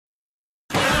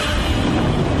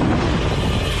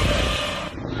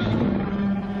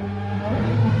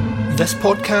This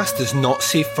podcast is not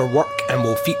safe for work and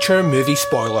will feature movie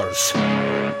spoilers.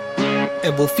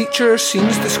 It will feature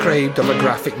scenes described of a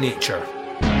graphic nature.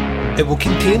 It will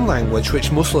contain language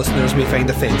which most listeners may find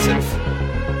offensive.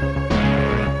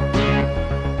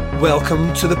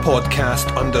 Welcome to the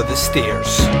podcast Under the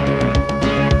Stairs.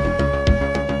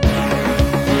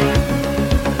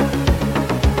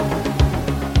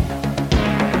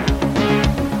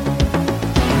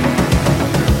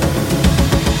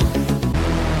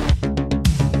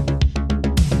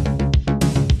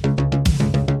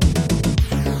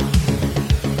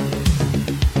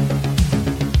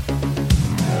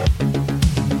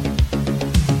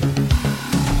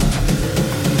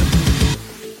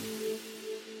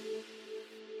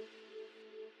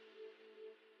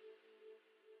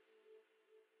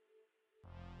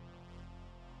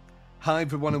 Hi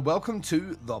everyone and welcome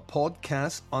to the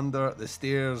podcast Under the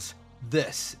Stairs.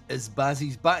 This is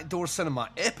Bazzy's Backdoor Cinema,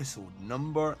 episode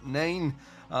number 9.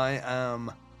 I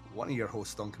am one of your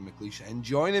hosts, Duncan McLeish, and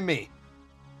joining me,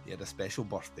 he had a special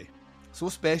birthday. So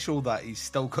special that he's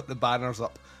still got the banners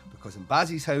up, because in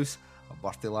Bazzy's house, a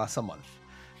birthday lasts a month.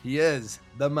 He is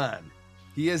the man.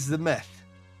 He is the myth.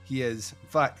 He is, in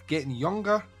fact, getting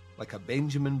younger like a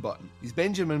Benjamin Button. He's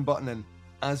Benjamin Buttoning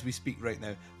as we speak right now.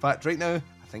 In fact, right now,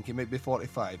 I think he might be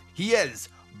 45. He is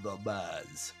the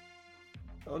Baz.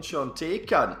 On Sean Tay,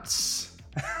 cunts.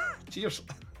 Cheers.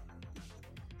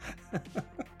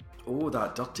 Oh,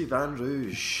 that dirty Van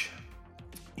Rouge.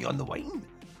 You on the wine?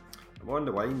 I'm on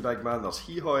the wine, big man. There's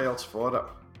hee-haw for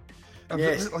it.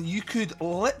 Yes. You could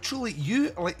literally,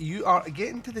 you are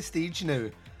getting to the stage now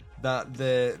that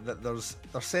there's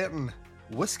certain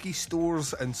whiskey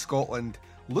stores in Scotland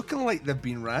looking like they've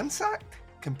been ransacked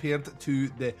compared to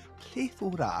the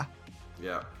plethora.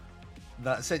 Yeah.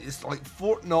 That's it. It's like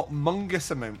Fort Knox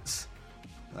mungus amounts.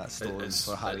 That's stolen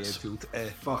for Harry Enfield.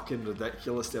 Fucking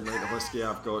ridiculous the amount of whiskey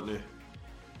I've got now.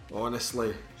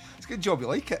 Honestly. It's a good job you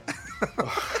like it.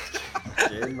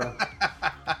 Again, man.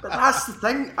 But that's the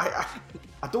thing.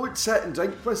 I don't sit and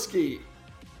drink whiskey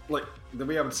like the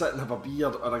way I would sit and have a beer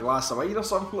or a glass of wine or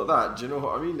something like that. Do you know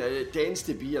what I mean? It tends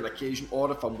to be an occasion,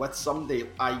 or if I'm with somebody,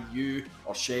 you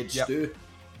or Shed Stew.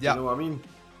 Do you know what I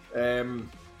mean?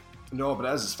 No,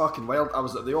 but it's fucking wild. I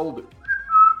was at the old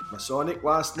Masonic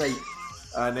last night,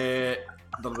 and there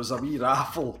was a wee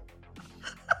raffle,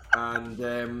 and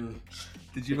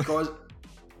did you? Because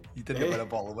you didn't win a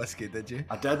bottle of whiskey, did you?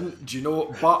 I didn't. Do you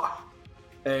know? But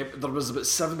there was about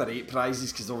 7 or 8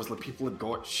 prizes, because obviously people had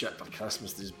got shit for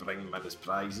Christmas. They just bring them in as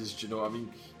prizes. Do you know what I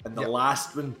mean? And the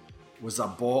last one was a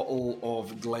bottle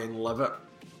of Glenlivet,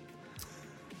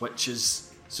 which is.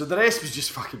 So the rest was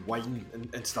just fucking wine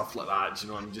and stuff like that, do you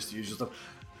know what I mean, just the usual stuff.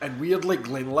 And weirdly,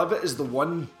 Glenlivet is the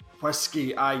one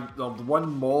whiskey or the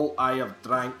one malt I have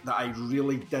drank that I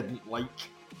really didn't like.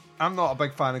 I'm not a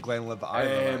big fan of Glenlivet either,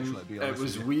 actually, to be honest. It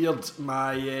was weird.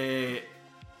 My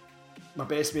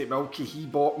best mate Milky, he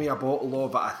bought me a bottle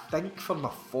of it, I think for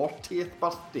my 40th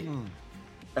birthday.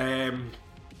 And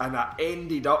I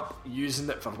ended up using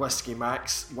it for Whiskey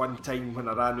Max one time when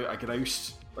I ran out of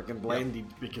grouse. Fucking blended,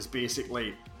 because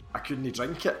basically I couldn't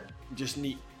drink it, just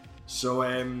neat. So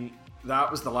that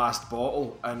was the last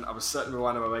bottle, and I was sitting with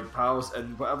one of my big pals,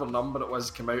 and whatever number it was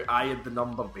came out, I had the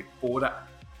number before it,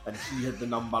 and he had the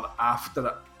number after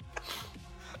it.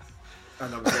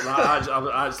 And I was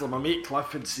like, actually, my mate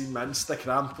Cliff had seen my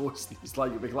Instagram post, and he's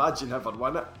like, "You'll be glad you never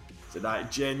won it." So that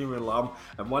genuinely am.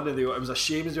 And it was a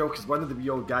shame as well, because one of the wee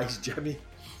old guys, Jimmy,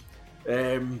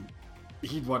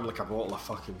 he'd won like a bottle of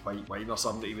fucking white wine or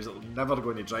something that he was never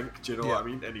going to drink, do you know what I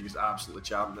mean? And he was absolutely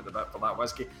champing at the bit for that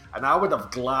whiskey. And I would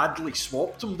have gladly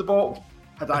swapped him the bottle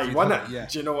had I won it,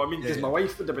 do you know what I mean? Because my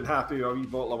wife would have been happy with a wee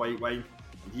bottle of white wine,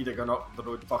 and he'd have gone up the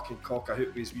road fucking cock a hoot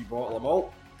with his wee bottle of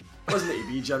malt. Wasn't it to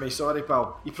be, Jimmy? Sorry,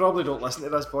 pal. You probably don't listen to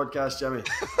this podcast, Jimmy.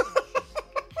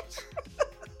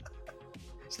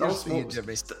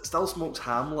 Still smokes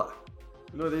Hamlet.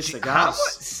 You know these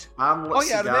cigars? Hamlet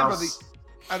cigars.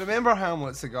 I remember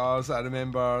Hamlet cigars. I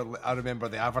remember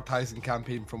the advertising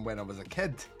campaign from when I was a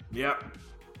kid. Yeah.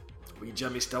 Wee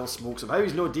Jimmy still smokes them. How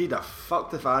he's no deed, a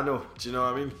fucked if I know. Do you know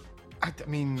what I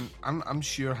mean? I'm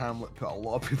sure Hamlet put a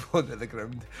lot of people into the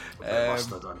ground. They must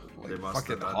have done.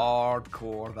 Fucking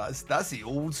hardcore. That's the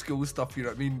old school stuff, you know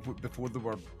what I mean? Before they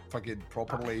were fucking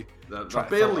properly. They're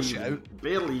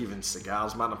barely even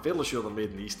cigars, man. I'm fairly sure they're made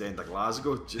in the East End of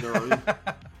Glasgow. Do you know what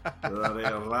I mean?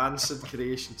 They're rancid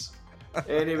creations.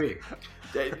 Anyway,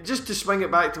 just to swing it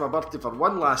back to my birthday for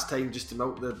one last time, just to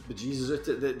milk the bejesus out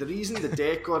of it. The reason the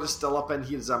decor is still up in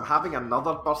here is I'm having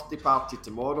another birthday party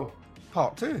tomorrow.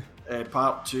 Part 2?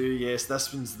 Part 2, yes.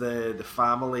 This one's the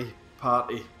family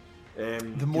party.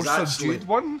 The more subdued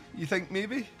one, you think,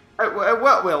 maybe?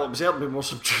 Well, it was certainly more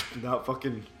subdued than that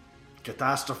fucking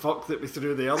catastrophe that we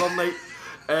threw the other night.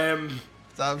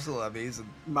 It's absolutely amazing.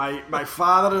 My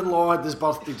father-in-law had his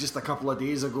birthday just a couple of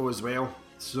days ago as well,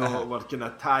 so we're kind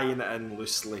of tying it in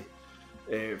loosely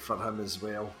for him as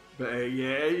well. But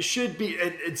yeah, it should be.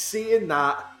 It's saying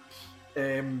that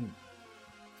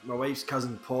my wife's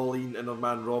cousin Pauline and her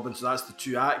man Robin, so that's the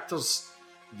two actors,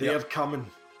 they're coming,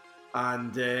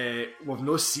 and we've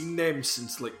not seen them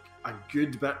since like a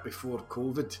good bit before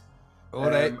COVID.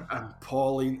 Alright. And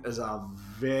Pauline is a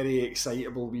very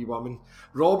excitable wee woman.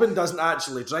 Robin doesn't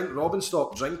actually drink. Robin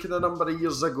stopped drinking a number of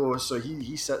years ago, so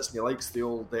he sits and he likes the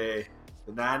old the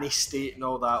nanny state and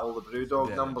all that, all the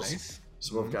Brewdog numbers. Nice.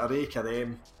 So we've got a rake of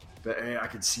them. But I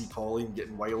can see Pauline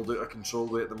getting wild out of control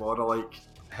with it tomorrow. Like,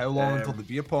 how long until the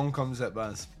beer pong comes out,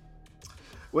 Baz?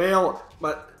 Well,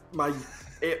 my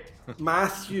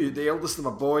Matthew, the eldest of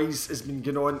my boys, has been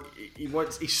going on.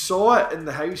 He saw it in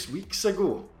the house weeks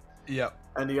ago. Yep.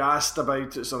 And he asked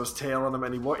about it, so I was telling him,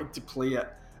 and he wanted to play it,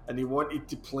 and he wanted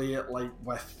to play it like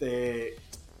with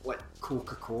like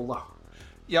Coca-Cola.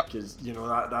 Yep. Because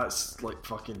that's like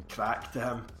fucking crack to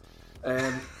him.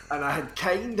 And I had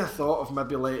kind of thought of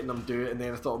maybe letting him do it, and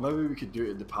then I thought maybe we could do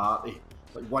it at the party,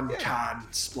 like one can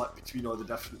split between all the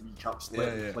different wee cups,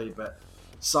 let him play. But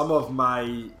some of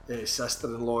my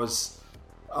sister-in-laws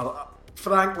are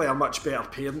much better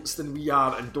parents than we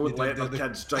are, and don't let their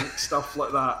kids drink stuff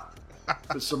like that.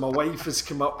 So my wife has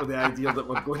come up with the idea that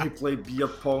we're going to play beer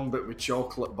pong, but with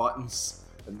chocolate buttons,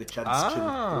 and the kids can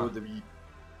throw the wee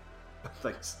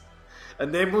things.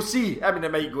 And then we'll see. I mean,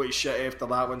 it might go to shit after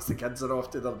that once the kids are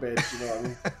off to their bed. You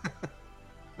know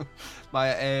what I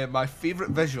mean? My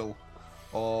favourite visual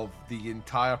of the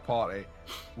entire party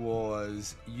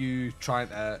was you trying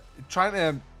to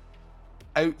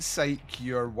outpsych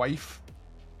your wife,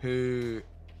 who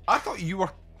I thought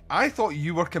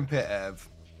you were competitive.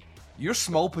 You're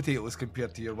small potatoes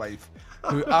compared to your wife,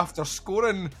 who after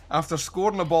scoring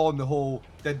a ball in the hole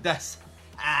did this.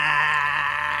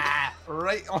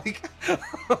 Right, like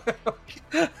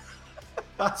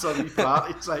that's a wee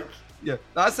party trick. Yeah,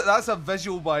 that's a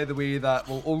visual, by the way, that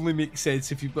will only make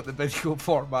sense if you've got the video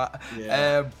format.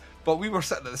 Yeah. But we were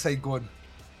sitting at the side going,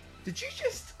 "Did you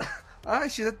just?"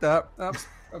 She did that.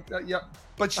 Yeah,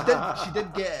 but she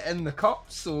did get it in the cup,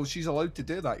 so she's allowed to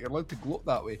do that. You're allowed to gloat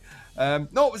that way.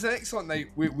 No, it was an excellent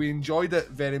night. We enjoyed it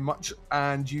very much,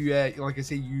 and you, like I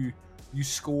say, you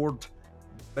scored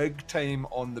big time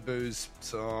on the booze.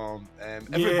 So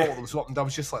every bottle that was opened, I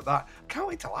was just like that. Can't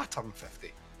wait till I turn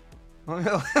 50.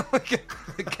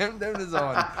 The countdown is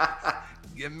on.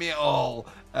 Give me it all.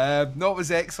 No, it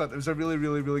was excellent. It was a really,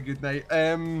 really, really good night.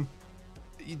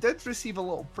 You did receive a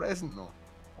little present though.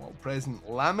 A little present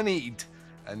laminated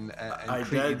and I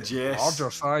did, yes.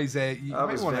 Larger size. I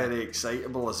was very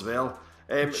excitable as well.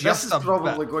 This is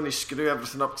probably going to screw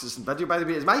everything up because it's in video. By the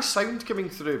way, is my sound coming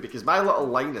through? Because my little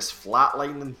line is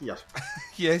flatlining here.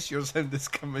 Yes, your sound is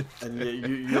coming through.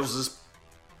 And yours is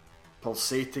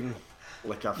pulsating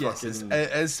like a fucking...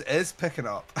 It is picking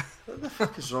up. What the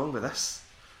fuck is wrong with this?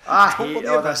 I hate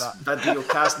all this video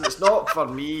casting. It's not for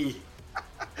me.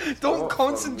 Don't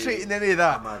concentrate on any of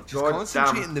that. Just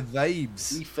concentrate on the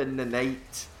vibes. Thief in the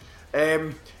night.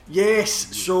 Yes,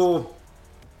 so...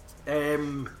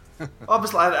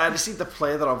 obviously I received a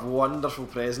plethora of wonderful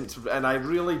presents, and I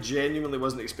really genuinely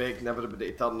wasn't expecting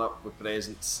everybody to turn up with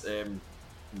presents. When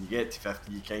you get to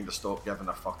 50 you kind of stop giving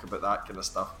a fuck about that kind of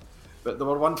stuff, but there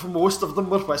were wonderful. Most of them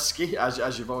were whiskey,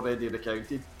 as you've already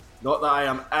recounted. Not that I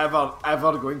am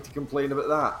ever going to complain about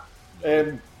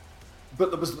that,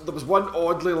 but there was one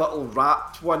oddly little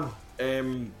wrapped one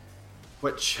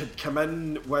which had come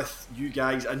in with you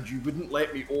guys, and you wouldn't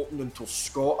let me open until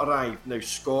Scott arrived. Now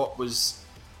Scott was,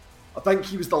 I think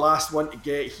he was the last one to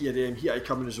get here. He had to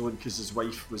come on his own because his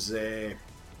wife was,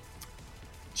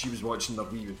 she was watching their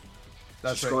viewing.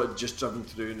 That's so right. Scott had just driven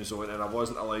through on his own, and I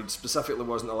wasn't allowed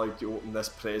to open this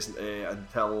present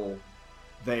until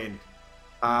then.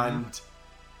 And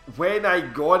when I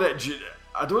got it,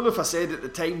 I don't know if I said at the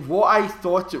time what I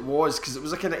thought it was, because it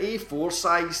was a kind of A4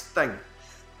 sized thing.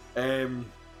 And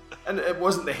it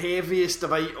wasn't the heaviest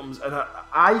of items, and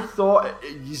I thought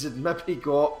you had maybe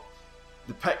got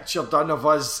the picture done of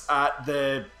us at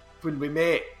when we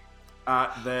met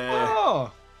at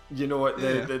the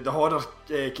the horror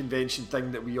convention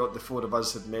thing that the four of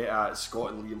us had met at,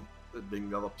 Scott and Liam being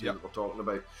the other two that we're talking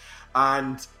about.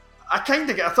 And I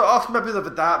thought, oh, maybe they've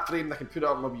had that framed, I can put it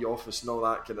up in my wee office and all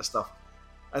that kind of stuff.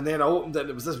 And then I opened it and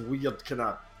it was this weird kind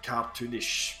of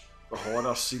cartoonish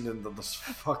horror scene, and there's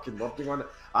fucking wording on it.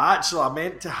 I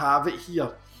meant to have it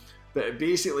here, but it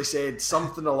basically said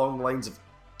something along the lines of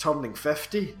turning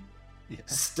 50, Yeah.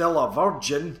 still a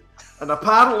virgin, and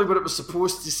apparently what it was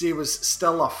supposed to say was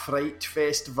still a Fright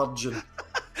Fest virgin.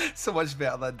 So much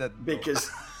better than did. Because,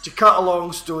 to cut a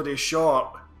long story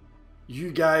short,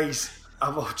 you guys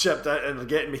have all chipped out and are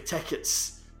getting me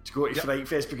tickets to go to Fright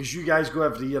Fest because you guys go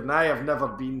every year and I have never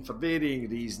been for varying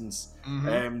reasons.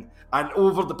 And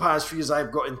over the past few years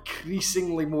I've got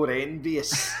increasingly more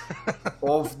envious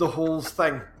of the whole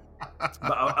thing. But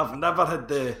I've never had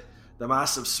the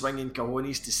massive swinging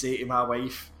cojones to say to my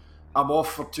wife, I'm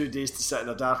off for 2 days to sit in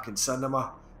a darkened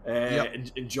cinema,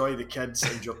 enjoy the kids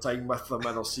and your time with them,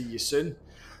 and I'll see you soon.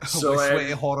 So,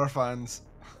 sweaty horror fans.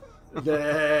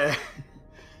 But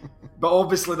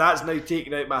obviously that's now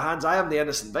taken out my hands. I am the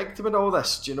innocent victim in all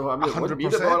this. Do you know what I mean?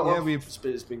 100%.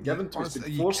 It's been given to me. It's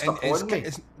been forced upon me.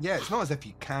 It's not as if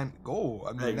you can't go.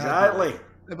 I mean, Exactly.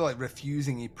 It'd be like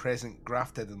refusing a present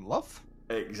grafted in love.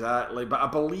 Exactly. But I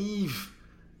believe...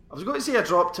 I was going to say I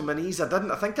dropped to my knees. I didn't.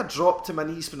 I think I dropped to my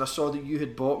knees when I saw that you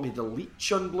had bought me The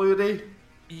Leech on Blu-ray.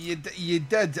 You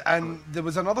did, and there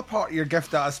was another part of your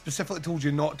gift that I specifically told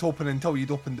you not to open until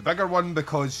you'd opened the bigger one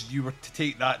because you were to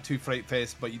take that to Fright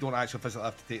Fest, but you don't actually physically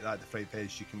have to take that to Fright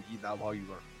Fest. You can eat that while you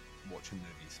were watching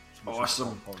movies.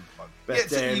 Awesome. But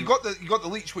so you got the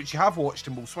Leech, which you have watched,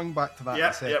 and we'll swing back to that in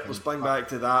a second. We'll swing back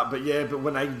to that. But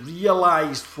when I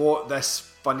realised what this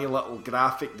funny little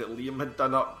graphic that Liam had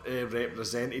done up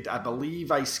represented, I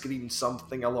believe I screamed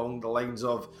something along the lines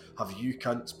of, have you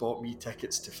cunts bought me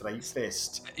tickets to Fright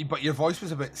Fest? But your voice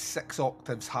was about 6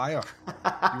 octaves higher.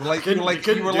 You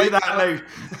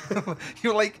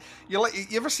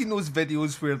ever seen those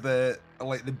videos where the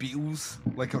Beatles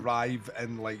arrive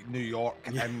in New York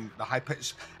and the high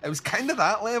pitch? It was kind of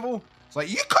that level. It's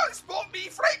like, you cunts bought me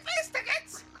Fright Fest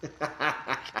tickets.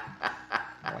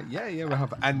 Yeah, we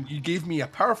have. And you gave me a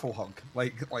powerful hug,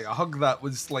 like a hug that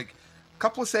was a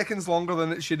couple of seconds longer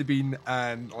than it should have been,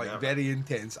 and very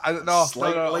intense. I don't know.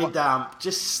 Slightly damp,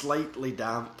 just slightly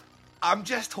damp. I'm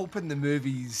just hoping the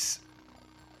movies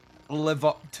live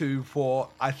up to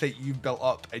what I think you've built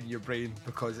up in your brain,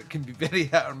 because it can be very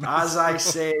hit or miss. As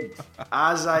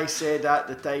I said at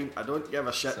the time, I don't give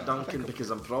a shit, Duncan, because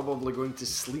I'm probably going to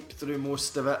sleep through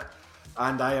most of it,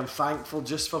 and I am thankful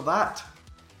just for that.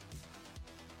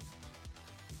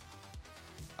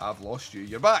 I've lost you.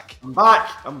 You're back. I'm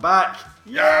back.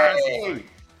 Yay!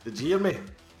 Did you hear me?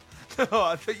 No,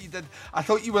 I thought you did. I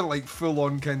thought you went full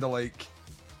on kind of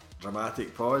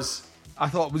dramatic pause. I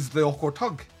thought it was the awkward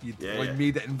hug. You'd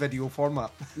made it in video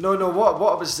format. No, what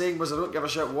I was saying was I don't give a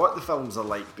shit what the films are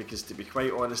like, because to be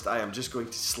quite honest, I am just going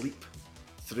to sleep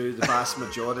through the vast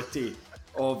majority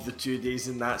of the 2 days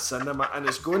in that cinema, and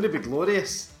it's going to be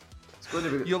glorious. It's going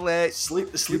to be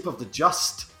sleep of the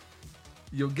just.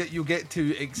 You'll get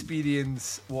to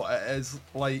experience what it is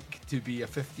like to be a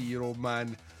 50-year-old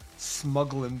man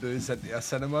smuggling booze into a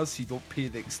cinema so you don't pay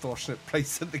the extortionate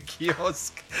price at the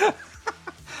kiosk.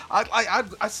 I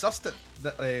sussed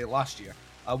it last year.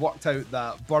 I worked out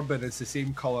that bourbon is the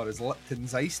same colour as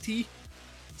Lipton's iced tea.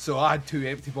 So I had 2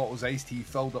 empty bottles of iced tea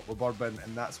filled up with bourbon,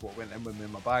 and that's what went in with me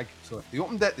in my bag. So if they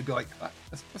opened it, they'd be like,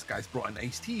 this guy's brought in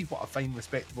iced tea. What a fine,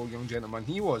 respectable young gentleman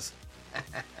he was.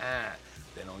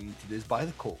 Then all you need to do is buy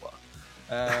the cola.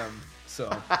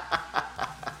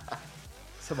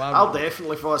 I'll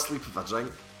definitely fall asleep if I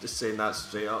drink. Just saying that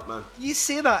straight up, man. You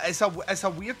say that, it's a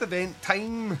weird event.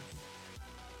 Time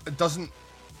doesn't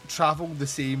travel the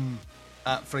same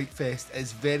at Fright Fest.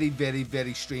 It's very, very,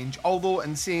 very strange. Although,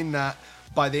 in saying that,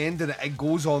 by the end of it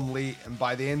goes on late, and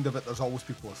by the end of it, there's always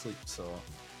people asleep. So,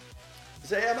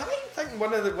 am I thinking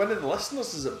one of the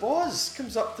listeners, is it Boz,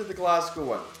 comes up to the Glasgow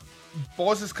one?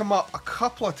 Boz has come up a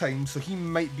couple of times, so he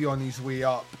might be on his way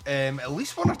up. At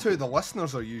least 1 or 2 of the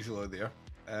listeners are usually there.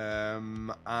 And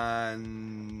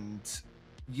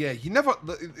yeah,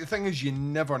 the thing is, you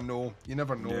never know.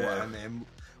 Yeah. And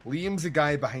Liam's the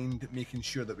guy behind making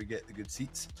sure that we get the good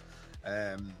seats,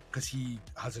 because he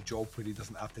has a job where he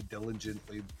doesn't have to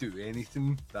diligently do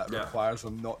anything that requires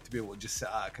him not to be able to just sit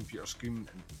at a computer screen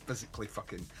and physically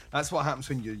that's what happens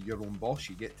when you're your own boss.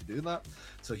 You get to do that,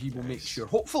 so he will make sure,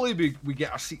 hopefully we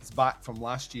get our seats back from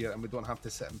last year and we don't have to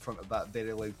sit in front of that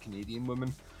very loud Canadian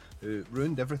woman who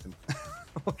ruined everything.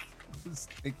 It was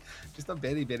just a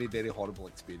very, very, very horrible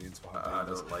experience for her. I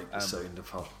don't like the sound of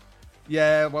her.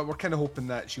 Yeah, well, we're kind of hoping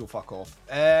that she'll fuck off.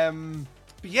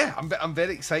 But yeah, I'm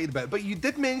very excited about it. But you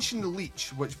did mention The Leech,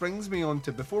 which brings me on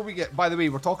to, before we get, by the way,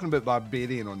 we're talking about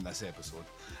Barbarian on this episode,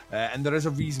 and there is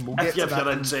a reason. We'll get to that. If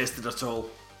you're interested at all.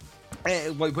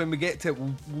 When we get to it,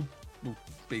 we'll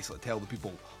basically tell the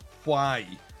people why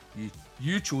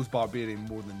You chose Barbarian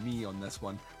more than me on this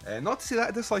one. Not to say that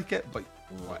I dislike it, but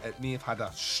it may have had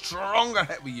a stronger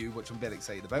hit with you, which I'm very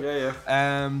excited about.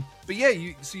 But yeah,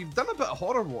 so you've done a bit of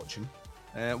horror watching.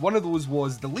 One of those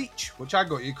was The Leech, which I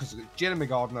got you because it's got Jeremy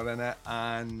Gardner in it,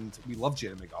 and we love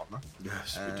Jeremy Gardner.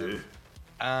 Yes, we do.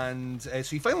 And so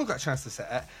you finally got a chance to sit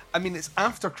it. I mean, it's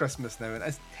after Christmas now, and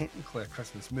it's technically a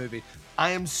Christmas movie.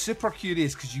 I am super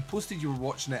curious because you posted you were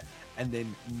watching it, and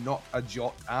then not a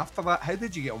jot after that. How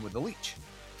did you get on with The Leech?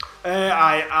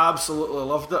 I absolutely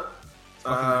loved it.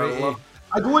 Great,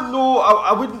 I don't know,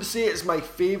 I wouldn't say it's my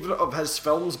favourite of his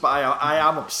films, but I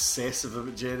am obsessive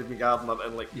about Jeremy Gardner,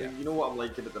 and you know what I'm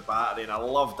liking at the Battery, and I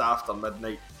loved After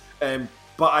Midnight.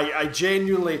 But I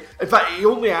genuinely, in fact, he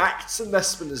only acts in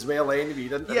this one as well anyway,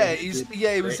 didn't he?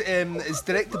 It's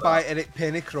directed by Eric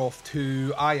Pennycroft,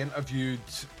 who I interviewed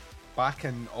back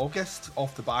in August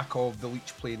off the back of The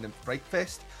Leech playing in Fright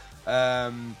Fest.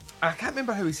 I can't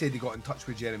remember how he said he got in touch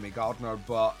with Jeremy Gardner,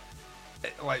 but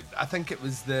I think it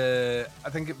was the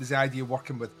idea of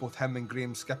working with both him and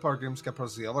Graham Skipper. Graham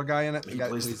Skipper's the other guy in it. He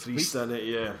plays the priest in it,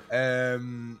 yeah.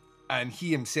 And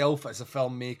he himself is a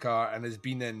filmmaker and has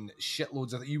been in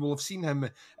shitloads of. You will have seen him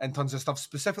in tons of stuff,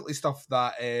 specifically stuff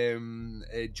that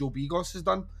Joe Begos has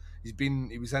done.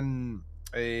 He was in.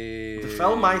 The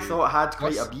film I thought had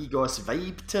quite a Begos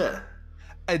vibe to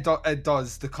it. It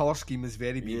does. The colour scheme is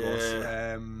very Begos.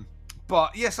 Yeah.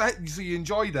 But yes, so you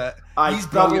enjoyed it. I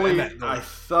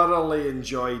thoroughly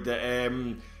enjoyed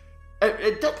it.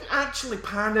 It didn't actually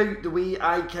pan out the way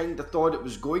I kind of thought it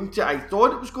was going to. I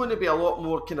thought it was going to be a lot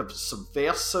more kind of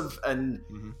subversive and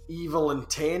evil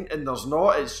intent, and there's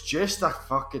not. It's just a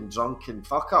fucking drunken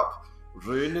fuck up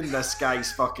ruining this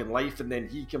guy's fucking life, and then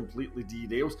he completely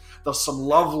derails. There's some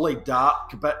lovely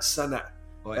dark bits in it.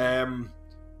 Oh, yeah.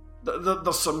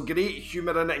 There's some great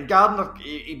humour in it, and Gardner,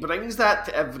 he brings that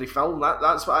to every film.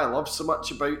 That's what I love so much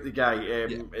about the guy.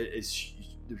 Is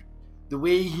the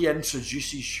way he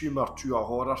introduces humour to a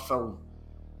horror film.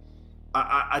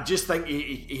 I just think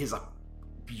he has a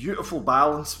beautiful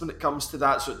balance when it comes to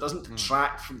that, so it doesn't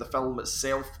detract from the film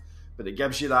itself, but it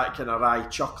gives you that kind of wry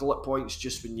chuckle at points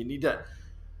just when you need it.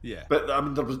 Yeah. But I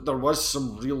mean, there was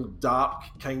some real dark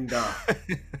kind of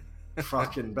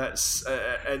fucking bits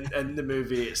in the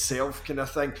movie itself, kind of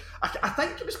thing. I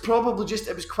think it was probably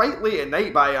it was quite late at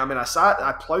night, but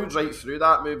I ploughed right through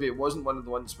that movie. It wasn't one of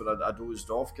the ones where I dozed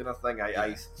off, kind of thing.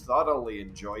 I thoroughly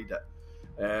enjoyed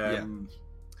it.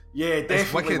 Yeah,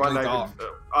 definitely one I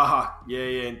would.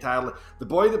 Entirely. The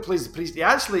boy that plays the priest,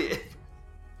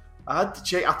 I had to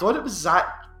check. I thought it was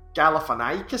Zach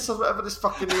Galifianakis or whatever his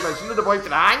fucking name is. You know, the boy from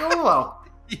The Hangover.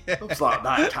 Yeah. I was like,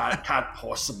 that can't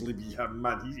possibly be him,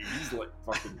 man. He's like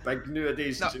fucking big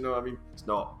nowadays. No. Do you know what I mean? It's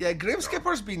not. Yeah, Graham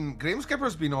Skipper's been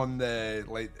on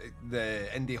the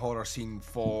indie horror scene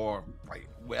for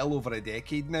well over a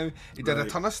decade now. He did a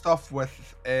ton of stuff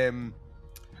with.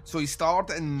 So he starred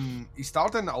in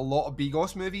a lot of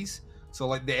Begos movies. So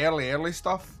like the early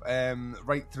stuff,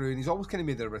 right through, and he's always kind of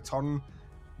made a return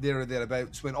there or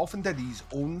thereabouts, went off and did his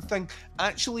own thing.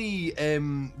 Actually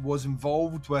was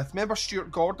involved with, remember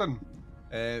Stuart Gordon,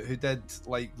 who did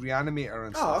like Reanimator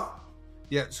and stuff?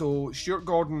 Yeah, so Stuart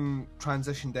Gordon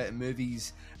transitioned into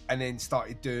movies and then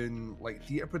started doing like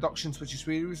theatre productions, which is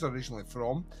where he was originally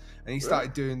from. And he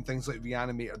started doing things like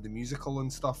Reanimator, the musical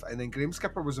and stuff. And then Graham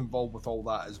Skipper was involved with all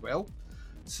that as well.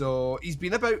 So he's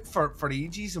been about for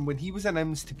ages. And when he was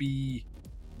announced to be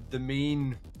the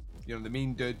main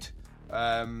dude,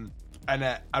 and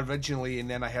originally, and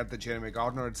then I heard that Jeremy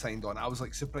Gardner had signed on, I was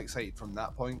like super excited from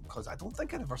that point, because I don't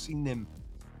think I'd ever seen them.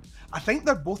 I think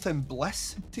they're both in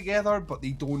Bliss together, but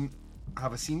they don't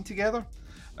have a scene together.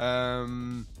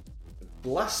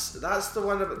 Bliss, that's the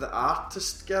one about the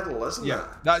artist girl, isn't it? Yeah,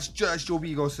 that's Joe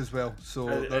Begos as well. So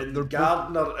they're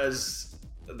Gardner is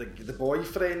the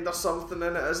boyfriend or something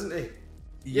in it, isn't he?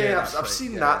 Yeah, I've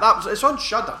seen that. It's on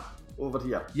Shudder over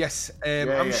here. Yes,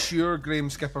 I'm sure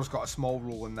Graham Skipper's got a small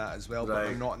role in that as well, but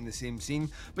they're not in the same scene.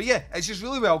 But yeah, it's just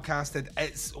really well casted.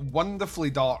 It's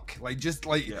wonderfully dark,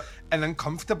 and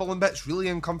uncomfortable in bits, really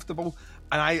uncomfortable.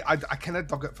 And I kind of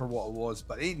dug it for what it was,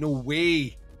 but ain't no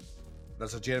way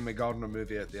there's a Jeremy Gardner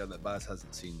movie out there that Baz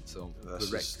hasn't seen, so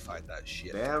we rectified that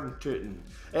shit. Damn tootin'.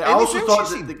 I also thought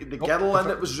that the girl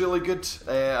in it was really good.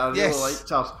 I really liked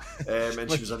her.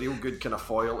 And she was a real good kind of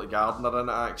foil to Gardner in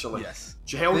it, actually. Yes.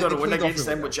 She held her own against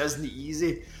him, which isn't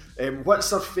easy. What's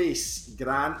her face?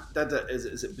 Grant did it.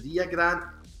 Is it Bria Grant?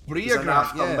 Bria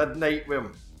Grant, After Midnight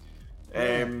with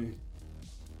him.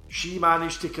 She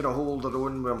managed to kind of hold her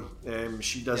own with him.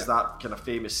 She does that kind of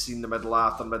famous scene in the middle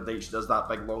after midnight. She does that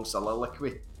big long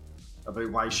soliloquy.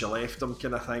 about why she left him,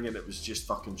 kind of thing, and it was just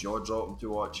fucking jaw dropping to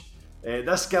watch.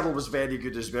 This girl was very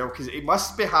good as well, because he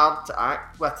must be hard to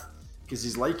act with, because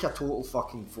he's like a total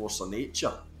fucking force of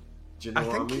nature. Do you know what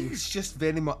I mean? I think he's just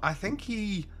very much. I think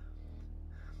he.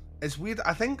 It's weird.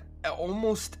 I think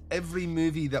almost every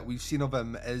movie that we've seen of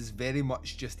him is very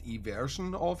much just a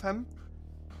version of him.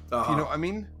 If you know what I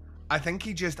mean? I think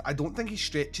he just. I don't think he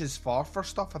stretches far for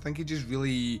stuff. I think he just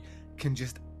really can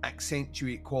just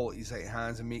accentuate qualities that he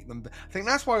has and make them. I think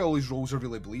that's why all his roles are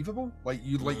really believable.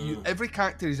 Every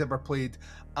character he's ever played,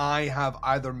 I have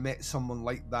either met someone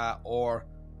like that, or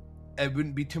it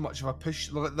wouldn't be too much of a push.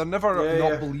 They're never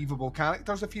not believable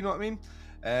characters, if you know what I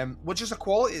mean. Which is a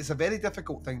quality. It's a very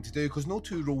difficult thing to do because no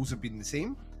two roles have been the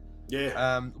same.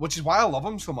 Yeah. Which is why I love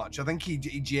him so much. I think he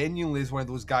genuinely is one of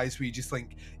those guys where you just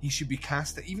think he should be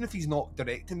cast. Even if he's not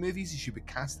directing movies, he should be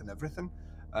cast in everything.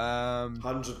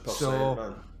 100%,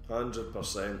 man.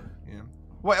 100%. Yeah.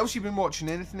 What else you been watching?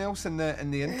 Anything else in the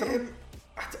interim?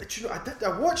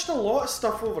 I watched a lot of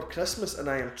stuff over Christmas, and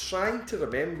I am trying to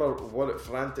remember what it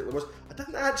frantically was. I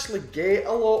didn't actually get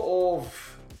a lot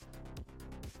of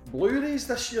Blu-rays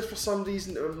this year for some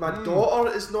reason. My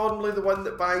daughter is normally the one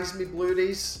that buys me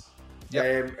Blu-rays,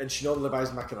 and she normally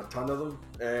buys me a ton of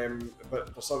them.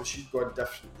 But for some, she's gone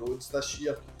different roads this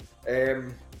year.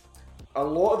 A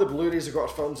lot of the Blu-rays I got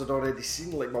of films I'd already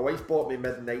seen. Like my wife bought me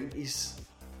mid-90s.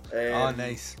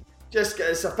 Nice. Just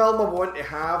it's a film I want to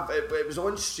have. It was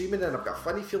on streaming, and I've got a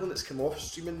funny feeling it's come off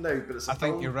streaming now. But it's a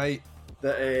film think you're right.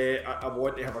 That I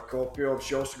want to have a copy of.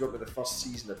 She also got me the first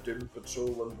season of Doom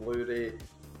Patrol on Blu-ray.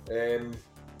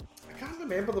 I can't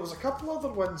remember. There was a couple other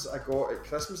ones I got at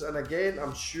Christmas, and again,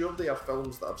 I'm sure they are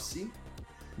films that I've seen.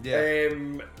 Yeah.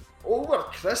 Over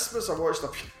Christmas, I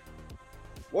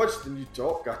watched the new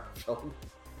Top Gun film.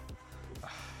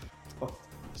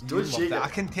 Don't shake it. I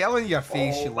can tell in your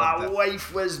face you loved it. My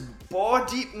wife was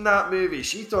body in that movie.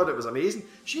 She thought it was amazing.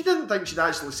 She didn't think she'd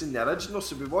actually seen the original,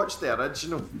 so we watched the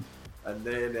original, and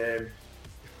then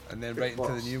right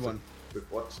into the new one. We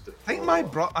watched it. I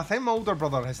think my older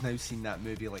brother has now seen that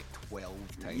movie like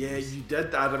 12 times. Yeah, you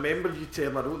did. I remember you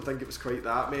telling me. I don't think it was quite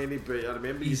that many, but I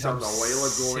remember you telling me a while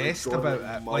ago. He's obsessed about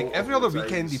it. Like every other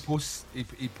weekend, he posts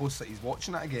that he's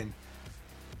watching it again.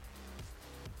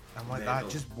 I'm like that.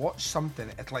 Just watch something.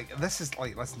 It's like this is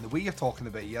like listen. The way you're talking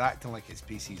about it, you're acting like it's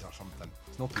PCs or something.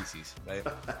 It's no PCs, right?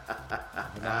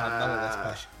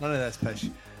 None of this pish.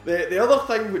 The other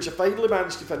thing which I finally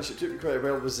managed to finish, it took me quite a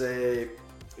while, was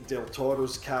Del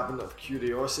Toro's Cabinet of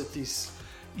Curiosities.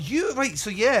 So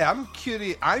yeah, I'm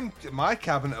curious. My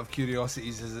Cabinet of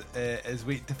Curiosities is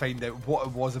waiting to find out what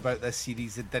it was about this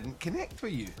series that didn't connect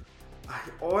with you. I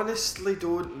honestly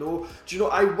don't know. Do you know?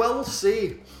 I will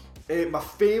say. My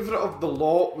favourite of the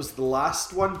lot was the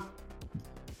last one.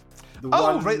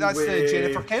 That's the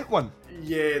Jennifer Kent one.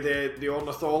 Yeah, the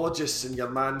ornithologists and your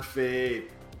man for The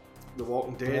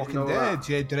Walking Dead. The Walking Dead,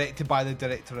 yeah, directed by the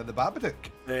director of The Babadook.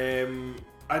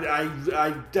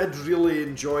 I did really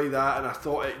enjoy that, and I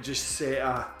thought it just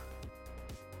set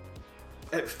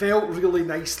it felt really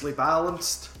nicely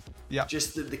balanced. Yeah.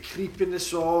 Just the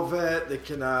creepiness of it,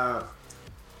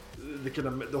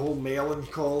 the whole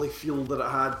melancholy feel that it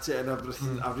had to it and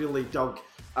everything. I really dug,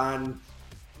 and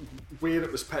where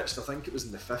it was pitched, I think it was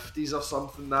in the 50s or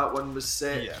something, that one was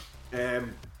set.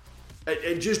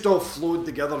 It just all flowed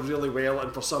together really well,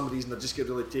 and for some reason I just get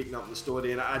really taken up in the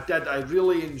story, and I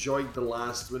really enjoyed the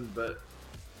last one, but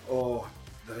the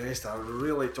rest I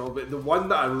really toiled with. The one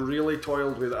that I really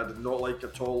toiled with that I did not like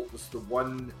at all was the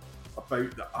one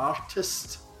about the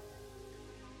artist.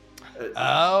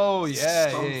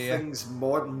 Something's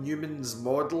Newman's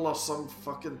model or some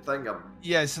fucking thing.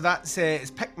 So that's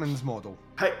it's Pickman's model.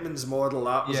 Pickman's model,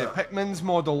 that was it. Pickman's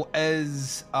model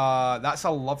is that's a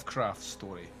Lovecraft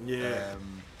story. Yeah.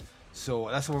 So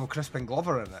that's the one with Crispin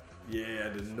Glover in it. Yeah,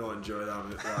 I did not enjoy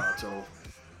that at all.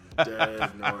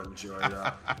 Did not enjoy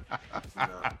that.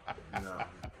 No.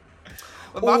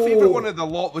 But my favourite one of the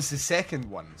lot was the second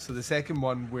one. So the second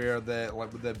one where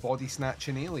with the body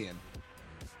snatching alien.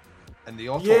 And the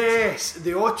autopsy. Yes,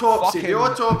 the autopsy. The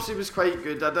autopsy was quite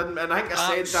good. I think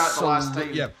I said that the last time.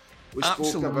 Yeah, we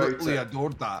spoke about it. Absolutely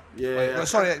adored that. Yeah.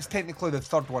 Sorry, it's technically the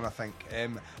third one, I think.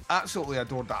 Absolutely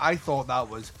adored that. I thought that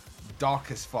was dark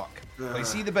as fuck. Like,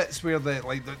 see the bits where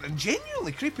and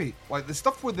genuinely creepy. Like the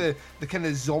stuff with the kind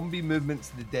of zombie movements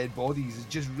of the dead bodies is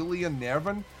just really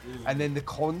unnerving. And then the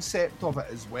concept of it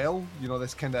as well. You know,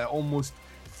 this kind of almost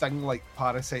thing like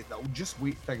Parasite that will just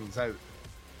wait things out.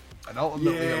 And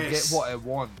ultimately, it'll get what it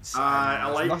wants. I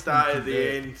like that at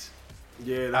the end.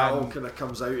 Yeah, that all kind of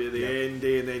comes out at the end,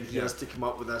 and then he has to come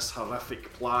up with this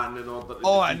horrific plan in order to.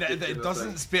 And it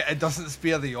doesn't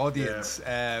spare the audience,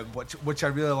 which I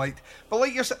really liked. But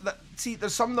like you're see,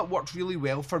 there's some that worked really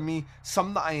well for me,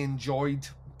 some that I enjoyed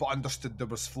but understood there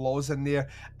was flaws in there,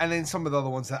 and then some of the other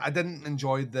ones that I didn't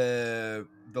enjoy. The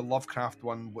Lovecraft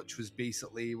one, which was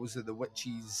basically, was it the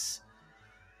witches?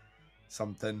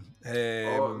 Something.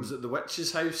 Was it the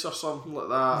Witch's House or something like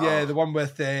that? Yeah, the one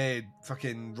with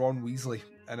fucking Ron Weasley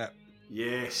in it.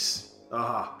 Yes.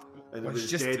 And it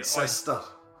was just dead sister.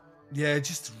 Yeah,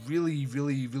 just really,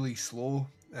 really, really slow.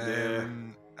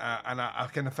 And I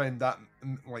kind of found that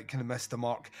like kind of missed the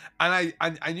mark. And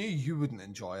I knew you wouldn't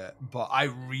enjoy it, but I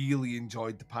really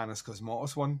enjoyed the Panis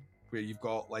Cosmatos one, where you've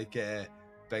got like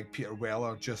big Peter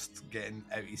Weller just getting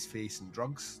out his face and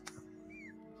drugs,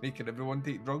 making everyone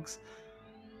take drugs.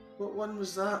 What one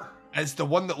was that? It's the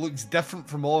one that looks different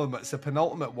from all of them. It's the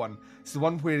penultimate one. It's the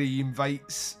one where he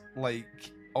invites like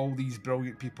all these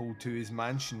brilliant people to his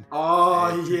mansion.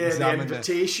 The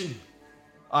invitation.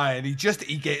 And he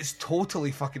gets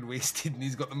totally fucking wasted, and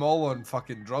he's got them all on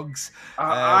fucking drugs.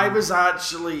 I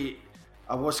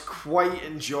was quite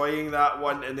enjoying that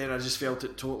one, and then I just felt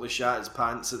it totally shat his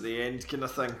pants at the end, kind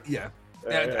of thing. Yeah.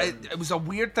 It was a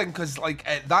weird thing because like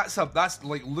that's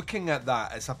like, looking at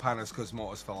that, it's a Panis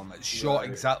Cosmatos film. It's shot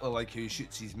exactly like he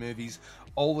shoots his movies.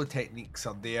 All the techniques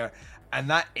are there, and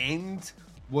that end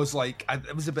was like,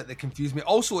 it was a bit that confused me.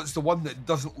 Also, it's the one that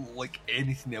doesn't look like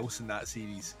anything else in that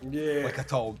series, like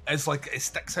at all. It's like it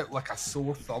sticks out like a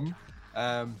sore thumb.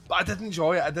 But I did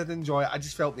enjoy it. I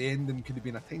just felt the ending could have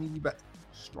been a tiny bit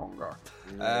stronger.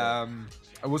 I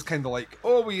was kind of like,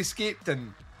 oh, we escaped,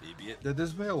 and maybe it did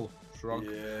as well. The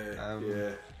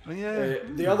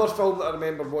other film that I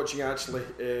remember watching actually,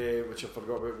 which I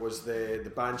forgot about, was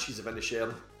the Banshees of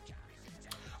Inisherin.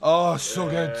 Oh, so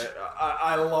good!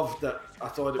 I loved it. I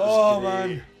thought it was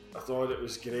great. Man. I thought it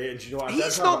was great. And you know what?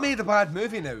 He's not made a bad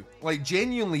movie now. Like,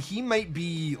 genuinely, he might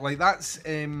be like, that's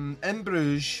in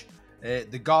Bruges.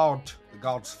 The Guard. The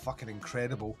Guard's fucking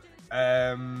incredible.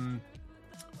 3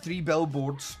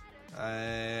 Billboards.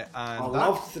 I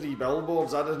loved 3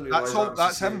 Billboards. I didn't realise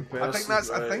that's him. I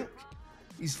think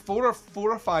he's four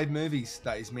or five movies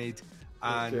that he's made.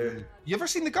 And you ever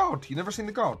seen The Guard? You never seen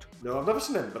The Guard? No, I've never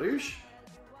seen it in Bruges.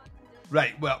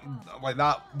 Right, well, like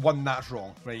that one, that's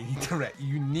wrong. Right,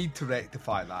 you need to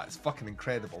rectify that. It's fucking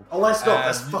incredible. Oh, let's not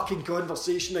this fucking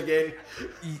conversation again.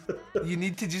 you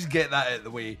need to just get that out of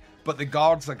the way. But The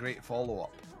Guard's a great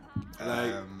follow-up.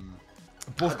 I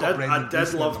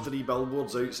did love 3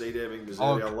 Billboards Outside Ebbing,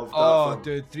 Missouri. I loved that film.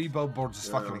 Dude, 3 Billboards is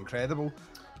fucking incredible.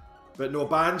 But no,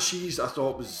 Banshees, I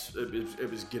thought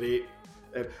it was great,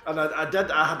 and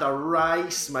I had a wry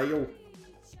smile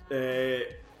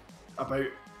about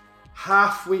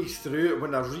halfway through it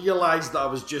when I realised that I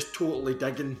was just totally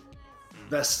digging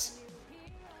this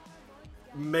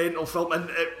mental film, and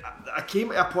I came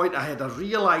to a point, I had a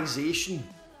realisation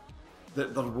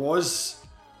that there was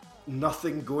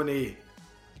nothing going to.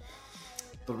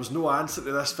 There was no answer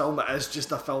to this film. It is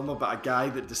just a film about a guy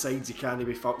that decides he can't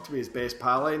be fucked with his best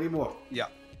pal anymore. Yeah.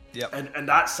 And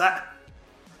that's it.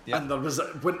 Yep. And there was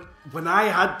when I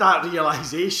had that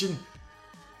realisation,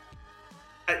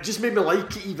 it just made me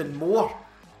like it even more.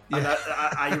 Yeah. And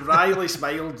I wryly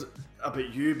smiled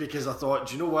about you because I thought,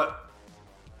 do you know what?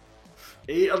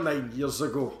 8 or 9 years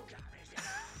ago,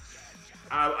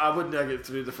 I wouldn't have got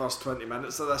through the first 20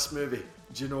 minutes of this movie.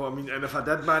 Do you know what I mean? And if I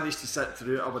did manage to sit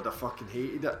through it, I would have fucking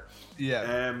hated it.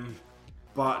 Yeah.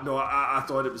 But no, I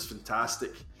thought it was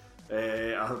fantastic.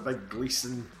 I had Big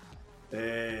Gleeson,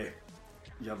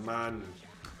 your man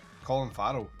Colin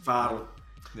Farrell.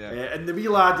 Yeah. And the wee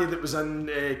laddie that was in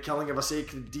Killing of a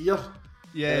Sacred Deer.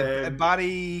 Yeah,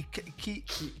 Barry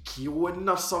Keoghan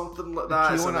or something like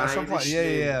that. Keoghan or something like that.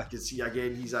 Yeah. Because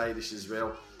he's Irish as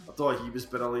well. I thought he was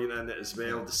brilliant in it as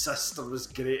well. The sister was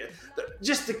great.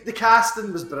 Just the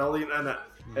casting was brilliant in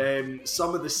it.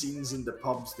 Some of the scenes in the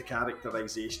pubs, the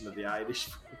characterisation of the Irish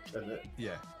folk in it,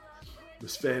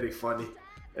 was very funny.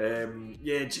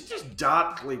 Just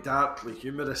darkly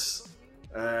humorous.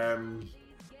 I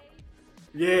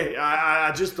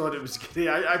just thought it was great.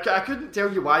 I couldn't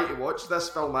tell you why to watch this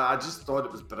film. I just thought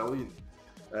it was brilliant.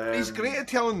 He's great at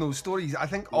telling those stories. I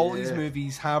think all these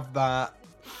movies have that.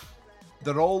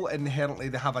 They're all inherently,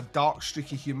 they have a dark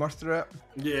streak of humour through it.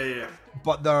 Yeah.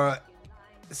 But they're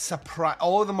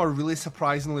all of them are really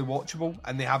surprisingly watchable,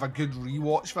 and they have a good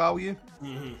rewatch value.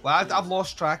 Mm-hmm. Like I've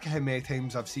lost track of how many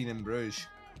times I've seen In Bruges.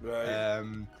 Right.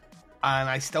 And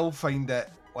I still find it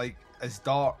like as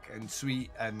dark and sweet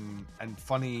and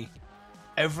funny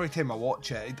every time I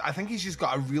watch it. I think he's just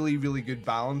got a really, really good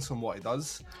balance on what he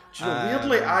does. Do you know,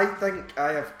 weirdly, I think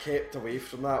I have kept away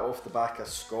from that off the back of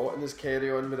Scott and his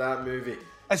carry on with that movie.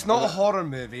 It's not a horror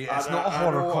movie. It's not a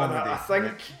horror comedy. I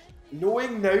think,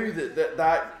 knowing now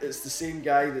that it's the same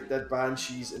guy that did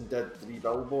Banshees and did Three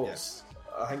Billboards,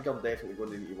 I think I'm definitely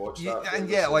going to need to watch that. And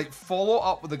yeah, like, follow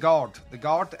up with The Guard. The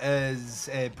Guard is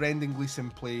Brendan Gleeson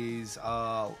plays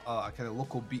a kind of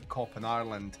local beat cop in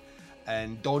Ireland,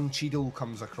 and Don Cheadle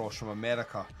comes across from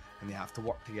America, and they have to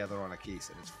work together on a case,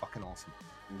 and it's fucking awesome.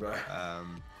 Right.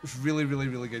 It's really, really,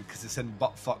 really good because it's in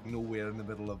buttfuck nowhere in the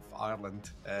middle of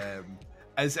Ireland.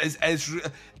 It's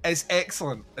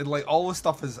excellent, and like all the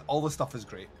stuff is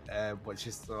great. Which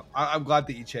is I'm glad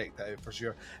that you checked it out for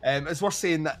sure. It's worth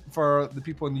saying that for the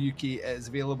people in the UK, it is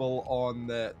available on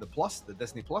the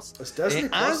Disney Plus. It's Disney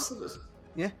Plus.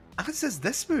 As is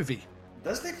this movie.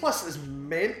 Disney Plus is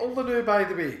mental now, by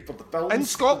the way, for the films. In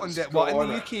Scotland, in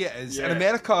the UK it is. Yeah. In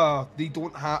America, they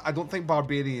don't have. I don't think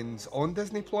Barbarian's on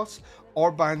Disney Plus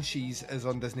or Banshees is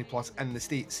on Disney Plus in the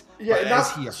States. Yeah, but it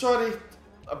is here. Sorry,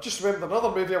 I've just remembered another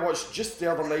movie I watched just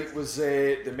the other night was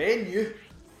The Menu,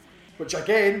 which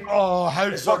again,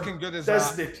 how fucking good is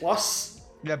Disney that? Plus.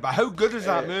 Yeah, but how good is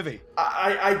that movie?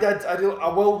 I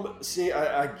will say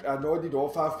I nodded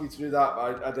off halfway through that,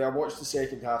 but I watched the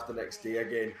second half the next day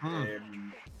again.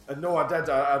 And no, I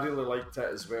did. I really liked it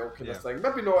as well, kind of thing.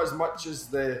 Maybe not as much as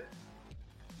the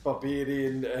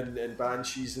Barbarian and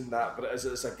Banshees and that, but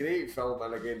it's a great film,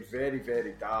 and again, very,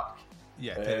 very dark.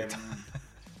 Yeah, very dark.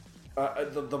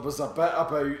 There was a bit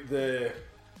about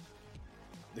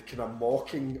the kind of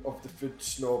mocking of the food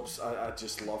snobs. I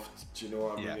just loved. Do you know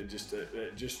what I mean?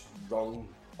 It just rung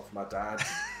of my dad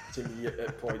to me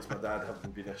at points. My dad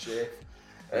having been a chef.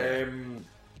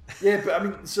 But I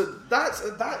mean, so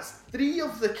that's three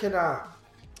of the kind of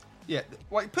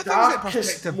put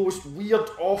darkest, most weird,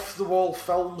 off the wall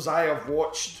films I have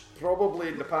watched probably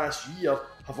in the past year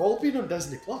have all been on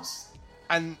Disney Plus.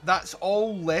 And that's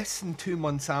all less than 2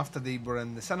 months after they were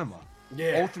in the cinema.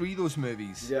 Yeah. All three of those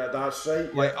movies. Yeah, that's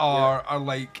right. Are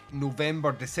like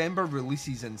November, December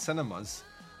releases in cinemas,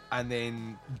 and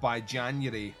then by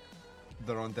January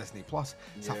they're on Disney Plus.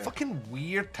 It's a fucking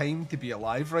weird time to be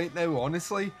alive right now,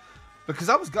 honestly. Because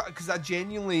I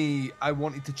genuinely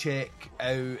wanted to check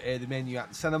out The Menu at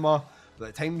the cinema, but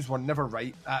the times were never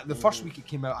right. The first week it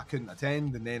came out, I couldn't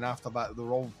attend, and then after that, they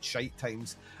were all shite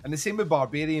times. And the same with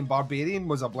Barbarian. Barbarian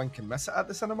was a blink and miss it at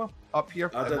the cinema up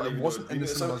here. It wasn't in the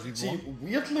cinemas even. See,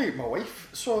 weirdly, my wife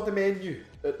saw The Menu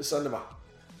at the cinema.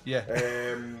 Yeah.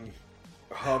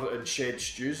 Her and Shed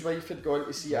Stew's wife had gone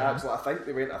to see it. Actually,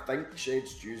 I think Shed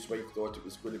Stew's wife thought it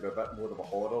was going to be a bit more of a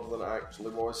horror than it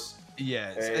actually was.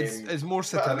 Yeah, it's more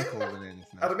satirical than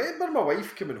anything. I remember my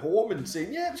wife coming home and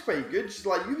saying, "Yeah, it was quite good." She's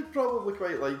like, "You would probably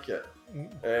quite like it."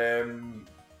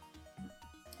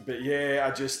 But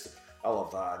yeah, I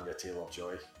love that Anya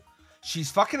Taylor-Joy. She's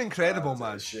fucking incredible,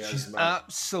 man. She's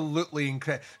absolutely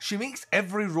incredible. She makes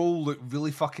every role look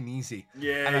really fucking easy.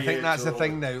 Yeah, and I think that's totally the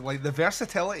thing now. Like the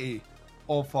versatility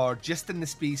of her, just in the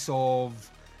space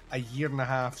of a year and a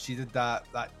half, she did that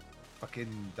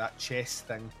chess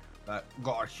thing that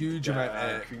got her huge amount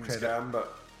of Queen's credit. Gambit,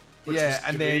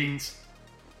 and then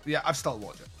I've still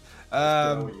watched it.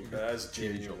 That's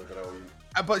genuinely brilliant.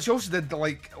 But she also did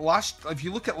if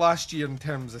you look at last year in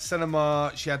terms of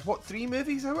cinema, she had 3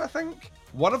 movies out, I think.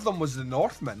 One of them was The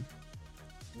Northman.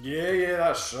 Yeah,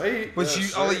 that's right. But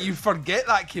you forget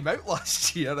that came out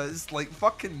last year. It's like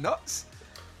fucking nuts.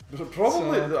 I think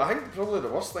probably the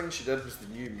worst thing she did was the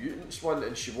New Mutants one,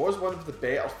 and she was one of the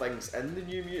better things in the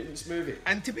New Mutants movie.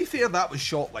 And to be fair, that was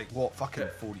shot 4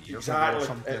 years ago or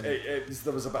something.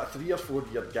 There was about a 3 or 4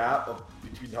 year gap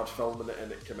between her filming it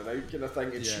and it coming out, kind of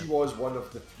thing. And she was one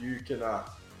of the few kind of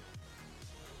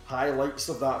highlights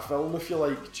of that film, if you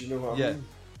like. Do you know what I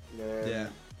mean?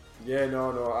 Yeah,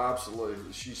 no,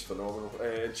 absolutely. She's phenomenal,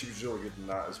 and she was really good in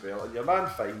that as well. And your man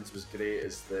Fiennes was great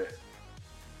as the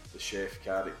chef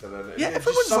character in it. Yeah,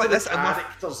 everyone's like this.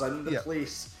 Characters in the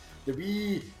place. The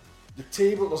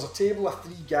table. There's a table of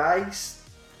 3 guys.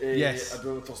 Yes. I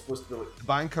don't know if they're supposed to be like the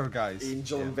banker guys,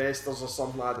 angel investors or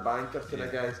something like the banker kind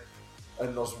of guys.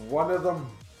 And there's one of them.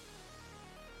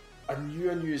 I knew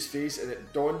his face, and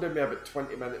it dawned on me about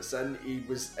 20 minutes in. He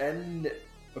was in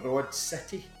Broad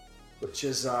City, which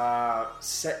is a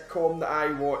sitcom that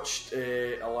I watched.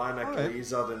 Alana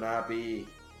Glazer and Abby.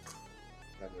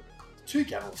 2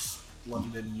 girls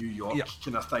living in New York,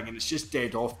 kind of thing, and it's just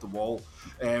dead off the wall.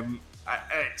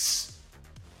 It's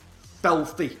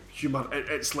filthy humour.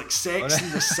 It's like Sex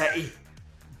in the City,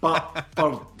 but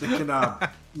for the kind of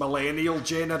millennial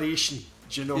generation.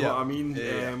 Do you know what I mean?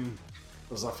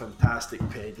 There's a fantastic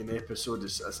pegging episode.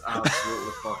 It's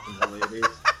absolutely fucking hilarious.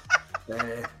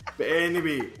 But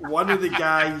anyway, one of the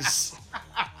guys,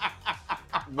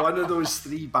 one of those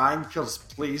three bankers,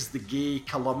 plays the gay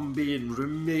Colombian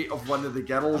roommate of one of the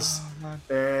girls.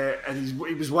 And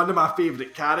he was one of my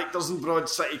favourite characters in Broad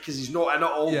City because he's not in it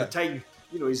all the time.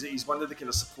 You know, he's one of the kind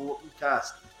of supporting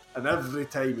cast. And every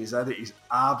time he's in it, he's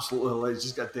absolutely hilarious.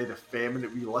 He's just got a dead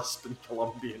effeminate wee lisping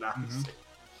Colombian accent.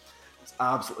 It's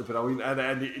absolutely brilliant.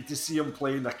 And to see him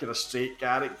playing a kind of straight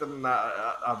character, and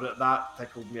that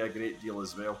tickled me a great deal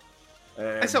as well.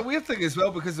 It's a weird thing as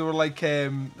well because they were like, they're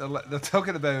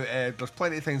talking about, there's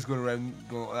plenty of things going around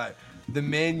going like that. The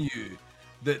menu,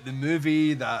 the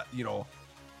movie that, you know,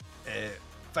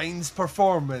 Fiennes'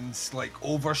 performance like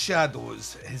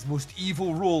overshadows his most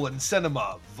evil role in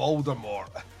cinema, Voldemort.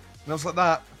 And I was like,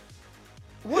 that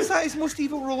was that his most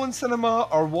evil role in cinema,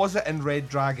 or was it in Red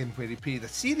Dragon where he played a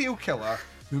serial killer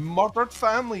who murdered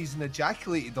families and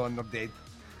ejaculated on their dead?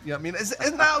 You know what I mean?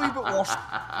 Isn't that a wee bit worse?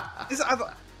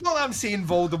 Not that I'm saying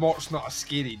Voldemort's not a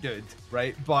scary dude,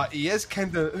 right? But he is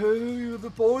kind of, oh, you're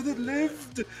the boy that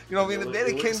lived. You know what I mean?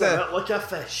 Very kind of like a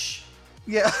fish.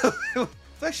 Yeah,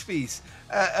 fish face.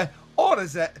 Or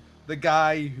is it the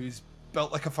guy who's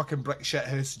built like a fucking brick shit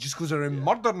house, just goes around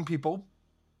murdering people?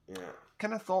 Yeah.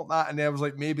 Kind of thought that, and then I was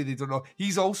like, maybe they don't know.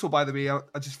 He's also, by the way,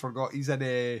 I just forgot, he's in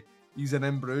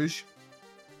In Bruges.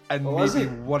 And maybe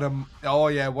one of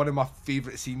my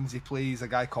favourite scenes he plays a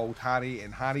guy called Harry,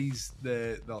 and Harry's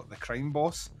the crime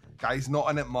boss. Guy's not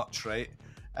in it much, right?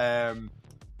 And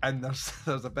there's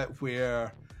a bit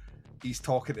where he's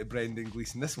talking to Brendan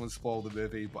Gleeson. This won't spoil the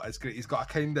movie, but it's great. He's got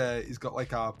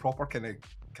like a proper kind of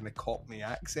Cockney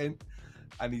accent,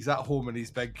 and he's at home in his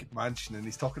big mansion, and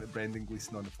he's talking to Brendan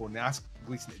Gleeson on the phone. They ask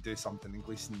Gleeson to do something, and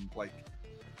Gleeson like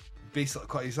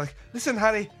basically he's like, "Listen,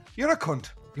 Harry, you're a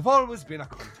cunt. You've always been a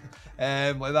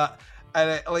cunt," like that.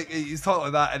 And like he's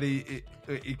talking like that, and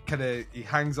he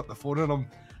hangs up the phone on him,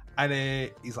 and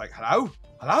he's like, "Hello."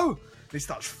 And he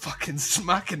starts fucking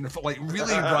smacking like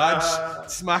really rage,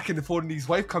 smacking the phone. And his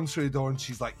wife comes through the door, and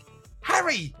she's like,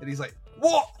 "Harry," and he's like,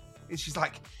 "What?" And she's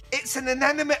like, "It's an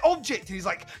inanimate object." And he's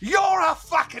like, "You're a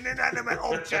fucking inanimate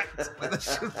object." Like,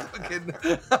 that's just fucking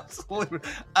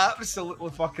absolutely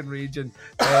fucking raging.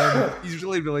 He's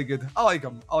really, really good. I like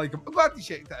him. I'm glad you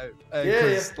checked it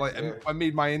out. I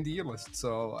made my end of year list,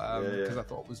 so because I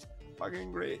thought it was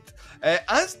fucking great.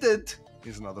 As did,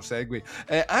 here's another segue,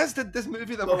 as did this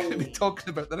movie that we're going to be talking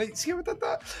about tonight. See how we did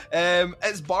that?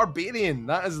 It's Barbarian.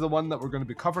 That is the one that we're going to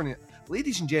be covering it.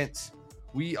 Ladies and gents,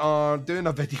 we are doing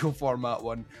a video format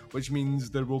one, which means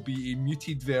there will be a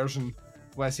muted version.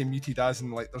 When I say muted, as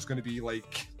in like there's going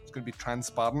to be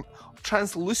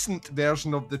translucent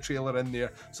version of the trailer in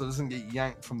there, so it doesn't get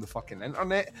yanked from the fucking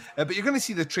internet. But you're going to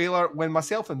see the trailer when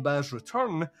myself and Baz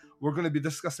return. We're going to be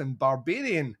discussing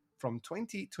Barbarian from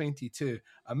 2022,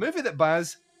 a movie that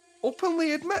Baz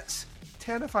openly admits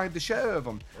terrified the shit out of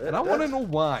him, and I want to know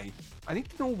why. I need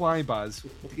to know why, Baz,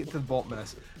 to get to the bottom of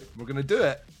this. We're going to do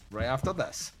it right after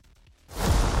this.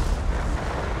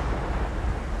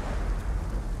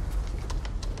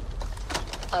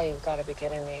 Oh, you've got to be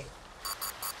kidding me.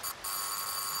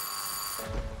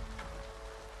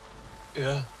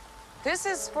 Yeah. This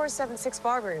is 476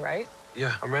 Barbary, right?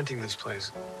 Yeah, I'm renting this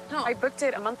place. No, I booked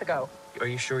it a month ago. Are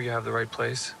you sure you have the right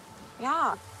place?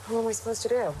 Yeah. What am I supposed to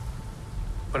do? Why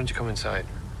don't you come inside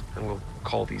and we'll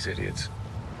call these idiots.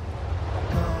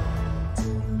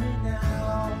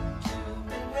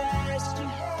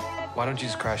 Why don't you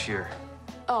just crash here?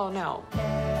 Oh, no.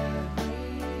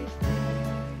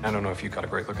 I don't know if you got a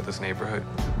great look at this neighborhood,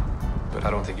 but I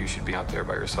don't think you should be out there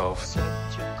by yourself.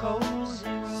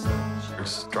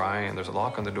 It's dry and there's a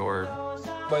lock on the door.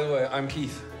 By the way, I'm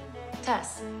Keith.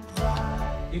 Tess.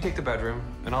 You take the bedroom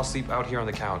and I'll sleep out here on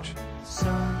the couch.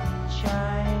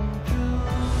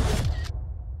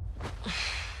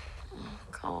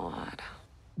 God.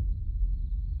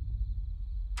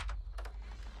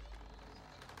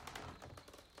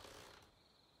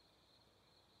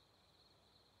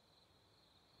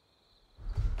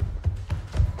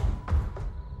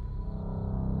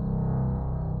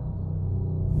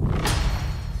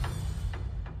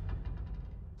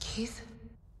 Keith?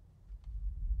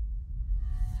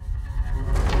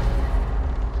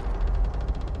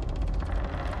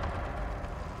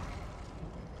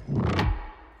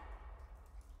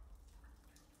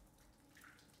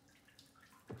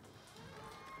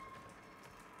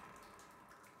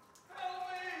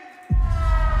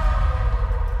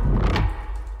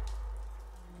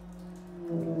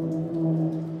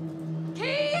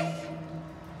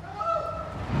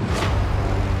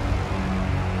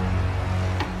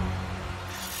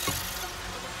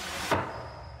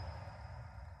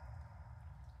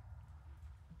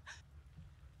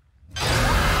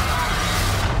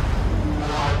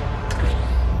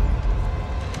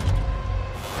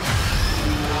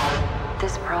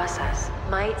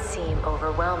 seem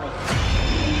overwhelming.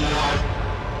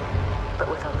 But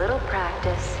with a little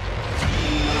practice,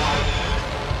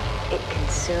 it can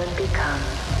soon become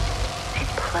a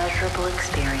pleasurable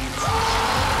experience.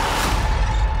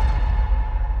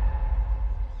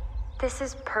 This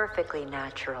is perfectly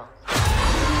natural.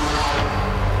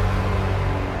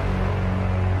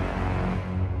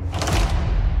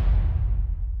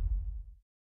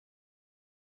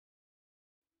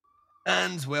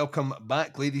 And welcome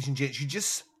back, ladies and gents. You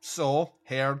just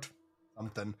heard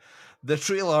something. The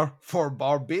trailer for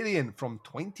Barbarian from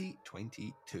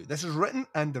 2022. This is written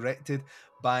and directed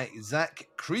by Zach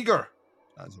Krieger.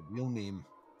 That's a real name.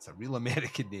 It's a real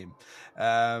American name.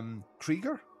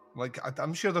 Krieger? Like,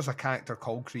 I'm sure there's a character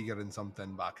called Krieger in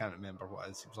something, but I can't remember what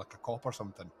it is. It was like a cop or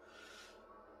something.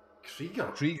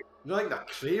 Krieger? Krieger. You like that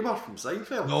Kramer from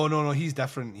Seinfeld? No, he's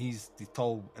different. He's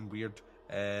tall and weird.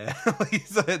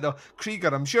 No,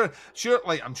 Krieger. I'm sure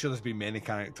there's been many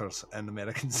characters in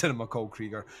American cinema called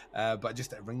Krieger, but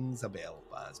it rings a bell.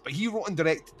 But he wrote and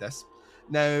directed this.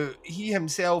 Now, he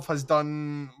himself has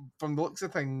done, from the looks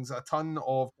of things, a ton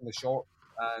of kind of short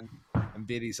and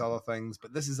various other things.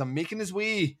 But this is him making his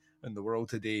way in the world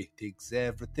today. Takes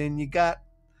everything you got.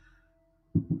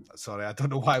 Sorry, I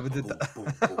don't know why we did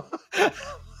that.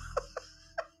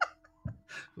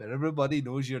 Where everybody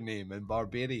knows your name in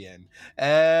Barbarian.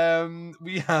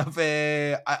 We have,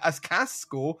 as casts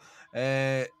go,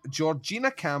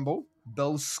 Georgina Campbell,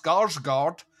 Bill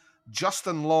Skarsgård,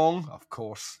 Justin Long, of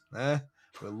course.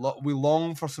 We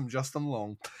long for some Justin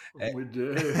Long. We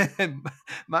do.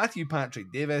 Matthew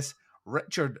Patrick Davis,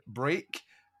 Richard Brake,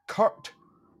 Kurt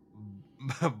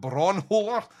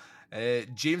Braunholer,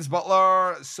 James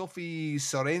Butler, Sophie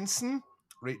Sorensen,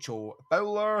 Rachel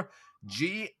Fowler,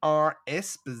 J.R.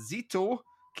 Esposito,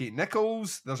 Kate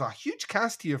Nichols. There's a huge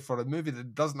cast here for a movie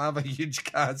that doesn't have a huge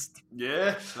cast.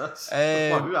 Yeah, that's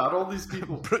who are all these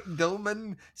people? Brooke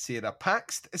Dillman, Sarah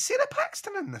Paxton. Is Sarah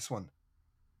Paxton in this one?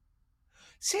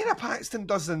 Sarah Paxton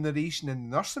does the narration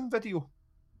in the nursing video.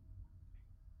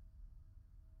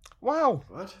 Wow.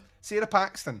 What? Sarah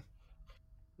Paxton.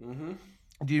 Mm-hmm.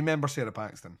 Do you remember Sarah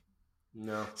Paxton?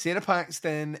 No. Sarah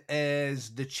Paxton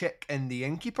is the chick in The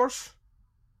Innkeepers.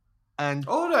 And,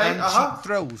 uh-huh. Cheap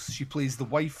Thrills. She plays the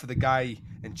wife of the guy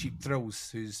in Cheap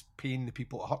Thrills who's paying the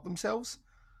people to hurt themselves.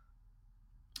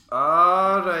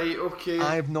 Right, okay.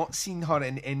 I have not seen her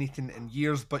in anything in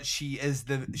years, but she is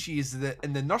the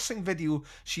in the nursing video.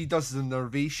 She does the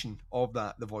narration of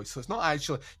the voice. So it's not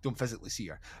actually, don't physically see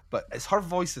her, but it's her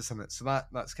voice that's in it. So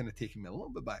that's kind of taking me a little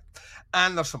bit back.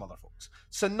 And there's some other folks.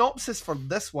 Synopsis for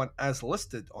this one as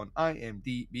listed on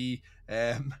IMDb.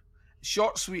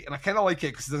 Short, sweet, and I kind of like it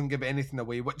because it doesn't give anything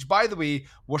away, which, by the way,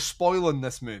 we're spoiling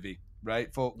this movie,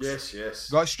 right, folks? Yes.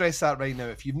 Got to stress that right now.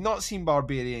 If you've not seen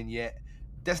Barbarian yet,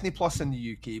 Disney Plus in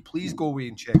the UK, please go away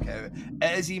and check it out.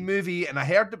 It is a movie, and I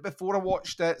heard it before I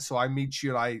watched it, so I made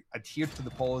sure I adhered to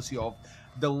the policy of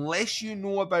the less you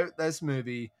know about this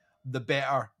movie, the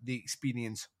better the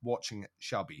experience watching it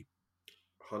shall be.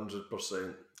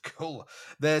 100%. Cool.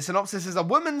 The synopsis is: a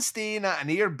woman staying at an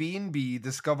Airbnb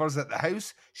discovers that the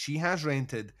house she has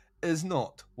rented is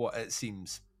not what it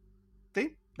seems.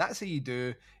 See? That's how you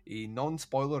do a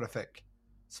non-spoilerific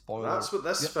spoiler. That's what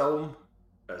this film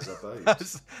is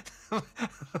about.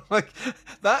 Like,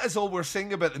 that is all we're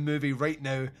saying about the movie right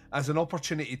now, as an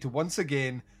opportunity to once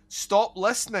again stop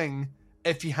listening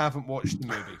if you haven't watched the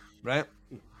movie, right?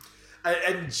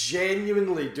 And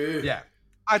genuinely do. Yeah.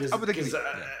 I would agree.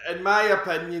 In my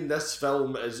opinion, this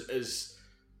film is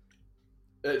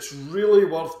it's really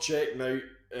worth checking out.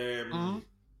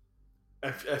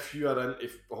 If you are into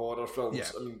horror films, yeah.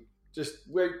 I mean, just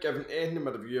without giving any of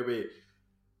my review away,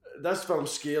 this film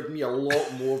scared me a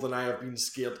lot more than I have been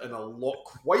scared in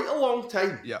quite a long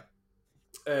time. Yeah.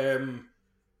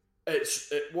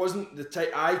 It wasn't the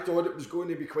type I thought it was going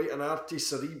to be. Quite an arty,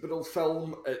 cerebral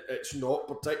film. It's not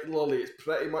particularly. It's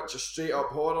pretty much a straight up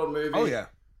horror movie. Oh yeah.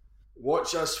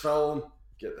 Watch this film,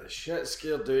 get the shit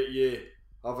scared out of you,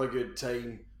 have a good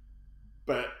time.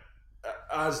 But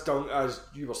as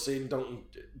you were saying, Duncan,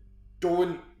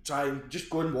 don't try and just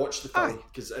go and watch the film,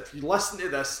 because if you listen to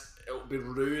this, it'll be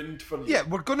ruined for you. Yeah,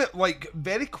 we're gonna,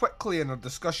 very quickly in our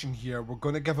discussion here, we're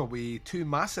gonna give away two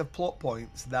massive plot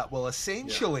points that will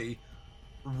essentially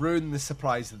ruin the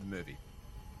surprise of the movie.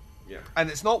 Yeah. And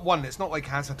it's not like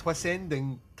has a twist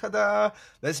ending. Ta-da!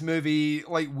 This movie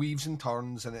weaves and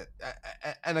turns in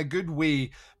a good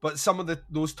way, but some of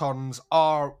those turns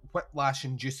are whiplash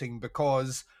inducing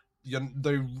because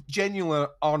they genuinely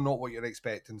are not what you're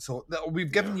expecting. So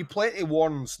we've given you plenty of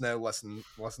warnings now,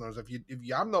 listeners. If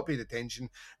you have not paid attention,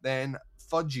 then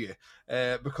fudge you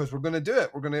because we're going to do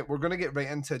it. We're going to get right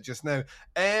into it just now.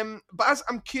 But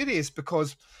I'm curious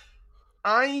because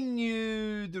I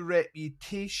knew the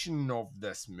reputation of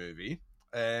this movie.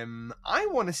 I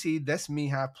want to say this may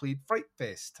have played Fright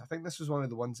Fest. I think this was one of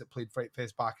the ones that played Fright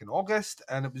Fest back in August,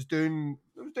 and it was doing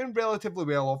relatively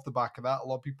well off the back of that. A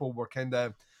lot of people were kind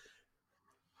of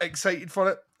excited for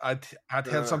it. I'd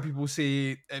heard some people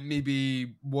say it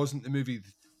maybe wasn't the movie they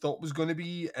thought it was going to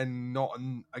be, and not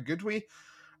in a good way.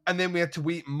 And then we had to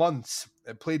wait months.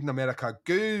 It played in America a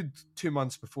good 2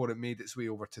 months before it made its way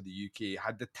over to the UK. It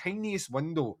had the tiniest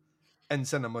window in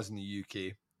cinemas in the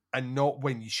UK, and not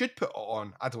when you should put it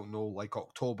on. I don't know, like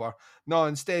October. No,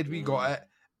 instead we got it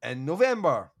in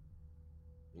November.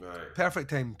 Right. Perfect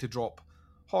time to drop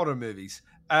horror movies.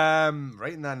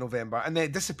 Right in that November, and then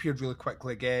it disappeared really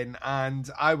quickly again. And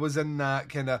I was in that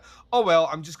kind of, oh well,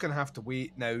 I'm just gonna have to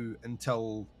wait now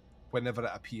until whenever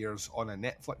it appears on a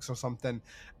Netflix or something.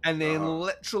 And then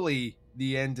literally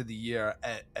the end of the year,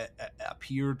 it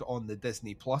appeared on the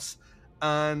Disney Plus,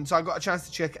 and so I got a chance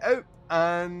to check it out.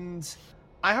 And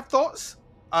I have thoughts.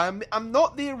 I'm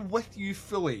not there with you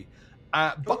fully.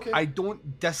 But okay. I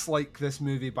don't dislike this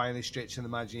movie by any stretch of the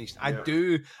imagination. Yeah.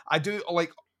 I do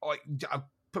like I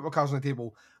put my cards on the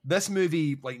table. This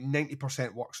movie, like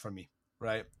 90% works for me,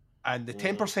 right? And the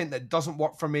 10% that doesn't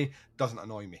work for me doesn't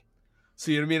annoy me.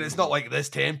 So you know what I mean? It's not like this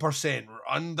 10%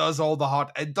 undoes all the hard.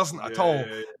 It doesn't at all.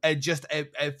 Yeah. It just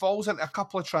it falls into a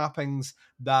couple of trappings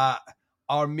that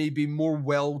are maybe more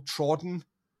well trodden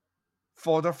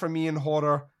fodder for me in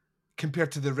horror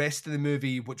compared to the rest of the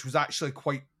movie, which was actually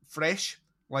quite fresh.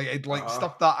 Like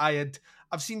stuff that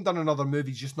I've seen done in other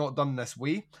movies, just not done this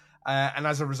way. And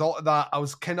as a result of that, I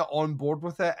was kind of on board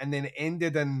with it, and then it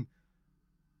ended in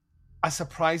a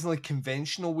surprisingly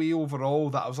conventional way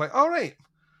overall that I was like, all right.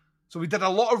 So we did a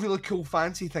lot of really cool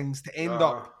fancy things to end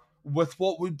up with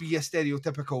what would be a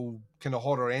stereotypical kind of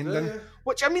horror ending,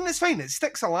 which, I mean, it's fine. It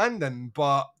sticks a landing,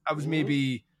 but I was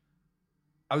maybe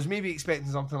expecting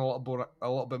something a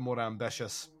little bit more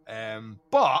ambitious.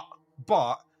 But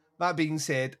that being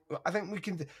said, I think we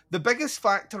can. The biggest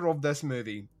factor of this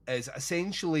movie is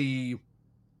essentially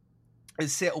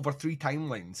it's set over 3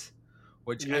 timelines,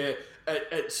 which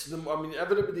it's. I mean,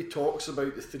 everybody talks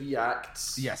about the 3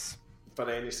 acts. Yes. For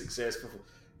any successful film.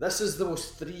 This is the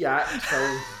most 3-act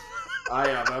film I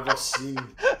have ever seen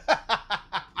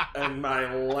in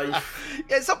my life.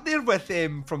 It's up there with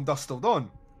From Dusk Till Dawn.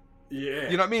 Yeah.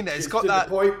 You know what I mean? It's got to that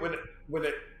the point when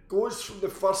it goes from the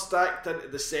first act into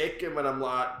the second, when I'm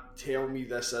like, tell me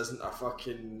this isn't a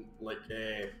fucking like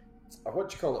what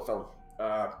do you call it film?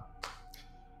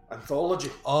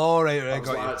 Anthology. Oh, right, I was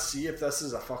got like, you. See if this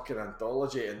is a fucking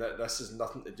anthology, and that this has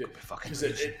nothing to do, because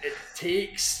it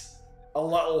takes a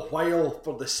little while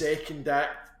for the second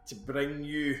act to bring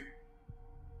you,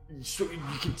 so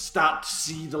you can start to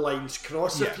see the lines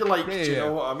cross, if you like. Do you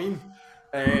know what I mean?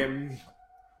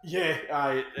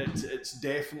 It's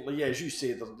definitely, as you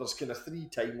say, there's kind of 3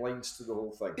 timelines to the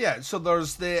whole thing. Yeah, so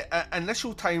there's the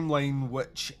initial timeline,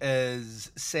 which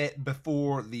is set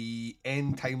before the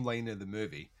end timeline of the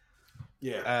movie.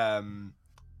 Yeah.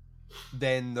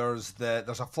 Then there's a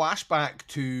flashback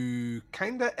to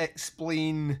kind of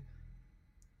explain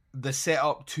the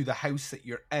setup to the house that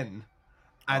you're in,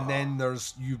 and then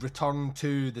you return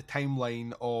to the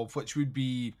timeline of which would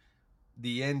be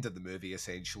the end of the movie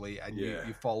essentially, and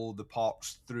you follow the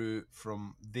parts through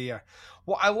from there.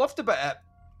 What I loved about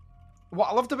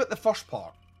the first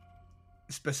part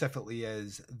specifically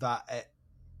is that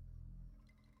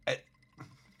it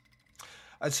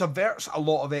subverts a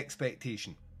lot of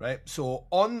expectation. Right, so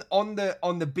on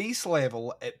the base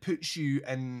level, it puts you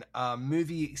in a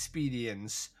movie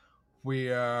experience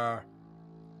where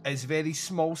it's very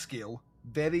small scale,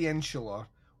 very insular.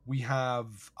 We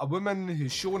have a woman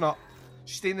who's shown up.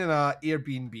 She's staying in an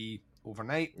Airbnb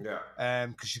overnight. Yeah.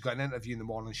 Because she's got an interview in the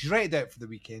morning. She's rented out for the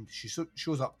weekend. She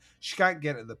shows up. She can't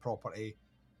get to the property.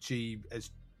 She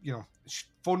is, she's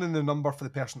phoning the number for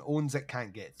the person who owns it.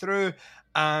 Can't get through,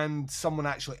 and someone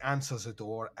actually answers the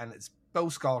door, and it's Bill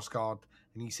Skarsgård,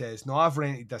 and he says, no, I've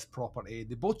rented this property.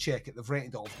 They both check it. They've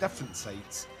rented it off different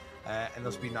sites, and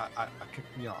there's been a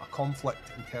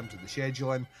conflict in terms of the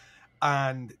scheduling.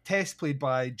 And Tess, played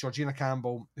by Georgina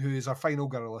Campbell, who is our final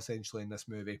girl essentially in this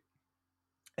movie,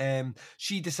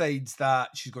 she decides that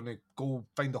she's going to go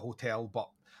find a hotel, but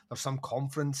there's some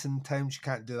conference in town. She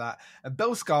can't do that. And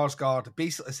Bill Skarsgård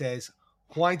basically says,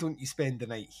 why don't you spend the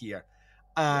night here?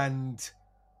 And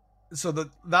so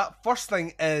that first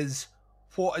thing is,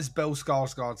 what is Bill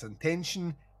Skarsgård's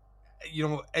intention? you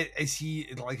know, is he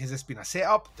like, has this been a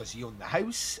setup? Does he own the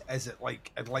house? Is it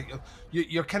like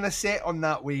you're kind of set on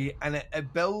that way, and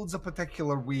it builds a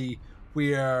particular way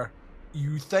where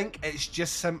you think it's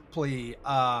just simply,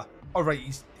 all right,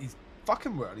 he's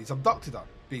fucking weird. He's abducted her.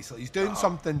 Basically, he's doing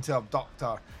something to abduct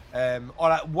her.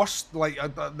 Or at worst, like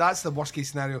that's the worst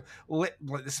case scenario. Like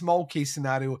the small case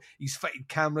scenario, he's fitted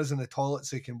cameras in the toilet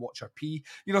so he can watch her pee.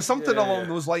 You know, something along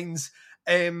those lines.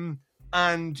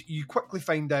 And you quickly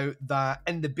find out that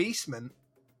in the basement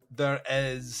there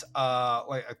is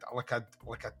like a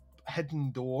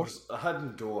hidden door. There's a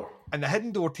hidden door, and the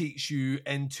hidden door takes you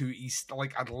into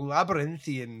like a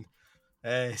labyrinthian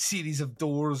series of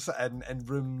doors and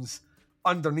rooms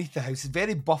underneath the house. It's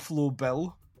very Buffalo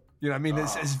Bill. You know what I mean?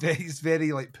 It's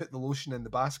very like put the lotion in the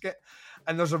basket.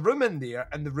 And there's a room in there,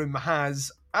 and the room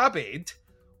has a bed,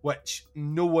 which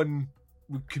no one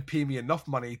could pay me enough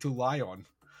money to lie on.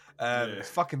 It's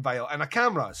fucking vile. And a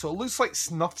camera. So it looks like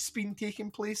snuff's been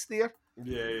taking place there.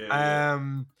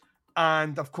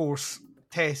 And of course,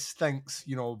 Tess thinks,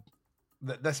 you know,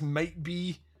 that this might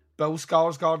be Bill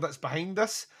Skarsgård that's behind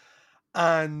this.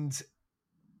 And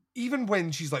even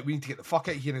when she's like, we need to get the fuck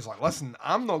out of here, and he's like, listen,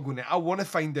 I'm not going to, I want to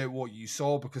find out what you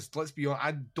saw, because let's be honest,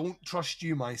 I don't trust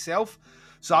you myself.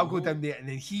 So I'll go down there, and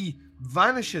then he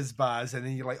vanishes, Baz, and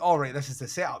then you're like, all right, this is the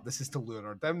setup. This is to lure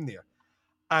her down there.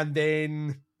 And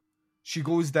then she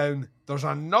goes down. There's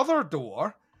another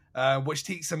door, which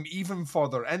takes him even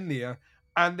further in there.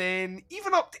 And then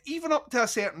even up to a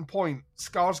certain point,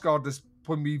 Skarsgård is,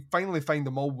 when we finally find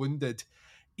them all wounded,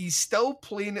 he's still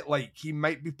playing it like he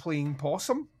might be playing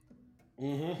possum.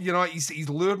 Mm-hmm. You know, he's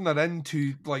luring her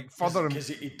into like further, because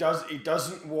he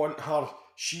doesn't want her.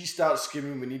 She starts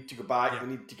screaming, "We need to go back. We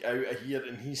need to get out of here."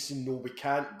 And he's saying, "No, we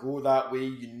can't go that way.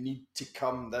 You need to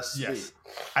come this way."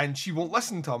 And she won't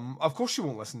listen to him. Of course she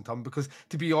won't listen to him, because,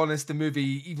 to be honest, the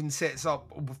movie even sets up,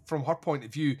 from her point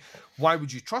of view, why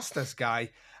would you trust this guy?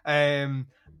 And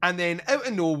then out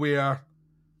of nowhere,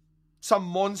 some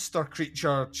monster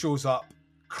creature shows up,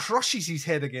 crushes his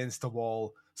head against the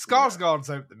wall. Skarsgård's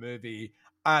out the movie,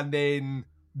 and then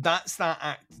that's that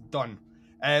act done.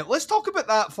 Let's talk about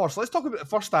that first. Let's talk about the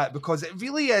first act, because it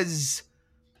really is.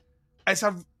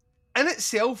 In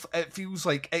itself, it feels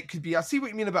like it could be. I see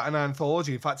what you mean about an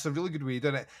anthology. In fact, it's a really good way of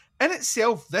doing it. In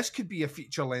itself, this could be a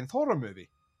feature-length horror movie.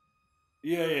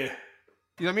 Yeah. You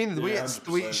know what I mean? The way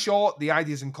it's shot, the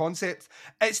ideas and concepts.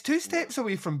 It's two steps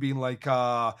away from being like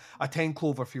a 10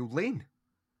 Cloverfield Lane.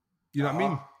 You know what I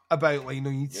mean? About, like, you know,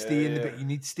 you need to stay in the bit. You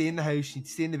need to stay in the house. You need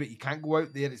to stay in the bit. You can't go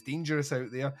out there. It's dangerous out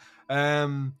there.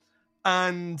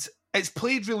 And it's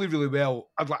played really, really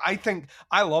well. I think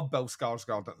I love Bill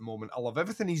Skarsgård at the moment. I love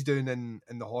everything he's doing in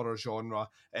the horror genre.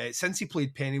 Since he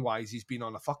played Pennywise, he's been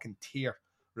on a fucking tear,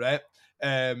 right?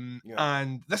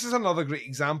 And this is another great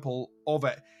example of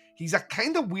it. He's a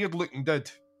kind of weird looking dude,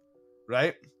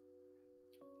 right?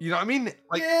 You know what I mean?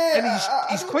 Like, and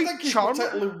he's quite charming. He's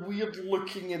particularly weird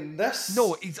looking in this.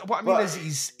 No, what I mean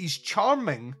is he's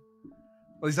charming.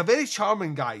 Well, he's a very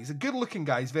charming guy. He's a good looking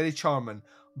guy. He's very charming,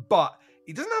 but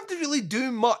he doesn't have to really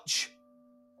do much,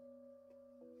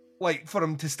 like, for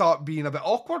him to start being a bit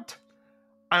awkward.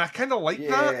 And I kind of like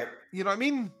that. You know what I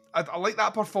mean? I like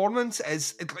that performance.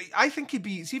 I think he'd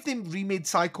be. See if they remade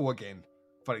Psycho again,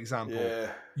 for example.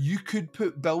 You could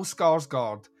put Bill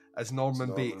Skarsgård as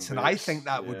Norman Bates, and I think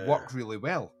that would work really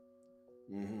well.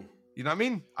 Mm-hmm. You know what I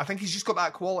mean? I think he's just got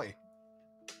that quality.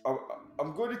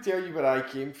 I'm going to tell you where I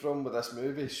came from with this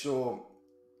movie. So,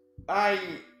 I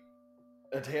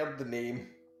had heard the name.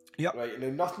 Yep. Right, now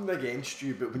nothing against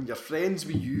you, but when you're friends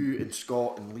with you and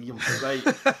Scott and Liam,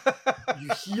 right, you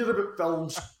hear about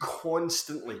films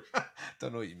constantly.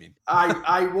 Don't know what you mean.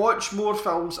 I watch more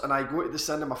films and I go to the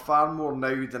cinema far more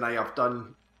now than I have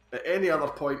done at any other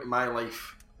point in my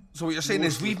life. So what you're saying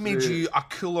is we've made you a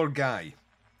cooler guy.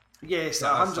 Yes,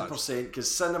 100%, because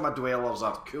cinema dwellers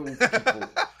are cool people.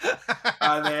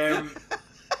 And,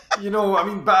 you know, I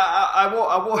mean, but I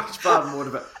watch far more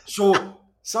of it. So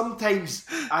sometimes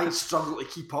I struggle to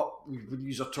keep up when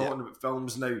you are talking about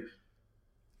films now.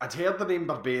 I'd heard the name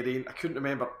Barbarian. I couldn't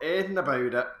remember anything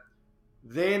about it.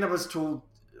 Then I was told,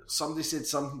 somebody said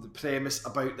something, the premise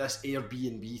about this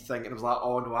Airbnb thing, and I was like,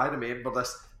 oh no, I remember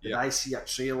this. Did I see a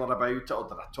trailer about it, or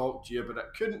did I talk to you about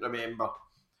it? Couldn't remember.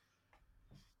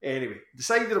 Anyway,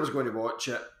 decided I was going to watch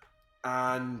it,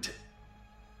 and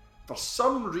for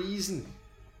some reason,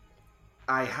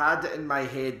 I had it in my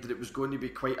head that it was going to be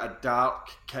quite a dark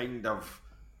kind of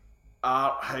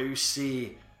art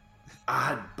housey. I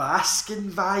had Baskin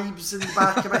vibes in the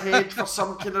back of my head for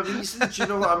some kind of reason. Do you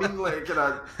know what I mean? Like,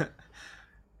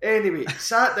 Anyway,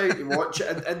 sat down to watch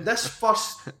it, and this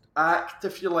first act,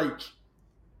 if you like.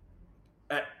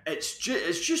 It's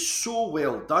just so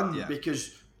well done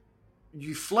because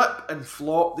you flip and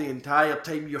flop the entire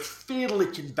time. You're fairly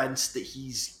convinced that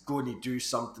he's going to do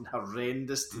something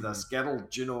horrendous to this girl.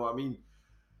 Do you know what I mean?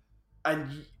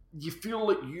 And you feel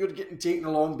like you're getting taken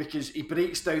along because he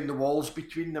breaks down the walls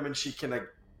between them and she kind of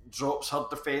drops her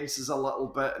defences a little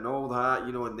bit and all that,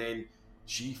 you know, and then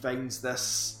she finds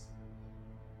this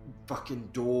fucking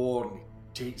door and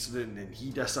takes her in and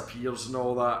he disappears and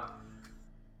all that.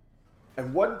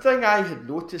 And one thing I had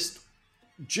noticed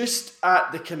just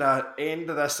at the kind of end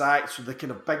of this act, so the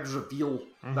kind of big reveal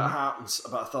that happens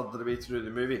about a third of the way through the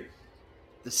movie,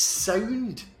 the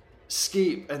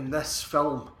soundscape in this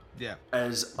film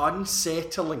is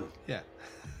unsettling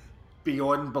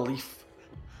beyond belief.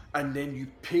 And then you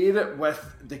pair it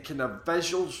with the kind of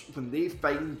visuals when they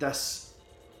find this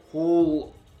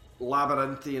whole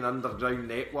labyrinthian underground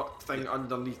network thing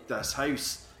underneath this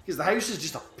house. Because the house is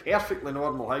just a perfectly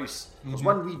normal house. There's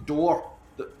one wee door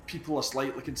that people are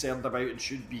slightly concerned about and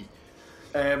should be.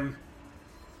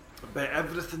 But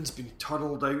everything's been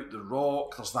tunnelled out the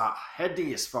rock. There's that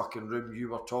hideous fucking room you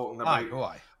were talking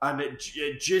about. And it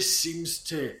just seems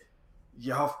to...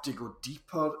 You have to go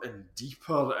deeper and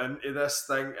deeper into this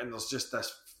thing, and there's just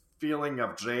this feeling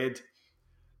of dread.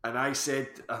 And I think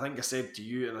I said to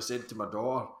you, and I said to my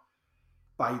daughter,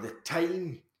 by the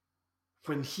time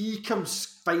when he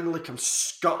finally comes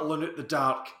scuttling out the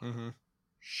dark,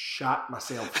 shat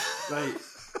myself, right?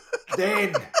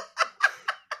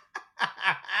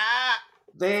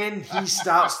 Then he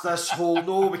starts this whole,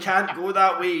 no, we can't go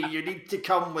that way, you need to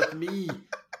come with me.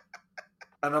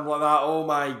 And I'm like that, oh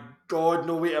my God,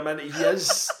 no, wait a minute, he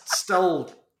is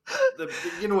still,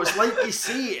 it's like you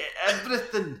say,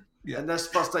 everything in this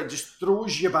first time just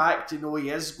throws you back to know he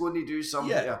is going to do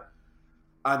something here.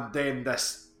 And then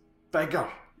this figure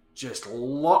just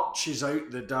lurches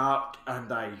out the dark and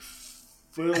I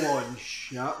full on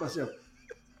shat myself.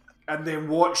 And then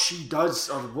what she does,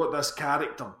 or what this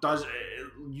character does,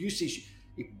 you see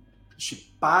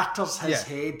she batters his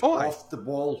head off the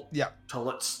wall till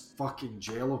it's fucking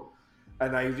jello.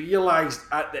 And I realised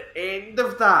at the end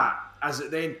of that, as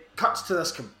it then cuts to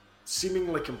this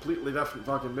seemingly completely different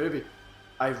fucking movie,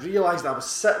 I realised I was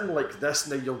sitting like this.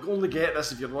 Now, you'll only get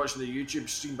this if you're watching the YouTube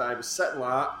stream, but I was sitting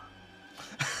like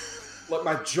that. Like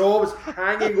my jaw was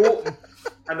hanging open.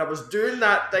 And I was doing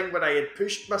that thing when I had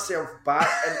pushed myself back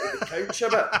into the couch a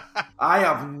bit. I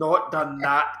have not done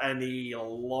that in a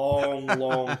long,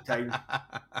 long time.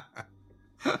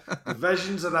 The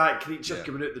visions of that creature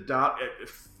coming out the dark, it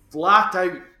flat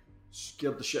out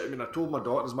scared the shit out of me. And I told my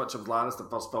daughter as much of Lannis the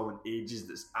first film in ages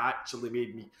that's actually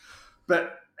made me.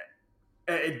 But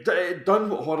it had done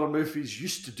what horror movies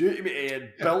used to do to me. It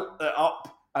had built it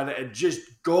up and it had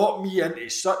just got me into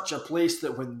such a place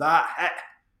that when that hit,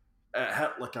 it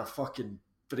hit like a fucking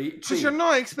freight train. Because you're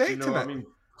not expecting you know it. I mean?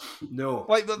 No.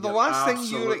 Like the last thing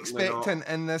you're expecting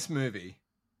in this movie,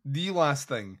 the last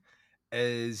thing,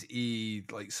 is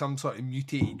some sort of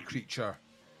mutated creature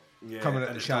coming out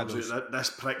of the shadows. This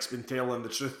prick's been telling the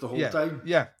truth the whole time.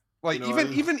 Yeah. Like you know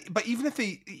even if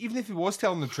he was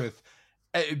telling the truth,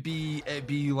 it'd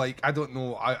be like, I don't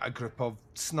know, a group of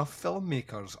snuff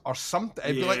filmmakers or something.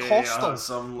 It'd be like Hostel.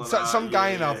 Some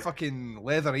guy in a fucking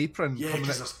leather apron. Yeah,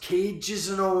 because there's cages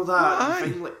and all that.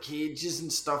 And like cages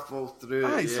and stuff all through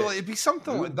it. So it'd be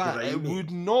something like that. Grimy. It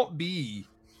would not be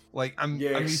like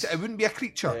it wouldn't be a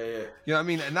creature. You know what I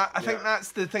mean? And I think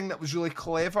that's the thing that was really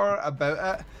clever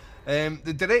about it.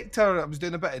 The director, I was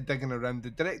doing a bit of digging around, the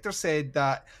director said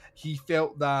that he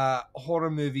felt that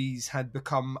horror movies had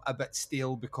become a bit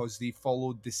stale because they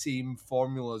followed the same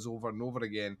formulas over and over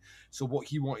again. So what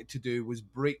he wanted to do was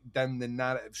break down the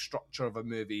narrative structure of a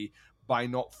movie by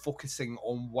not focusing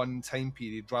on one time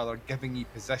period, rather giving a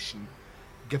position,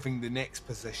 giving the next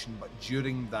position, but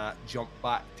during that jump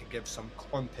back to give some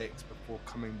context before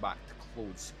coming back to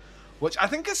close. Which I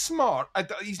think is smart.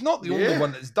 He's not the only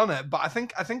one that's done it, but I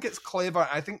think it's clever.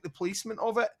 I think the placement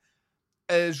of it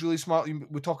is really smart.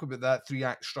 We talk about that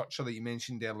 3-act structure that you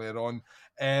mentioned earlier on.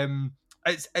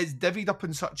 It's divvied up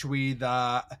in such a way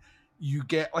that you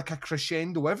get like a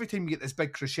crescendo. Every time you get this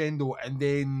big crescendo, and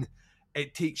then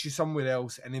it takes you somewhere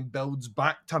else, and then builds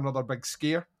back to another big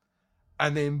scare,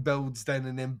 and then builds down,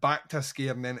 and then back to a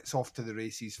scare, and then it's off to the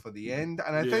races for the end.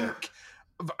 And I think,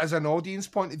 as an audience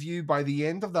point of view, by the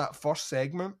end of that first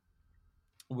segment,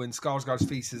 when Skarsgård's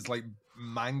face is like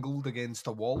mangled against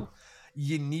a wall,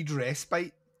 you need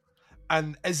respite.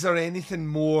 And is there anything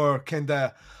more kind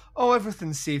of,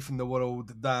 everything's safe in the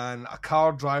world than a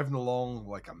car driving along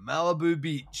like a Malibu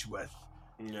beach with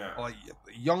like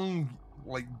young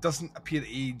doesn't appear to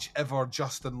age ever.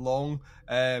 Justin Long,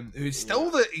 who's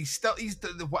still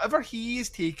whatever he is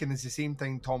taking is the same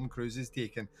thing Tom Cruise is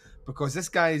taking, because this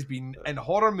guy has been in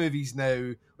horror movies now.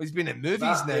 Well, he's been in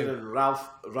movies now. And Ralph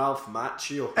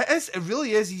Macchio. It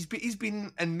really is. He's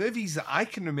been in movies that I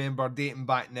can remember dating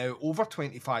back now over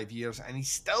 25 years, and he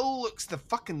still looks the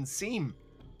fucking same.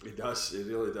 He does. He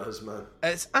really does, man.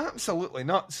 It's absolutely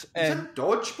nuts. He's in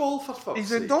Dodgeball, for fuck's sake.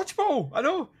 He's in Dodgeball. I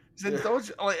know. He's in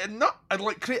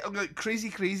Dodgeball.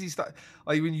 Crazy stuff.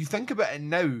 Like, when you think about it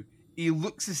now, he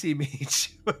looks the same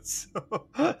age.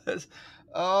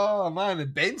 Oh man,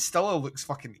 and Ben Stiller looks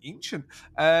fucking ancient.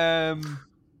 It's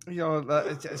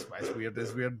weird.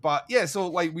 It's weird. But yeah, so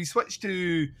like we switched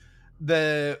to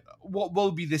what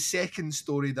will be the second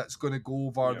story that's going to go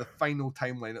over the final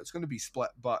timeline. It's going to be split,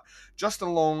 but Justin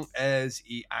Long is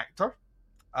an actor,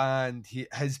 and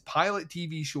his pilot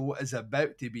TV show is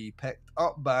about to be picked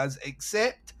up, Baz,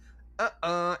 except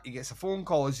he gets a phone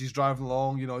call as he's driving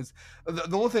along. You know,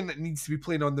 the only thing that needs to be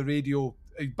playing on the radio,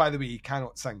 by the way, he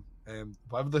cannot sing.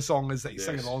 Whatever the song is that he's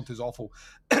singing along to is awful.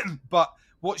 But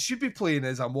what should be playing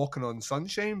is I'm Walking on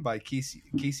Sunshine by Casey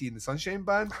and the Sunshine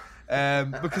Band.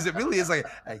 Because it really is like,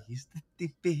 I used to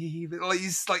think, baby. Like,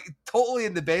 he's like totally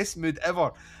in the best mood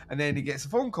ever. And then he gets a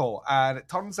phone call, and it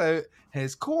turns out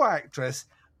his co-actress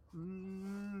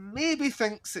maybe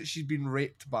thinks that she's been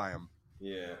raped by him.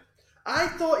 Yeah. I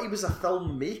thought he was a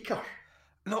filmmaker.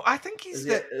 No, I think he's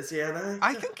Is he an actor?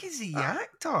 I think he's the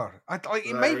actor.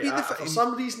 He might be the. For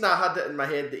some reason, I had it in my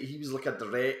head that he was like a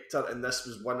director, and this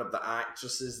was one of the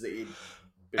actresses that he'd.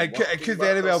 It could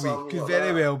very well be. Could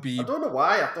very well be. I don't know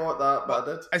why I thought that, but I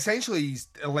did. Essentially, he's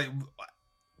like,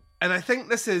 and I think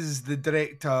this is the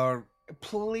director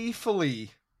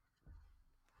playfully.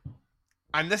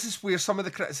 And this is where some of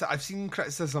the I've seen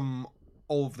criticism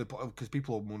of because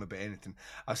people will moan about anything.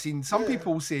 I've seen some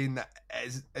people saying that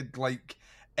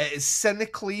it is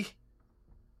cynically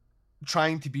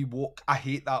trying to be woke. I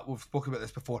hate that. We've spoken about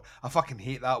this before. I fucking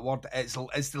hate that word. It's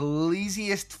the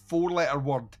laziest 4-letter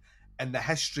word in the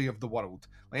history of the world.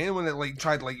 Like, anyone that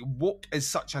tried woke is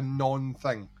such a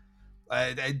non-thing.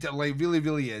 It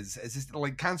really is. It's just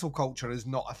like cancel culture is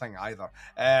not a thing either.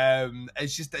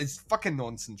 It's fucking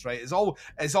nonsense, right? It's all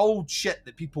shit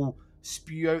that people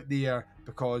spew out there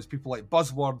because people like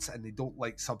buzzwords and they don't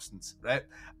like substance, right?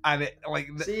 And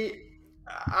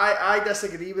I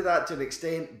disagree with that to an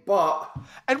extent, but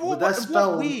with this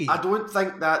film, I don't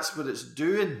think that's what it's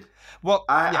doing. Well,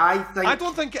 I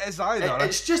don't think it is either.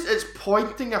 It's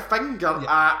pointing a finger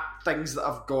at things that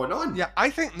have gone on. Yeah,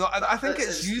 I think not. I think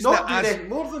it's using not it as anything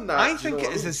more than that. I think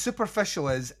it is as superficial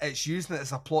as it's using it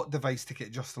as a plot device to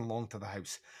get Justin Long to the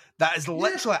house. That is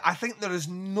literally. I think there is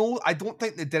no. I don't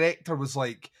think the director was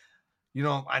like,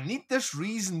 I need this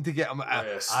reason to get him.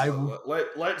 Yes,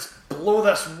 let's blow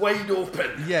this wide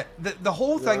open. Yeah, the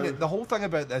whole thing. The whole thing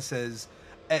about this is,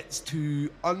 it's to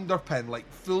underpin,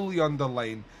 fully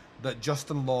underline that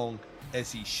Justin Long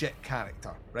is a shit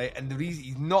character, right? And the reason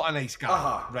he's not a nice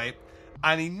guy, right?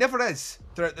 And he never is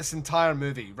throughout this entire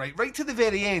movie, right? Right to the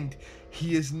very end,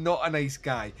 he is not a nice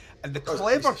guy. And the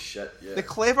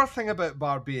clever thing about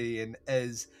Barbarian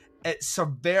is it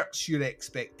subverts your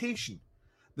expectation.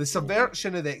 The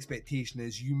subversion of the expectation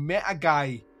is you met a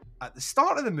guy at the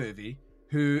start of the movie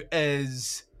who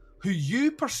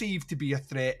you perceive to be a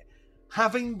threat,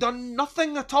 having done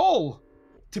nothing at all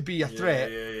to be a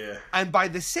threat. And by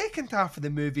the second half of the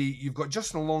movie, you've got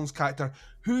Justin Long's character,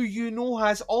 who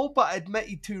has all but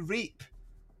admitted to rape.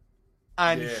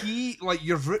 And he,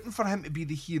 you're rooting for him to be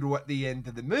the hero at the end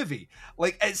of the movie.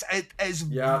 It's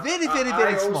very, very,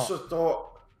 very smart. I also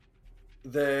thought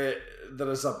there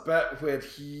is a bit where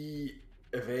he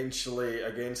eventually,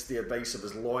 against the advice of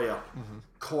his lawyer,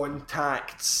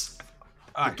 contacts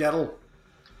the girl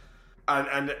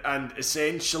and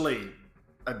essentially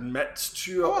admits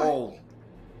to it all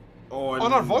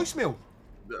on our voicemail,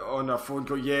 on a phone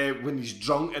call. Yeah, when he's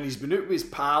drunk and he's been out with his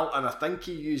pal, and I think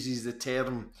he uses the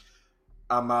term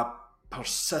 "I'm a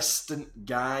persistent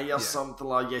guy" or something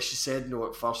like. Yeah, she said no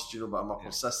at first, but I'm a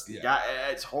persistent guy.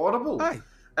 It's horrible.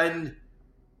 And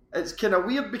it's kind of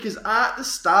weird because at the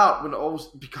start, when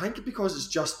because it's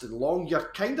Justin Long, you're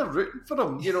kind of rooting for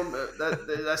him.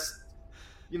 This.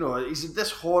 He's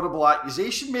this horrible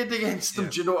accusation made against him.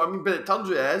 Do you know what I mean? But it turns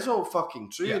out it is all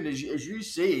fucking true. And as you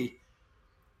say,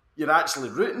 you're actually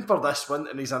rooting for this one,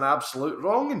 and he's an absolute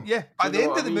wrong'un. Yeah. By the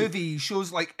end of the movie, he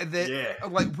shows whereas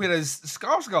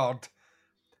Skarsgård,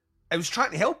 I was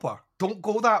trying to help her. Don't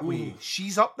go that way.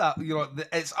 She's up that.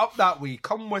 It's up that way.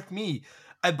 Come with me.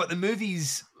 But the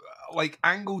movie's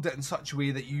angled it in such a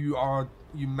way that you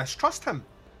mistrust him.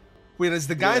 Whereas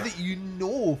the guy Yeah. that you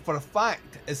know for a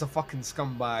fact is a fucking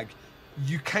scumbag,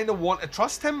 you kind of want to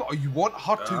trust him, or you want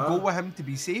her to go with him to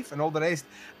be safe and all the rest.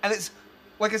 And it's,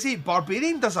 like I say,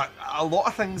 Barbarian does a lot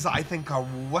of things that I think are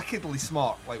wickedly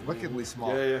smart,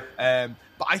 Yeah.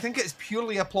 But I think it's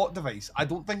purely a plot device. I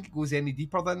don't think it goes any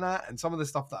deeper than that. And some of the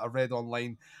stuff that I read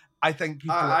online, I think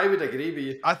people... I would agree with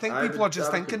you. I think people are just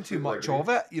thinking too much agree. of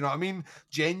it. You know what I mean?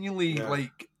 Genuinely, Yeah.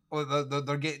 like,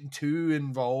 they're getting too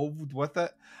involved with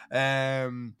it.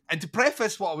 And to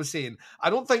preface what I was saying, I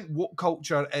don't think woke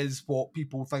culture is what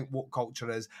people think woke culture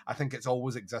is. I think it's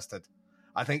always existed.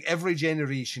 I think every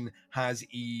generation has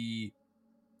a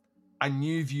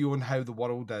new view on how the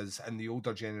world is, and the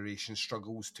older generation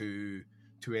struggles to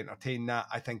entertain that.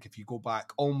 I think if you go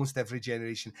back, almost every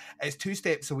generation, it's two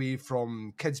steps away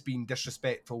from kids being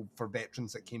disrespectful for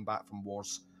veterans that came back from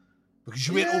wars. Because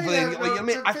you went over there,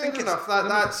 I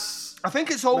think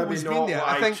it's always been there.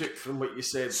 I think took from what you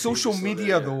said, social previously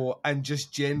media, there, though, and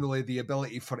just generally the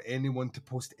ability for anyone to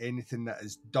post anything that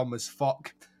is dumb as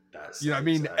fuck, That's you know what I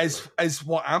mean, exactly. is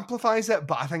what amplifies it.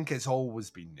 But I think it's always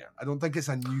been there. I don't think it's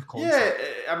a new concept.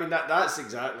 Yeah, I mean that's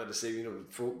exactly the same. You know,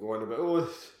 folk going about,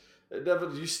 it never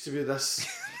used to be this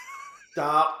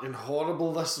dark and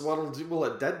horrible, this world. Well,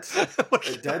 it did.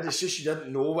 It did. It's just you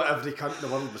didn't know what every cunt in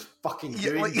the world was fucking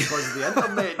doing because of the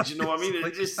internet. Do you know what I mean?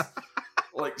 It just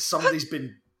like somebody's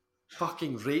been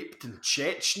fucking raped in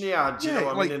Chechnya. Do you know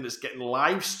what I mean? And it's getting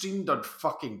live streamed on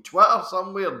fucking Twitter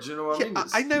somewhere. Do you know what I mean?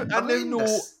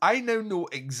 It's I now know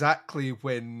exactly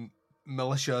when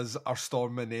militias are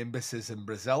storming embassies in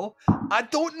Brazil. I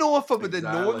don't know if I would have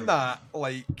known that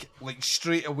like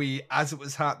straight away as it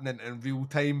was happening in real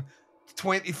time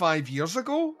 25 years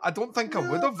ago. I don't think I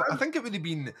would have. I think it would have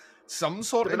been some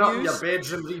sort been of up in news. your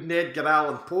bedroom reading Edgar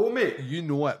Allan Poe, mate. You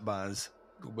know it, Baz,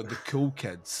 with the cool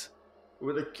kids.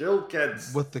 With the cool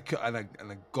kids. With the and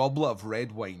a goblet of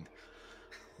red wine.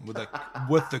 With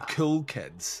the cool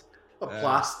kids. A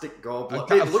plastic goblet.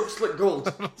 It looks like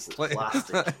gold. It's like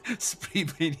plastic. Spray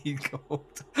painted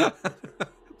gold.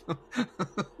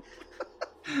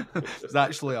 It's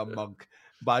actually a mug,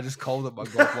 but I just called it my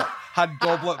goblet. Had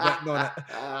goblet written on it.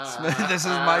 This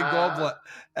is my goblet.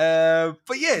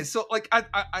 But yeah, so like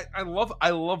I love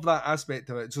that aspect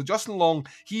of it. So Justin Long,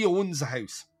 he owns the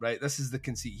house, right? This is the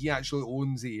conceit. He actually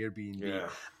owns the Airbnb,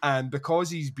 and because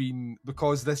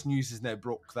this news is now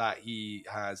broke that he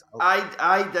has.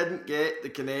 I didn't get the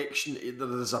connection either.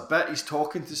 There's a bit he's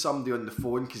talking to somebody on the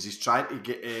phone because he's trying to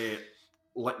get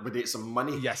liquidate some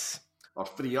money. Yes. Or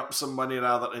free up some money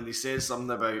rather, and he says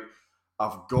something about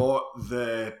I've got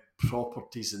the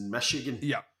properties in Michigan.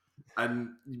 Yeah. And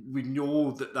we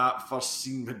know that first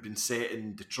scene had been set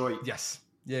in Detroit. Yes.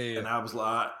 Yeah. And I was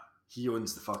like, he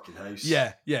owns the fucking house.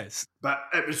 Yeah, yes. But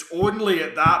it was only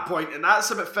at that point, and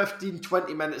that's about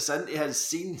 15-20 minutes into his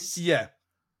scenes. Yeah.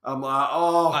 I'm like,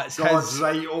 oh, That's God, his...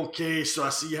 right, okay, so I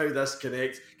see how this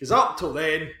connects. Because up till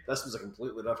then, this was a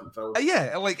completely different film.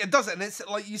 Yeah, like it does, and it's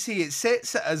like you see, it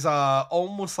sets it as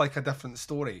almost like a different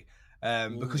story,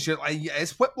 because you're like,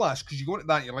 it's whiplash because you go into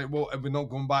that, and you're like, well, are we not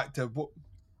going back to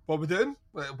what we're doing?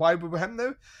 Why were we him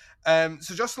now?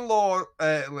 So Justin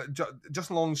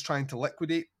Long's trying to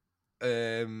liquidate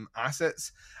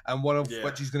assets, and one of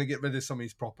which he's going to get rid of some of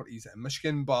his properties in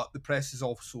Michigan, but the press is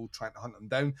also trying to hunt him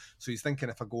down, so he's thinking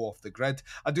if I go off the grid.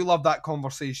 I do love that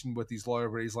conversation with his lawyer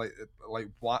where he's like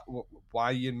why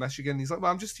are you in Michigan? He's like,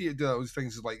 well, I'm just here to do those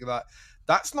things like that.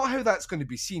 That's not how that's going to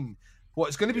be seen. What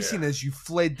it's going to be seen is you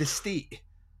fled the state.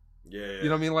 You know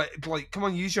what I mean? Like come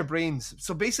on, use your brains.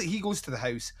 So basically he goes to the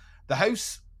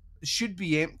house should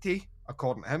be empty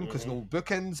according to him because no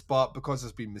bookings, but because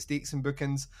there's been mistakes in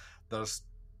bookings, there's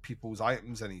people's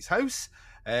items in his house.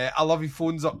 I love he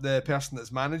phones up the person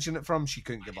that's managing it for him. She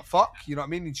couldn't give a fuck, you know what I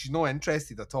mean? And she's not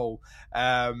interested at all.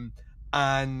 And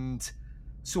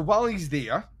so while he's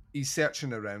there, he's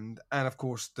searching around, and of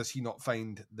course, does he not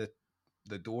find the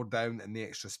door down and the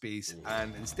extra space?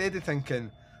 And instead of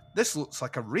thinking, this looks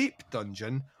like a rape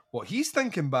dungeon, what he's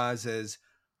thinking, Baz, is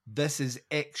this is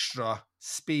extra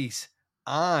space.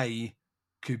 I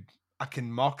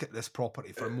can market this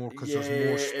property for more because there's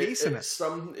more space in it. It's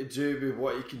something to do with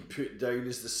what you can put down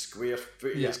as the square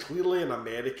footage. Yeah. It's clearly an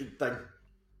American thing.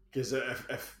 Because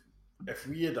if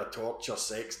we had a torture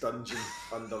sex dungeon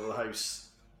under the house,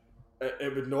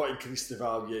 it would not increase the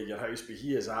value of your house, but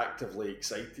he is actively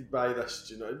excited by this.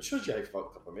 Do you know? It shows you how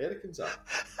fucked up Americans are.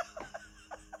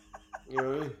 You know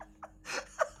what I mean?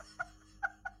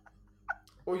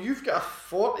 Well, you've got a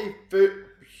 40-foot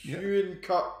hewn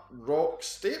cut rock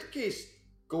staircase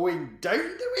going down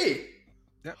the way.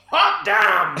 Yep. Hot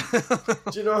damn!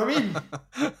 Do you know what I mean?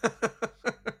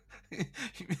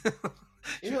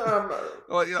 You know,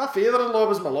 Well, yeah. My father-in-law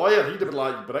was my lawyer. He'd have been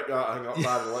like, "Brick that, hang up,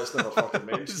 Barry. Let's never fucking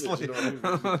mention it." Do you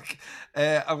know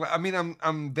what I mean?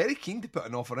 I'm very keen to put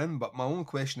an offer in, but my own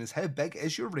question is, how big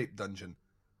is your rape dungeon?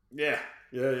 Yeah.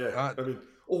 I mean,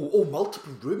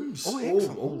 multiple rooms. Oh,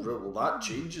 excellent. Well, that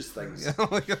changes things. Yeah.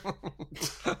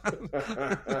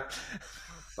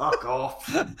 Fuck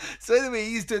off. So anyway,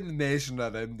 he's doing the measuring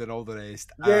around and all the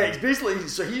rest. Yeah, it's basically,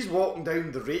 so he's walking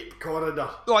down the rape corridor.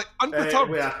 Like,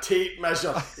 unperturbed. With a tape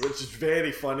measure, which is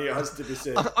very funny, it has to be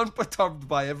said. Unperturbed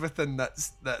by everything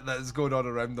that's going on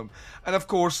around him. And of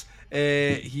course,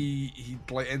 he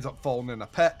like ends up falling in a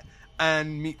pit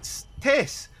and meets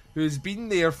Tess, who's been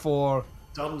there for...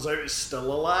 Turns out it's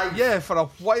still alive. Yeah, for a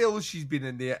while she's been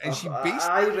in there, and she basically...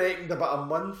 I reckoned about a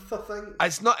month, I think.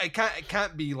 It's not. It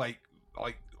can't be like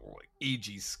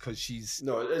ages, because she's...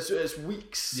 No, it's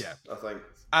weeks. Yeah, I think.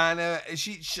 And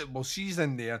she's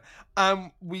in there,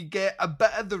 and we get a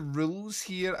bit of the rules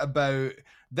here about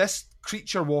this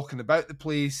creature walking about the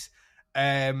place.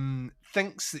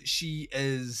 Thinks that she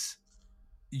is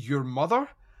your mother,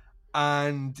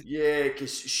 and yeah,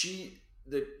 because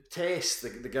Tess,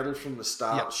 the girl from the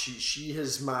start, yep. she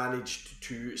has managed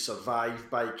to survive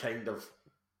by kind of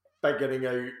figuring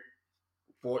out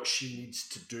what she needs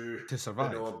to do to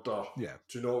survive in order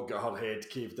to not get her head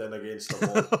caved in against the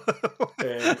wall,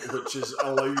 which has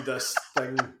allowed this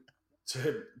thing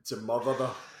to mother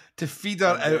her. To feed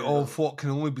her out of what can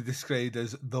only be described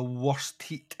as the worst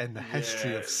heat in the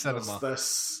history of cinema.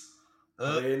 This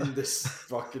horrendous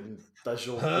fucking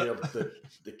visual where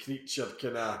the creature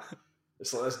kind of...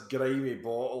 It's like this grimy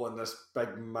bottle and this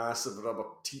big, massive rubber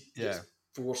teat gets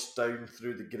forced down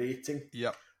through the grating.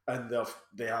 Yep. And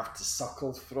they have to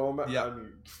suckle from it. Yep. I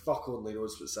mean, fuck only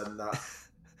knows what's in that.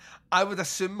 I would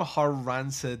assume her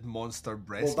rancid monster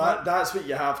breast. Well, that's what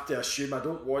you have to assume. I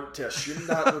don't want to assume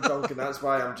that, though, Duncan. That's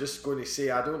why I'm just going to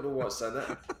say I don't know what's in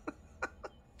it.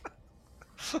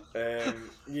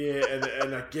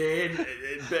 And again,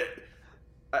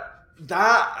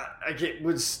 that again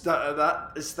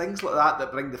that is things like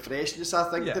that bring the freshness,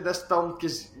 I think, to this film,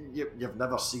 because you've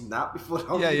never seen that before.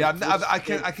 I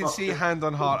can say hand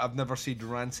on heart, I've never seen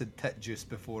rancid tit juice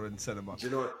before in cinema. Do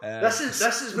you know this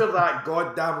is where that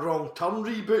goddamn Wrong Turn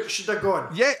reboot should have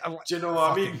gone. Yeah, do you know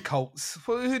what I mean? Cults.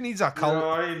 Well, who needs a cult? You know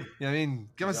what I mean? You know what I mean?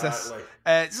 Give exactly.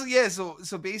 us this.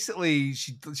 So basically,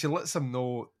 she lets him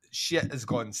know shit has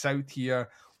gone south here.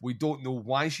 We don't know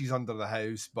why she's under the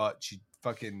house, but she's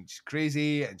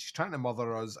crazy and she's trying to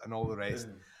mother us and all the rest.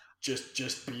 And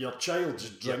just be your child,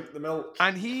 just drink the milk.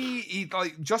 And he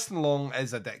like, Justin Long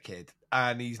is a dickhead,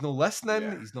 and he's not listening.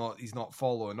 Yeah. He's not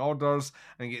following orders,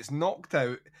 and he gets knocked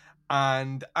out.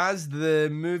 And as the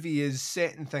movie is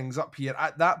setting things up here,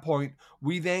 at that point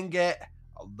we then get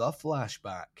the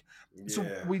flashback. Yeah. So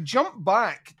we jump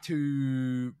back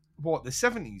to what, the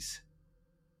 70s?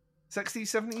 60s,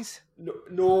 70s?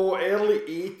 No, early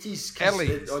 80s. Early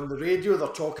 80s. On the radio, they're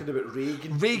talking about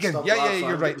Reagan.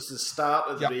 You're right. It was the start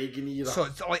of the Reagan era. So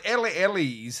it's like early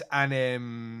 80s,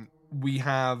 and we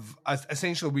have,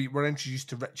 essentially, we're introduced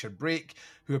to Richard Brake,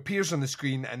 who appears on the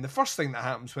screen, and the first thing that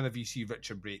happens whenever you see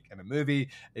Richard Brake in a movie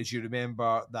is you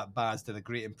remember that Baz did a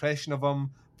great impression of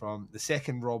him from the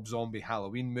second Rob Zombie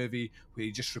Halloween movie, where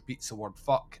he just repeats the word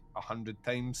fuck 100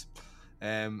 times.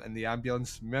 In the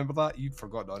ambulance. Remember that? You've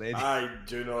forgotten already. I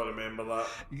do not remember that.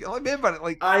 I remember it,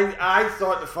 like... I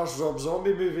thought the first Rob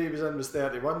Zombie movie he was in was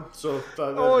 31, so...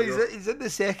 He's in the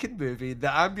second movie.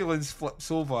 The ambulance flips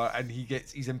over and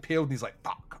he's impaled and he's like,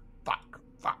 fuck, fuck,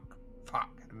 fuck, fuck.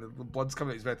 And the blood's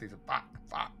coming out his mouth and he's like, fuck,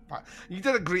 fuck, fuck. You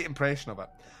did a great impression of it.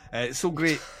 It's so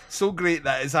great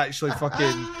that it's actually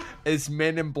fucking it's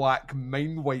Men in Black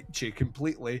mind wiped you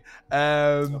completely.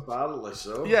 Apparently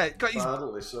so. Yeah,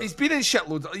 he's been in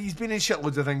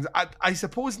shitloads of things. I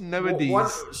suppose nowadays. One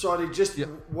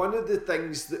of the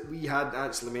things that we hadn't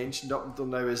actually mentioned up until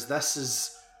now is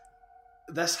this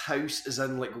house is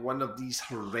in like one of these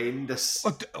horrendous.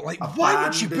 Why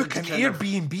would you book an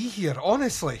Airbnb here?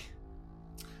 Honestly.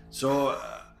 So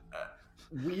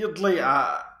weirdly,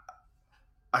 I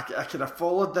kind of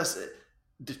followed this.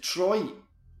 Detroit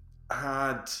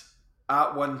had,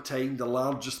 at one time, the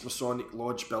largest Masonic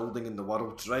Lodge building in the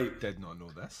world, right? Did not know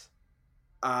this.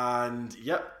 And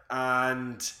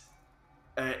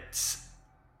it's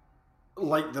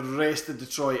like the rest of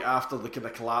Detroit after the kind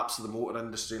of collapse of the motor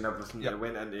industry and everything that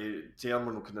went into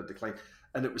terminal kind of decline.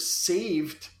 And it was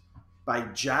saved by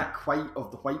Jack White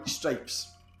of the White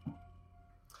Stripes.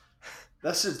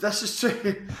 This is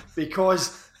true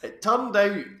because it turned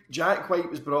out Jack White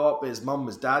was brought up by his mum.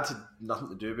 His dad had nothing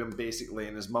to do with him, basically,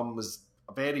 and his mum was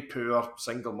a very poor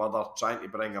single mother trying to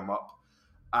bring him up.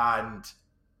 And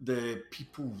the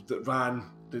people that ran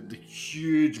the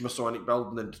huge Masonic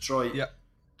building in Detroit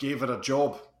gave her a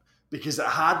job. Because it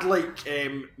had like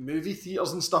movie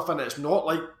theatres and stuff in it. It's not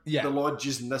like the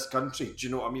lodges in this country. Do you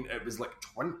know what I mean? It was like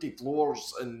 20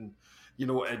 floors and, you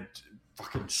know, it had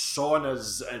fucking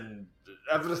saunas and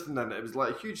everything in it. It was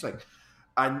like a huge thing.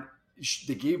 And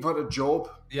they gave her a job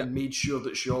and made sure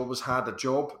that she always had a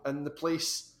job in the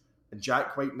place. And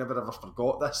Jack White never ever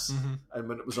forgot this. Mm-hmm. And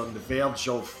when it was on the verge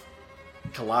of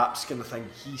collapse kind of thing,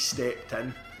 he stepped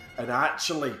in. And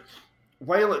actually,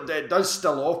 while it does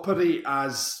still operate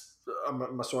as a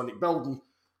Masonic building,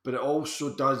 but it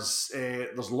also does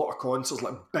there's a lot of concerts,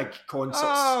 like big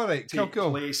concerts take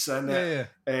place in it.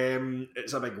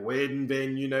 It's a big wedding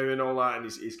venue now and all that,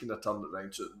 and he's kind of turned it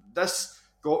around. So this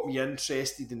got me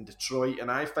interested in Detroit,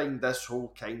 and I find this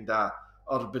whole kind of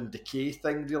urban decay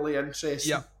thing really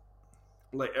interesting.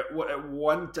 Like at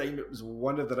one time it was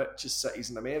one of the richest cities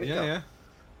in America,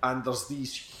 and there's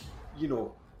these, you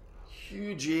know,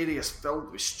 huge areas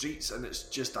filled with streets, and it's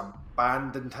just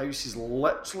abandoned houses,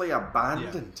 literally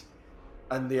abandoned,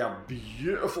 and they are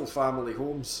beautiful family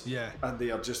homes, and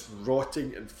they are just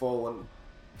rotting and falling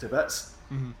to bits.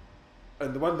 Mm-hmm.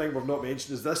 And the one thing we've not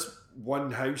mentioned is this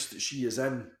one house that she is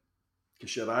in,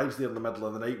 because she arrives there in the middle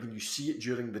of the night. When you see it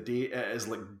during the day, it is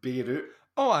like Beirut.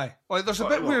 Oh, aye. Like, there's a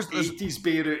bit where... 80s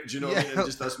Beirut, do you know what I mean? And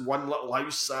just this one little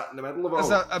house sat in the middle of it all.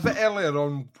 There's a bit earlier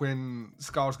on when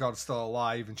Skarsgård's still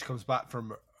alive and she comes back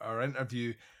from her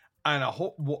interview, and a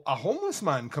homeless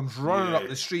man comes running up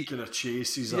the street. Kind of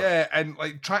chases her. Yeah, and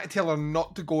like trying to tell her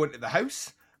not to go into the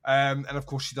house. And of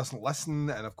course she doesn't listen,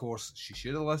 and of course she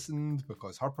should have listened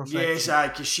because her perception. Yes,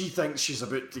 because she thinks she's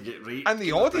about to get raped. And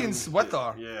the audience with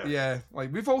her. Yeah.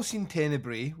 Like we've all seen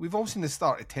Tenebrae. We've all seen the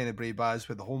start of Tenebrae, Baz,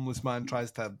 where the homeless man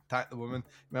tries to attack the woman.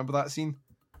 Remember that scene?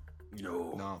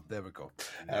 No, there we go.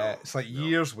 It's like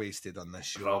years wasted on this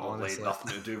show. Probably honestly.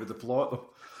 Nothing to do with the plot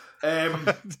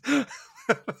though.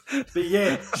 But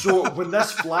yeah, so when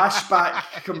this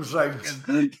flashback comes round,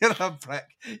 you're a prick.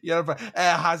 It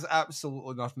has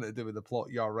absolutely nothing to do with the plot.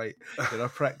 You're right. You're a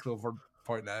prick though for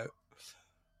pointing it out.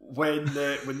 When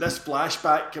this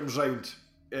flashback comes round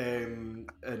in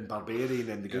Barbarian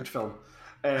in the good film,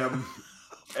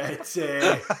 it's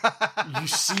you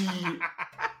see,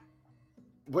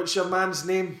 what's your man's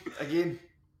name again?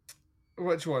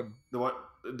 Which one?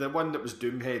 The one that was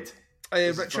Doomhead.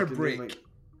 Richard Brake.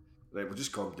 Right, we'll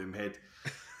just call him Doomhead.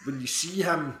 When you see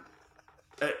him,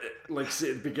 like say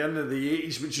at the beginning of the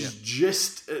 80s, which is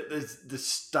just at the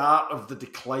start of the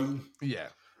decline. Yeah.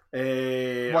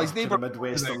 His neighbour,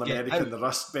 Midwestern America and the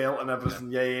Rust Belt and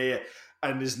everything. Yeah.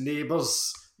 And his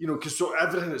neighbours, you know, because so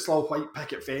everything, it's all white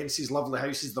picket fences, lovely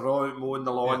houses, they're all out mowing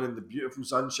the lawn and the beautiful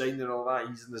sunshine and all that.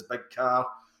 He's in his big car.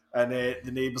 And the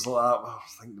neighbours are like, I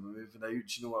think they're moving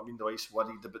out. You know what I mean? The wife's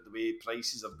worried about the way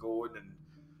prices are going, and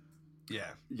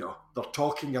you know, they're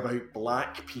talking about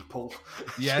black people.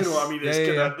 Yes. You know what I mean? It's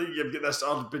kind of, you've got this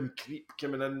urban creep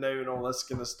coming in now and all this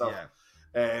kind of stuff.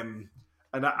 And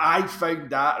I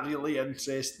found that really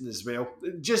interesting as well,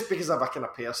 just because of a kind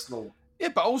of personal. Yeah,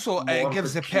 but also it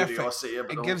gives the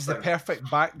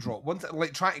perfect backdrop.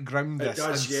 Like trying to ground this. It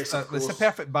does, yes, of course. It's the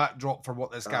perfect backdrop for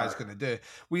what this guy's going to do.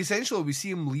 We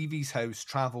see him leave his house,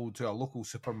 travel to a local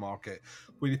supermarket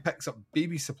where he picks up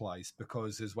baby supplies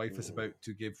because his wife is about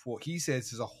to give what he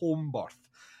says is a home birth.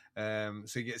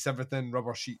 So he gets everything,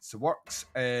 rubber sheets, the works,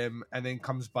 and then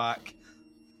comes back,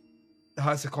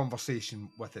 has a conversation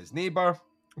with his neighbour.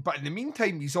 But in the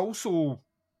meantime, he's also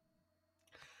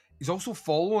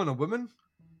following a woman.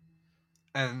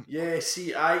 And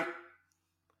see, I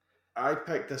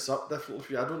picked this up differently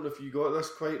for you. I don't know if you got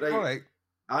this quite right. All right.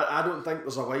 I don't think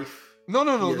there's a wife.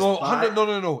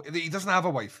 No. He doesn't have a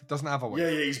wife. Yeah,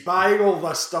 he's buying all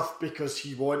this stuff because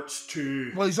he wants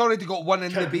to. Well, he's already got one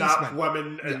in the basement. Kidnap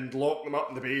women and lock them up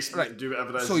in the basement and do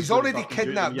whatever it is. So he's already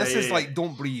kidnapped. This is like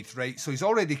Don't Breathe, right? So he's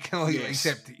already kind of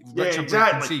except Richard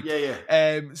exactly.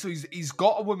 So he's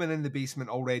got a woman in the basement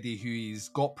already who he's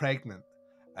got pregnant.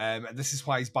 And this is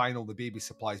why he's buying all the baby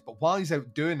supplies. But while he's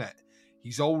out doing it,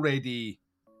 he's already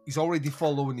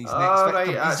following his next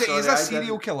victim. He's a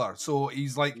serial killer, so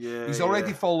he's like he's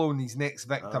already following his next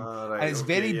victim, and it's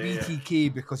very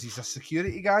BTK because he's a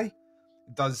security guy,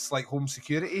 does like home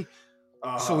security.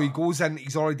 So he goes in,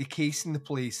 he's already casing the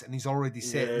place, and he's already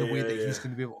set in the way that he's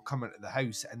going to be able to come into the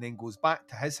house, and then goes back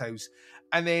to his house,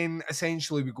 and then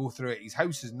essentially we go through it. His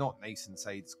house is not nice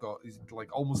inside; it's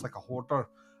like almost like a hoarder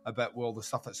a bit with all the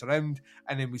stuff that's around,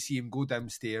 and then we see him go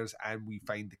downstairs and we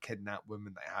find the kidnapped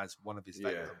woman that has one of his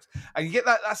victims, and you get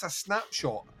that's a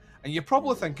snapshot, and you're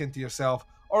probably thinking to yourself,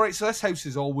 all right, so this house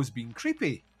has always been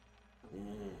creepy.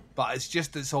 But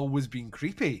it's always been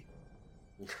creepy.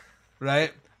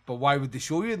 Right? But why would they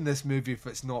show you in this movie if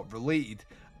it's not related?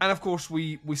 And of course,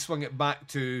 we swing it back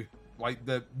to like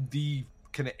the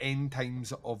kind of end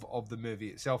times of the movie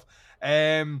itself.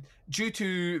 Due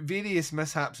to various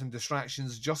mishaps and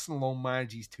distractions, Justin Long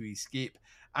manages to escape,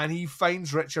 and he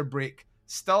finds Richard Brake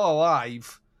still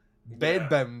alive,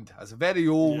 bedbound, as a very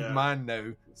old man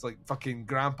now. It's like fucking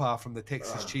Grandpa from the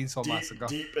Texas Chainsaw Massacre.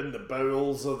 Deep in the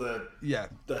bowels of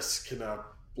this kind of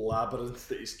labyrinth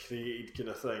that he's created, kind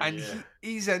of thing. And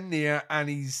he's in there, and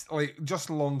he's like,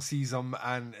 Justin Long sees him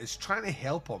and is trying to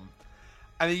help him.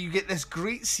 And you get this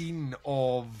great scene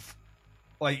of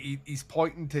like he's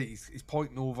pointing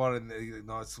over, and he's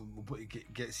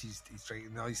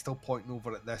still pointing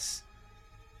over at this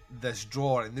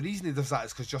drawer. And the reason he does that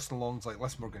is because Justin Long's like,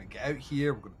 listen, we're going to get out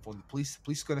here, we're going to phone the police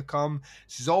are going to come,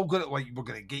 this is all going to, like, we're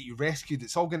going to get you rescued,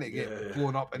 it's all going to get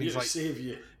blown up. And he's like,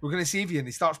 we're going to save you. And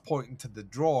he starts pointing to the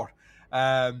drawer,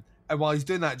 and while he's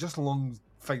doing that, Justin Long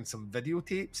finds some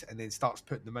videotapes and then starts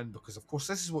putting them in, because of course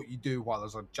this is what you do while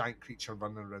there's a giant creature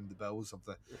running around the bills of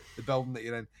the building that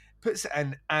you're in. Puts it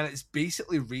in, and it's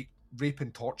basically rape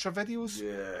and torture videos.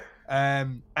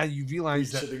 And you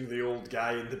realise that the old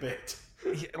guy in the bed,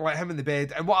 like him in the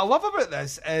bed. And what I love about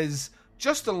this is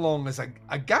Justin Long is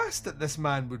aghast that this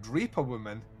man would rape a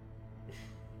woman.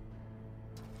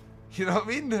 You know what I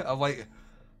mean? I'm like,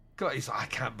 God, he's like, I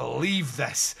can't believe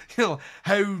this. You know,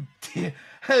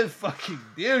 how fucking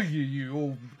dare you, you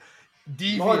old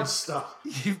deviant monster.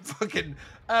 You fucking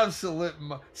absolute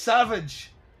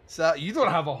savage. You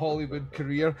don't have a Hollywood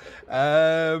career.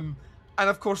 And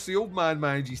of course, the old man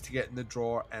manages to get in the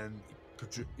drawer and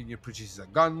he produces a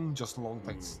gun. Justin Long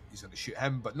thinks he's going to shoot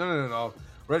him, but no.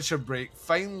 Richard Brake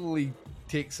finally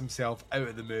takes himself out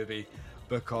of the movie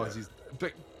because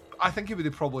But I think he would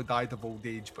have probably died of old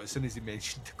age, but as soon as he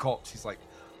mentioned the cops, he's like,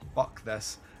 fuck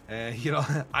this. I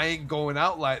ain't going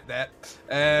out like that.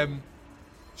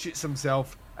 Shoots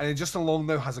himself, and then Justin Long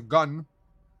now has a gun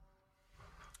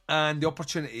and the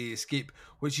opportunity to escape,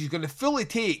 which he's going to fully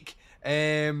take,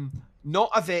 not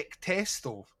avec test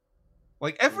though.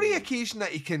 Like every occasion that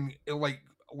he can like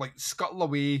scuttle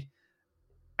away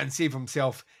and save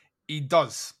himself, he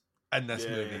does in this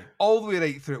movie, all the way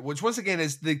right through it, which once again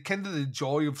is the kind of the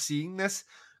joy of seeing this,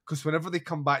 because whenever they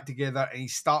come back together and he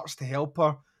starts to help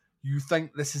her, you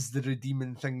think this is the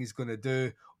redeeming thing he's going to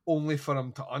do, only for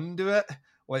him to undo it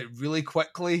like really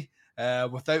quickly,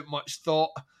 without much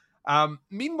thought.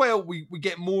 Meanwhile, we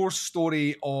get more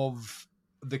story of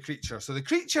the creature. So the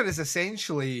creature is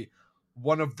essentially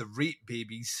one of the rape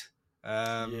babies.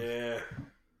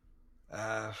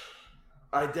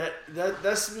 I did.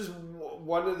 This was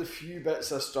one of the few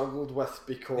bits I struggled with,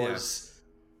 because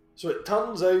so it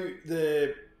turns out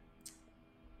the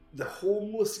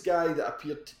homeless guy that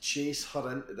appeared to chase her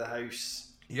into the house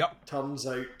turns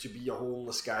out to be a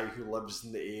homeless guy who lives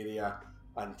in the area,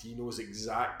 and he knows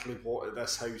exactly what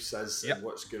this house is and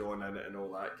what's going on in it and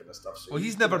all that kind of stuff. So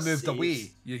he's never moved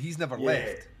away. He's never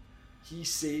left. He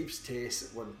saves Tess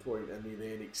at one point, and he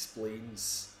then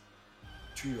explains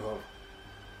to her,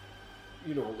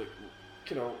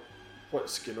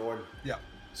 what's going on. Yeah.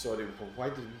 Sorry, why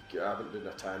did we? I haven't done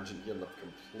a tangent here, and I've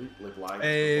completely blanked.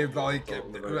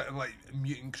 Like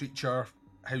mutant creature,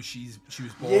 how she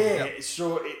was born.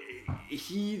 So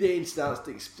he then starts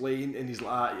to explain, and he's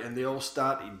like, and they all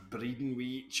started breeding with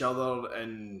each other,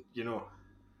 and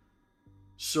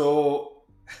so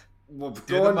we've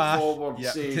gone forward,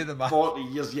 say 40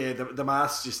 years. The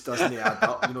maths just doesn't add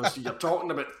up. So you're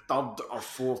talking about third or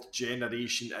fourth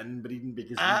generation inbreeding,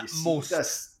 because when you see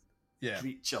this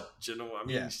creature, do you know what I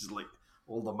mean? She's like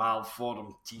all the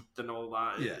malformed teeth and all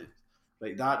that.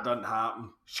 Like that doesn't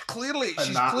happen. She's clearly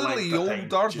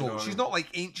older though. She's not like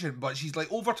ancient, but she's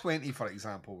like over 20, for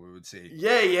example, we would say.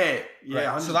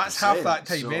 Yeah. So that's half that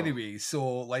time anyway.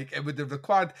 So like it would have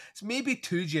required, it's maybe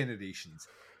 2 generations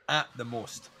at the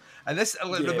most. And this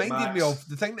reminded me of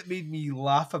the thing that made me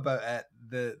laugh about it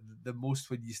the most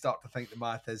when you start to think the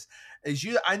math is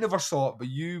I never saw it, but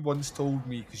you once told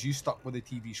me, because you stuck with the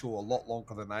TV show a lot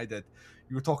longer than I did,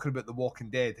 you were talking about The Walking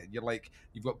Dead, and you're like,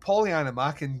 you've got Pollyanna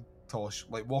McIntosh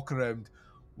like walking around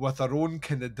with her own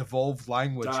kind of devolved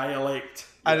language. Dialect.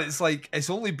 And it's like, it's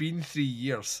only been 3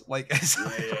 years. Like, it's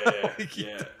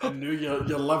And now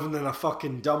you're living in a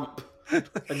fucking dump.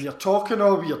 And you're talking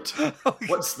all weird.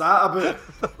 What's that about?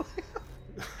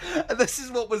 And this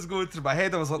is what was going through my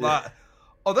head. I was like that.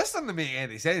 oh, this doesn't make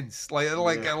any sense. Like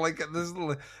this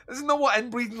is not what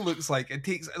inbreeding looks like. It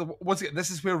takes, once again,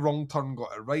 this is where Wrong Turn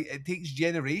got it right. It takes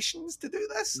generations to do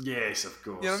this. Yes, of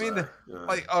course. You know what I mean? Yeah.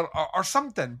 Like, or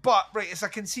something. But, right, it's a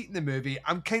conceit in the movie.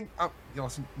 Listen, you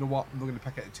know what? I'm not going to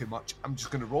pick it too much. I'm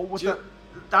just going to roll with it.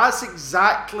 That's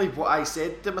exactly what I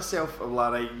said to myself. I'm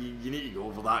like, right, you need to go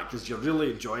over that because you're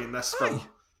really enjoying this film.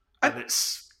 And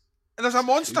there's a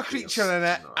monster creature in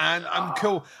it, and I'm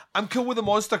cool. I'm cool with the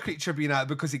monster creature being out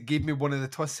because it gave me one of the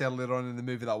twists earlier on in the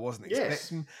movie that I wasn't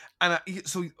expecting. And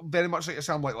so very much like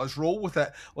yourself, I'm like, let's roll with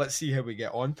it. Let's see how we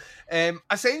get on.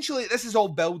 Essentially, this is all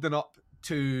building up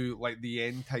to like the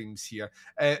end times here.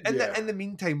 In the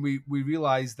meantime, we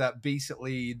realise that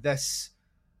basically this,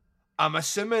 I'm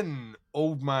assuming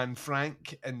old man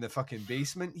Frank in the fucking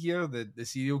basement here, the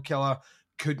serial killer,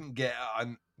 couldn't get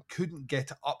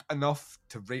up enough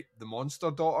to rape the monster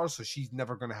daughter, so she's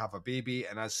never going to have a baby.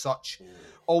 And as such,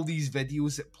 all these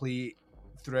videos that play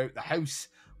throughout the house,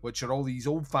 which are all these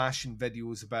old-fashioned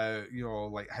videos about, you know,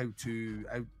 like how to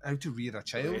rear a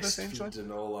child, essentially,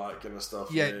 and all that kind of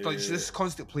stuff. She's just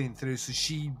constantly playing through. So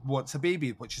she wants a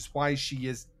baby, which is why she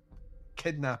is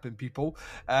kidnapping people,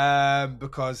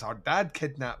 because her dad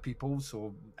kidnapped people.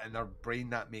 So in her brain,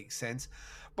 that makes sense.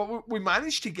 But we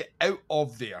managed to get out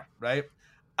of there, right?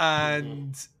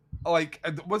 And like,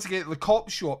 once again, the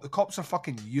cops show up. The cops are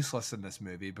fucking useless in this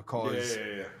movie because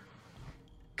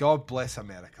God bless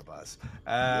America, Baz.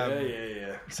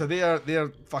 So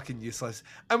they're fucking useless,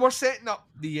 and we're setting up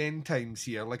the end times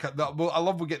here. Like, I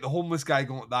love we get the homeless guy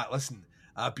going like that. Listen,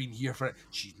 I've been here for it.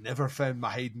 She's never found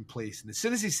my hiding place, and as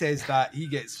soon as he says that, he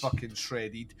gets fucking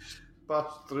shredded.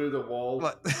 Burst through the wall.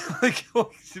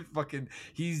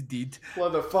 He's dead.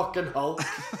 Like the fucking Hulk.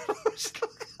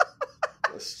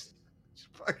 It's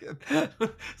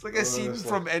like a scene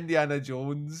from Indiana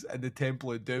Jones and the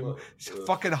Temple of Doom. His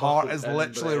fucking heart is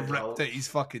literally ripped out his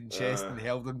fucking chest and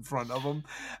held in front of him.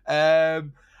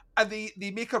 And they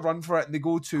make a run for it, and they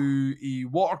go to a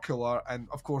water cooler, and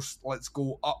of course, let's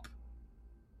go up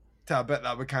to a bit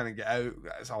that we kind of get out.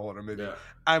 It's a horror movie.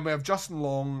 And we have Justin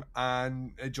Long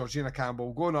and Georgina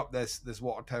Campbell going up this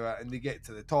water tower, and they get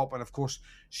to the top, and of course,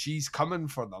 she's coming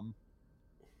for them.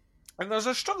 And there's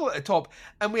a struggle at the top,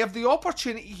 and we have the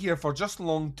opportunity here for Justin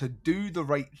Long to do the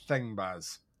right thing,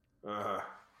 Baz.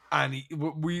 And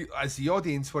we, as the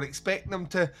audience, were expecting him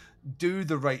to do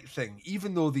the right thing,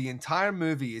 even though the entire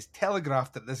movie is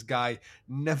telegraphed that this guy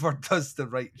never does the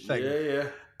right thing.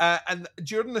 And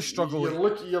during the struggle,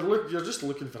 you're just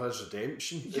looking for his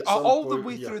redemption all the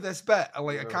way through this bit,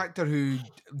 like a character who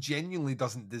genuinely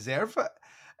doesn't deserve it.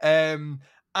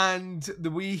 And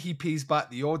the way he pays back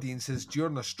the audience is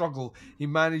during the struggle, he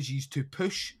manages to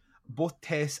push both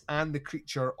Tess and the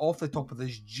creature off the top of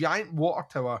this giant water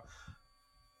tower,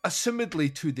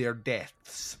 assumedly to their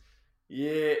deaths.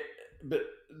 Yeah, but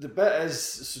the bit is,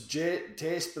 so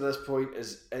Tess by this point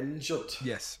is injured.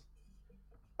 Yes.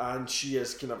 And she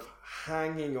is kind of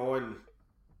hanging on,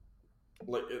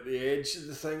 like at the edge of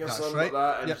the thing or something like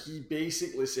that. And he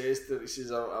basically says to her, he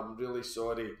says, I'm really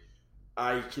sorry.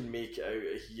 I can make it out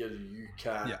of here, you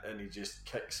can't, and he just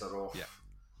kicks her off.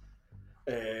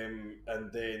 And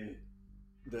then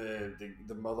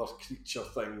the mother creature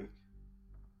thing,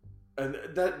 and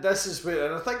this is where,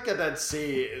 and I think I did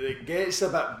say it gets a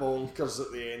bit bonkers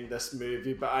at the end of this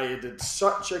movie, but I had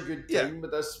such a good time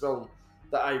with this film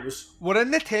that I was. We're in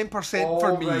the 10%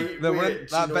 for me. We're in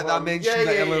that bit that I mentioned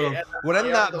earlier. We're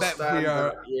in that bit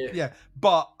where,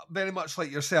 but very much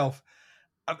like yourself.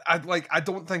 I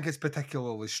don't think it's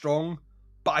particularly strong,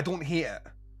 but I don't hate it.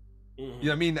 You know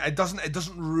what I mean? It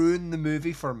doesn't ruin the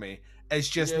movie for me. It's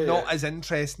just not as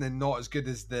interesting and not as good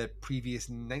as the previous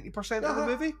 90% of the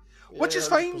movie, which is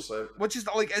fine. 100%. Which is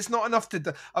like, it's not enough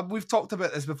to. We've talked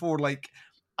about this before. Like,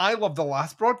 I love The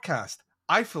Last Broadcast.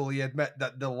 I fully admit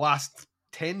that the last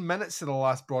 10 minutes of the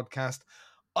last broadcast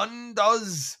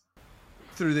undoes,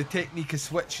 through the technique of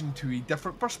switching to a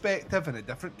different perspective and a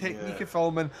different technique of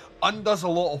filming, undoes a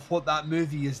lot of what that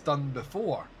movie has done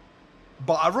before.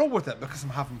 But I roll with it because I'm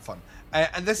having fun.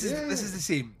 And this is the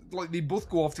same. Like, they both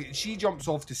go off to, she jumps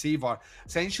off to save her.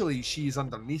 Essentially, she's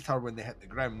underneath her when they hit the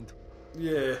ground.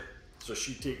 Yeah. So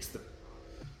she takes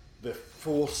the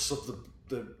force of the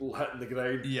hitting the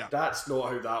ground. Yeah. That's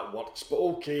not how that works. But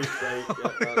okay, right,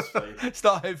 that's fine. It's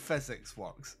not how physics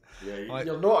works. Yeah,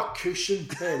 you're not a cushion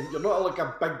pen. You're not like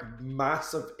a big,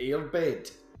 massive airbed.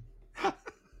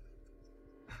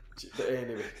 But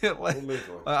anyway, Like, we'll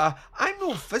move on. I'm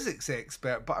no physics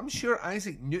expert, but I'm sure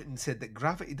Isaac Newton said that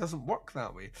gravity doesn't work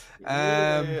that way.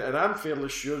 And I'm fairly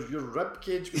sure your rib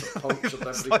cage would have punctured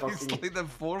every fucking like the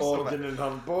force of organ it. in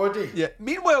her body. Yeah.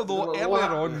 Meanwhile, though, Little earlier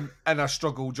lap. on in our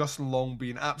struggle, Justin Long,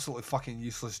 being absolutely fucking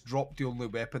useless, dropped the only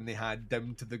weapon they had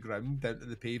down to the ground, down to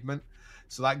the pavement.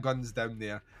 So that gun's down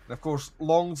there. And of course,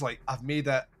 Long's like, I've made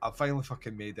it. I've finally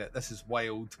fucking made it. This is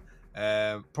wild.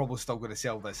 Probably still going to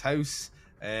sell this house.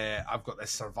 I've got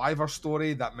this survivor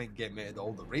story that might get me into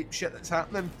all the rape shit that's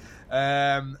happening.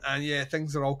 And yeah,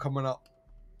 things are all coming up.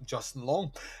 Justin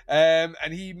Long.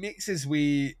 And he makes his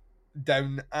way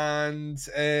down, and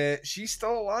she's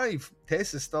still alive.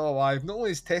 Tess is still alive. Not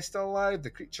only is Tess still alive, the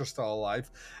creature's still alive.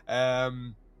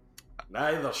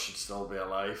 Neither should still be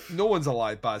alive. No one's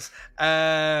alive, Baz.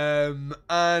 And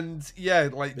yeah,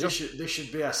 like They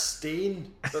should be a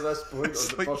stain at this point on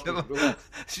the like, fucking you know, road.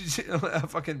 she's a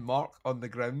fucking mark on the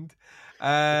ground.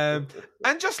 And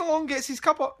Justin Long gets his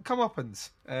comeuppance.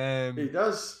 He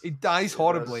does. He dies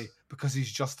horribly does. because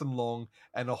he's Justin Long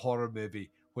in a horror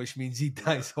movie, which means he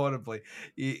dies horribly.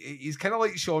 He's kind of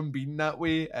like Sean Bean that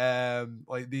way.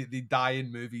 Like they die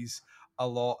in movies a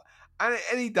lot, and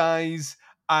he dies.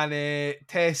 And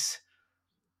Tess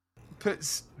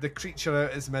puts the creature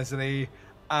out his misery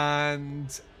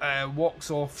and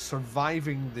walks off,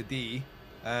 surviving the day.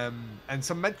 And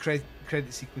some mid-credit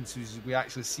sequences, we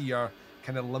actually see her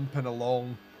kind of limping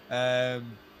along,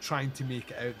 trying to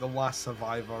make it out, the last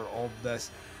survivor of this.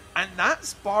 And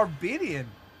that's Barbarian.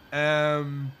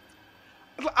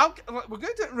 We're going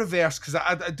to do it in reverse because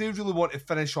I do really want to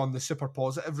finish on the super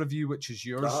positive review, which is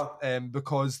yours,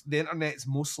 because the internet's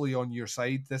mostly on your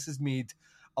side. This has made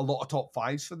a lot of top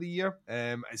fives for the year.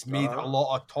 It's made a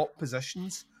lot of top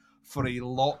positions for a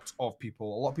lot of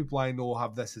people. A lot of people I know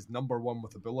have this as number one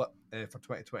with a bullet for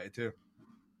 2022.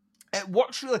 It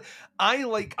works really. I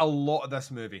like a lot of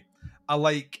this movie. I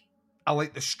like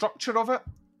the structure of it.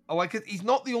 I like it. He's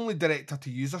not the only director to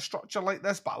use a structure like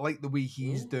this, but I like the way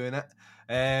he's doing it.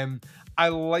 I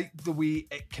like the way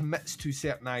it commits to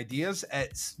certain ideas.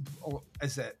 Is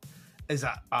it is it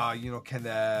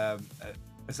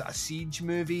a siege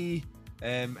movie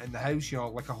in the house?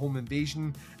 Like a home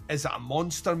invasion. Is it a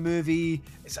monster movie?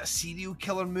 Is it a serial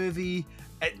killer movie?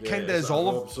 It kind of is all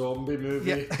of Rob Zombie movie.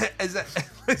 Yeah, is it?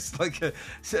 It's like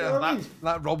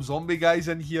that Rob Zombie guy's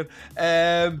in here. You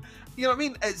know what I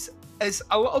mean? It's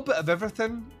a little bit of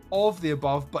everything of the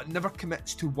above, but never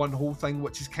commits to one whole thing,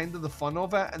 which is kind of the fun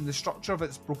of it, and the structure of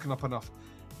it's broken up enough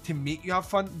to make you have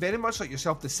fun. Very much like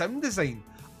yourself, the sound design,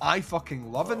 I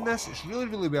fucking love in this. It's really,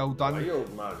 really well done.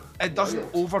 Wild, man. It doesn't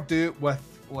overdo it with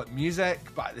like music,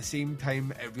 but at the same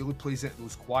time, it really plays at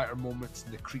those quieter moments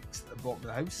and the creaks at the bottom of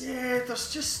the house. Yeah,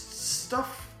 there's just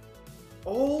stuff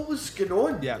always going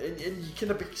on. Yeah. And you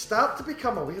kind of start to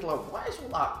become aware, like, what is all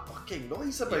that fucking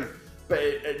noise about? Yeah. But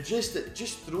it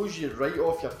just throws you right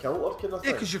off your kilter kind of thing.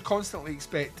 Yeah, because you're constantly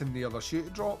expecting the other shoe to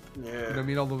drop. Yeah. You know what I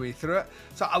mean? All the way through it.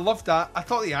 So I loved that. I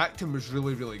thought the acting was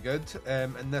really, really good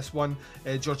in this one.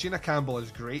 Georgina Campbell is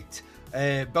great.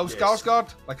 Bill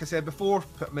Skarsgård, like I said before,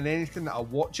 put him in anything that I'll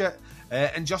watch it.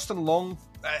 And Justin Long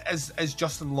is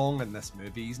Justin Long in this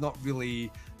movie. He's not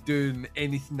really doing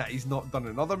anything that he's not done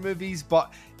in other movies,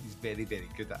 but he's very, very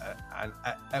good at it, and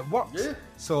it works. Yeah.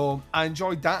 So I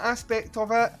enjoyed that aspect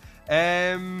of it.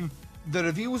 The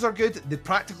reveals are good. The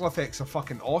practical effects are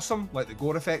fucking awesome, like the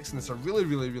gore effects, and it's a really,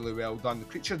 really, really well done. The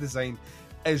creature design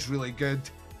is really good.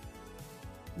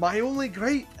 My only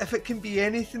gripe, if it can be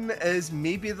anything, is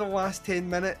maybe the last 10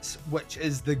 minutes, which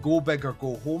is the go big or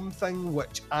go home thing,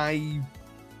 which I'm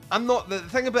not. The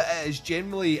thing about it is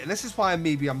generally, and this is why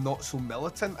maybe I'm not so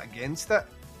militant against it,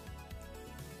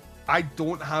 I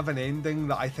don't have an ending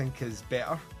that I think is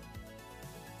better.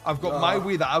 I've got my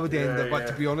way that I would end it, but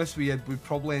to be honest with you, we'd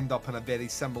probably end up in a very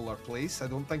similar place. I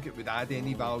don't think it would add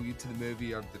any value to the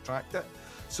movie or detract it.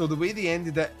 So the way they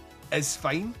ended it is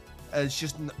fine. It's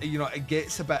just, it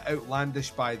gets a bit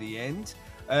outlandish by the end.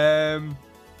 And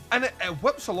it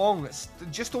whips along. It's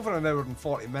just over an hour and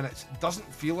 40 minutes. It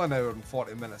doesn't feel an hour and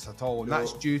 40 minutes at all. And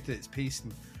that's due to its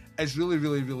pacing. It's really,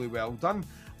 really, really well done.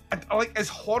 And like, as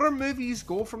horror movies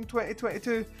go from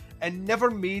 2022, it never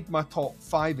made my top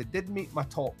 5. It did make my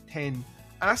top 10.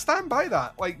 And I stand by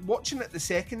that. Like, watching it the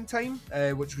second time,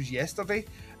 which was yesterday,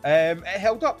 it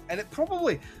held up. And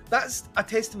that's a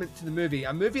testament to the movie.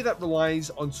 A movie that relies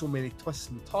on so many twists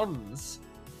and turns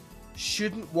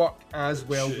shouldn't work as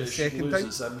well the second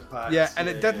time. And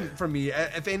it didn't for me.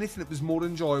 If anything, it was more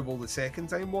enjoyable the second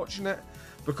time watching it,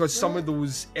 because some of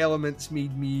those elements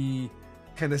made me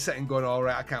kind of sit and going, all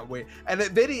right, I can't wait. And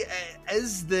it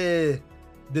is the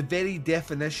very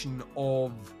definition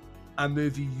of a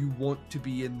movie you want to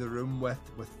be in the room with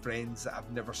friends that have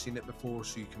never seen it before,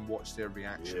 so you can watch their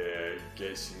reaction. Yeah, get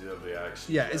to see their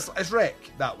reaction. Yeah, it's Rec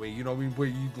that way, you know what I mean? Where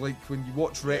you like when you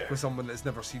watch Rec Yeah. with someone that's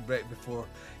never seen Rec before,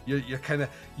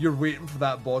 you're waiting for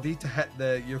that body to hit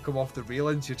you come off the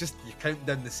railings. You're counting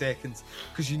down the seconds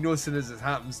because you know as soon as it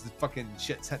happens, the fucking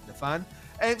shit's hitting the fan.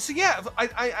 And so yeah,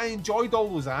 I enjoyed all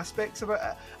those aspects about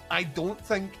it. I don't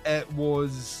think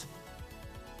it's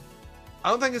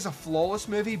a flawless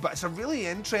movie, but it's a really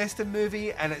interesting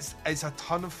movie, and it's a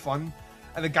ton of fun.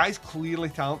 And the guy's clearly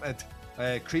talented.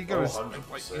 Krieger is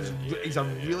 100%, he's a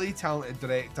really talented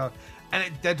director, and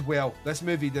it did well. This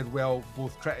movie did well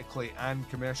both critically and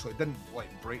commercially. It didn't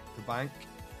break the bank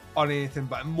or anything,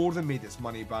 but it more than made its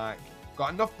money back.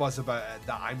 Got enough buzz about it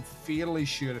that I'm fairly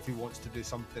sure if he wants to do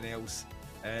something else,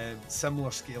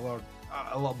 similar scale or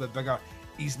a little bit bigger,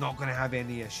 he's not going to have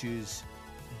any issues,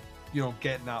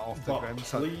 getting that off the But ground.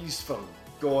 So, please, for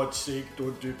God's sake,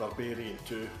 don't do Barbarian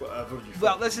 2, whatever you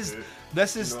well, fucking this is do.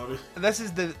 You know what I mean? this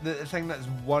is the thing that's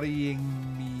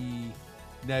worrying me.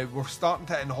 Now we're starting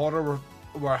to, in horror,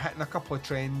 we're hitting a couple of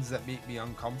trends that make me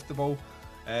uncomfortable,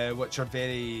 which are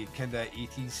very kind of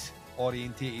 80s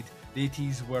orientated. The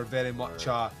 80s were very much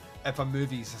if a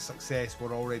movie's a success,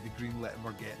 we're already greenlit and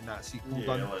we're getting that sequel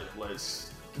done.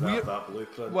 Let's grab that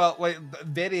blueprint. Well,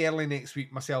 very early next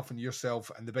week, myself and yourself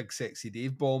and the big sexy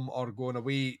Dave Bomb are going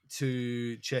away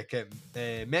to check out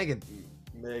Megan,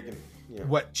 yeah.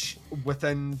 which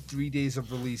within 3 days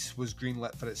of release was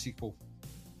greenlit for its sequel.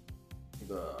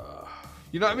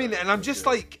 You know what I mean? And I'm just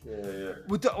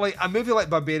would a movie like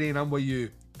Barbarian, I'm with you,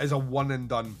 is a one and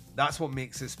done. That's what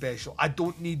makes it special. I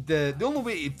don't need the only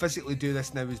way to physically do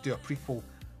this now is do a prequel.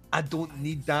 I don't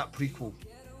need that prequel.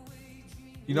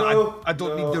 You know, I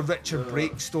don't need the Richard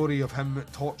Brake story of him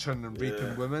torturing and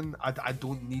raping women. I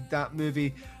don't need that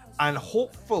movie. And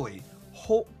hopefully,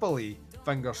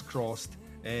 fingers crossed,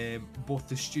 both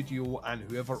the studio and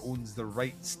whoever owns the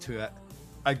rights to it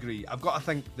agree. I've got to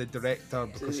think the director,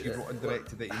 because he wrote and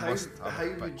directed it, he must have How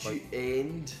would you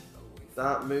end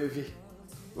that movie?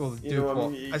 Well,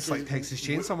 it's like Texas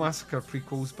Chainsaw Massacre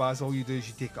prequels, Baz. All you do is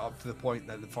you take it up to the point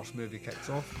that the first movie kicks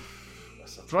off.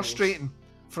 Frustrating.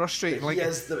 He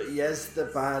is the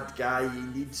bad guy. He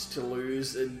needs to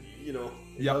lose, and he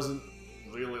doesn't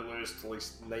really lose till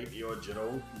he's 90 odd year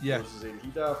old. He goes in,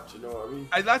 he'd have to, you know what I mean?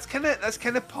 And that's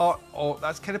kind of part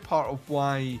of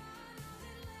why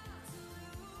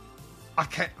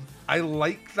I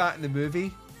like that in the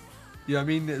movie. You know what I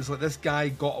mean? It's like this guy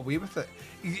got away with it.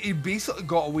 He basically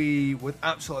got away with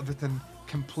absolutely everything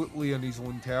completely on his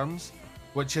own terms,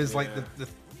 which is like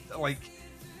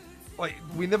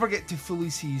we never get to fully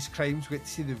see his crimes. We get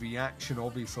to see the reaction,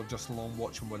 obviously, of just along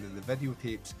watching one of the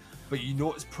videotapes, but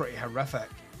it's pretty horrific.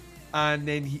 And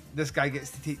then this guy gets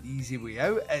to take the easy way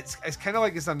out. It's kind of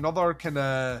like it's another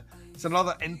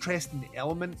interesting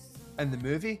element in the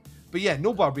movie. But yeah,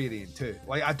 no Barbarian 2.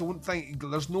 I don't think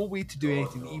there's no way to do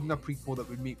anything, even a prequel, that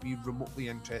would make me remotely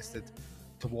interested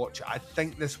to watch it. I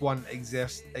think this one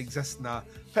exists now.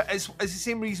 It's the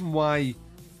same reason why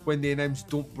when they announced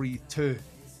Don't Breathe 2,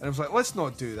 and I was like, let's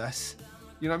not do this.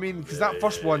 You know what I mean? Because that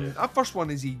first one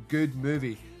is a good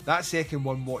movie. That second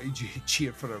one wanted you to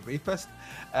cheer for a rapist.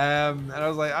 And I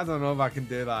was like, I don't know if I can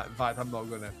do that. In fact, I'm not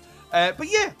going to. But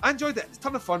yeah, I enjoyed it. It's a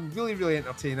ton of fun. Really, really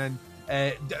entertaining.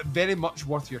 Very much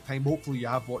worth your time. Hopefully you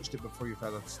have watched it before you've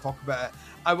heard us talk about it.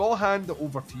 I will hand it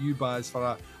over to you, Baz,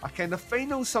 for a kind of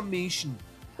final summation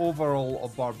overall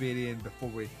of Barbarian before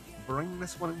we bring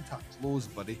this one into a close,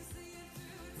 buddy.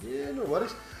 Yeah, no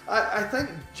worries. I think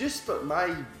just for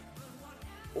my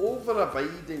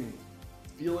over-abiding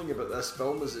feeling about this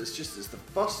film is it's the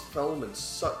first film in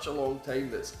such a long time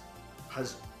that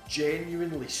has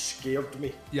genuinely scared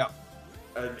me. Yeah.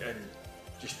 And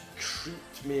just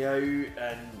creeped me out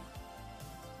and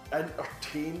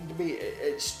entertained me.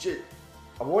 It's just,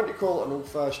 I want to call it an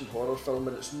old-fashioned horror film,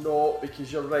 and it's not,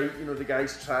 because you're right, the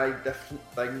guy's tried different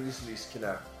things and he's kind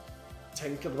of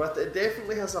tinkered with it. It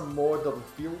definitely has a modern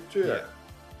feel to it.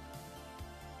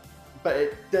 But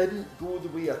it didn't go the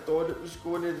way I thought it was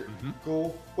going to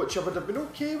go, which I would have been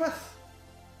okay with.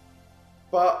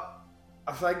 But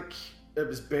I think it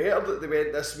was better that they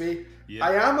went this way. Yeah.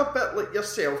 I am a bit like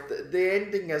yourself. The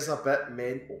ending is a bit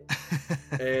mental.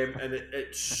 And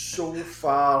it's so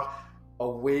far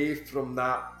away from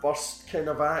that first kind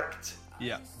of act.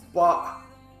 Yeah. But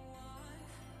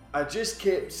I just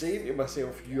kept saying to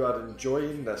myself, you are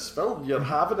enjoying this film. You're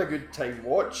having a good time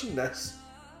watching this.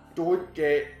 Don't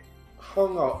get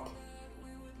hung up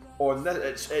on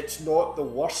this, it's not the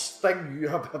worst thing you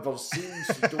have ever seen,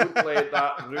 so don't let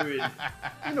that ruin,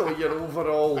 you know, your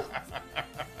overall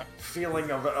feeling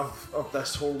of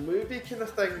this whole movie kind of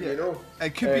thing, you know.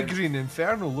 It could be Green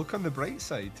Inferno, look on the bright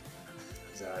side.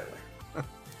 Exactly.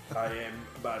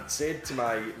 I'd said to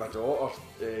my daughter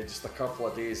just a couple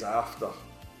of days after,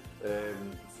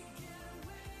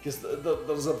 because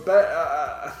there's a bit,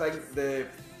 I think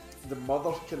the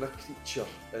mother kind of creature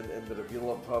in the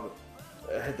reveal of her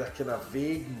had a kind of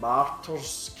vague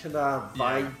Martyrs kind of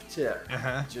vibe to it.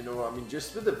 Do you know what I mean?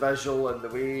 Just with the visual and the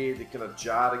way the kind of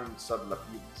jarring sudden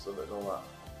appearance of it and all that.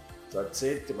 So I'd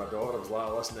said to my daughter, I was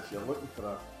like, listen, if you're looking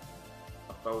for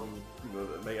a film, you know,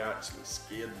 that might actually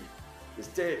scare you,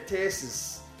 because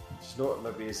Tess she's not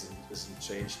maybe as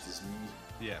entrenched as me.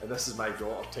 Yeah. And this is my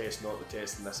daughter Tess, not the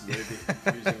Tess in this movie,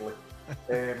 confusingly.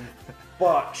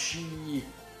 But she,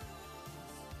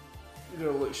 you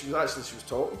know, like she was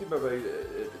talking to me about it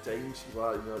at the time. She was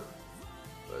like, you know,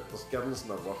 there's girls in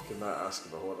her work and that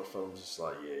asking about horror films. It's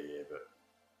like, yeah, but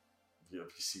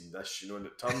have you seen this? You know, and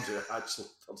it turns out actually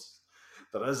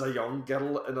there is a young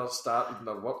girl in her started in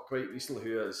her work quite recently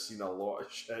who has seen a lot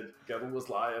of shit. The girl was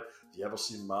like, have you ever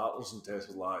seen Martyrs? And Tess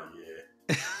was like,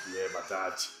 yeah,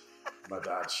 my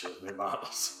dad showed me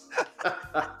Martyrs.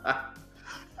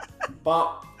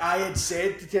 But I had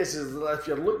said to Tess, if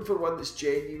you're looking for one that's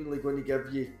genuinely going to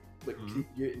give you, like, creep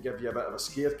you and give you a bit of a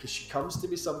scare, because she comes to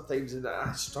me sometimes and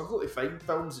I struggle to find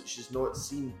films that she's not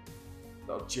seen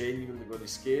that are genuinely going to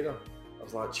scare her. I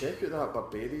was like, check out that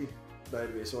Barbarian. By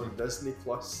the way, it's on Disney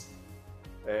Plus.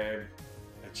 And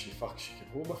she came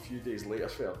home a few days later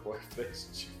for her boyfriend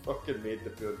and she fucking made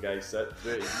the poor guy sit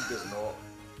through it.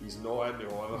 He's not into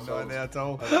horror films. Not at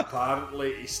all. And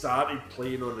apparently he started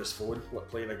playing on his phone, like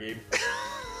playing a game.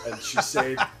 And she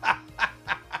said, I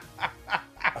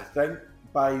think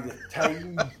by the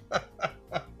time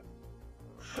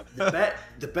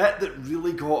the bit that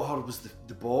really got her was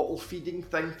the bottle feeding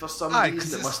thing for some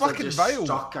reason. It must have just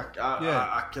struck a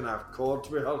kind of chord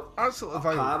with her. Absolutely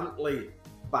apparently, vile.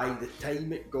 By the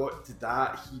time it got to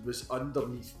that, he was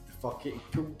underneath the fucking, he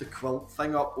pulled the quilt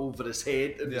thing up over his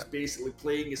head and was basically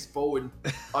playing his phone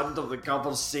under the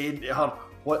covers saying to her,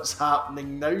 what's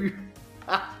happening now?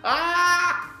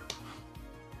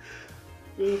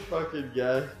 Good fucking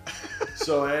guy.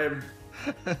 So,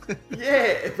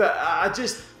 yeah, but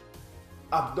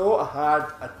I've not had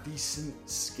a decent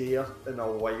scare in a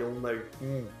while now.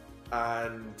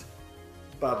 And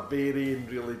Barbarian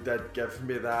really did give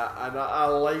me that, and I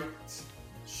liked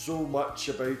so much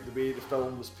about the way the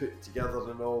film was put together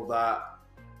and all that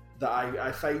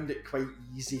I find it quite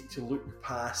easy to look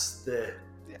past the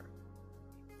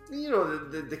you know,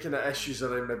 the kind of issues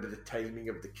around maybe the timing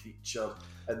of the creature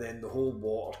and then the whole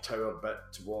water tower bit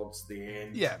towards the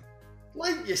end. Yeah.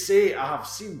 Like you say, I have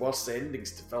seen worse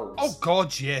endings to films. Oh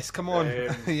God, yes, come on.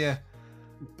 Yeah.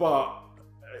 But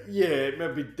yeah, it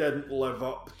maybe didn't live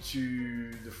up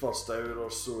to the first hour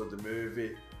or so of the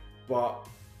movie. But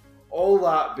all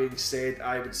that being said,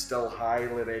 I would still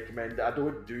highly recommend it. I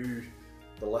don't do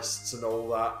the lists and all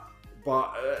that,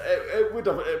 but it would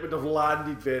have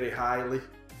landed very highly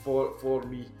for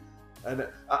me. And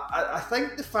I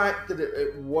think the fact that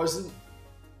it wasn't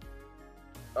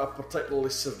a particularly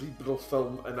cerebral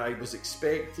film, and I was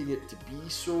expecting it to be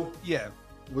so. Yeah.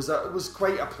 Was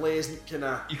quite a pleasant kind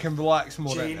of you can relax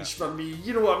more change for me,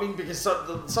 you know what I mean? Because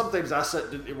sometimes I sit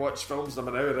down to watch films and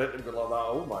I'm an hour in and go like that,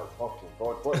 oh my fucking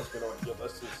God, what is going on here?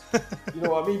 This is, you know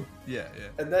what I mean? Yeah.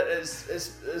 And that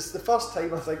it's the first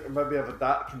time I think maybe I've had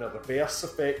that kind of reverse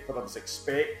effect where I was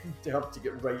expecting to have to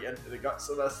get right into the guts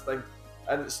of this thing,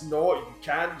 and it's not. You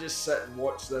can't just sit and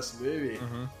watch this movie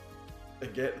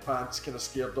and get the pants kind of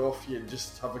scared off you and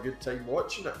just have a good time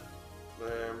watching it.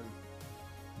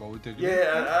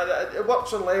 Yeah, it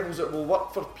works on levels. It will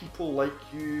work for people like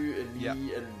you and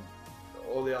me and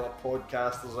all the other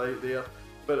podcasters out there,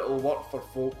 but it'll work for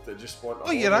folk that just want. Oh,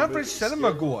 your average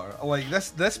cinema goer, like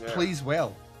this plays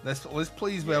well. This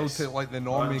plays well to like the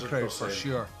normie 100%. Crowd for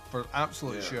sure, for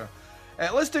absolute sure.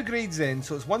 Let's do grades then.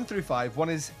 So it's 1 through 5. 1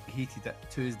 is hated it,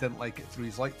 2 is didn't like it, 3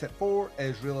 is liked it, 4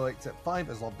 is really liked it, 5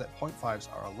 is loved it, 0.5s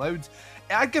are allowed.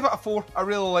 I'd give it a 4. I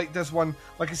really like this one.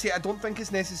 Like I say, I don't think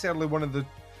it's necessarily one of the.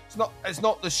 It's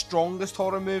not the strongest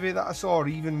horror movie that I saw, or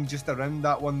even just around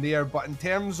that one there. But in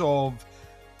terms of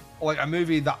like a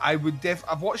movie that I would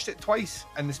I've watched it twice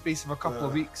in the space of a couple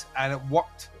of weeks, and it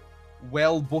worked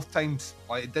well both times.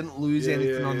 Like it didn't lose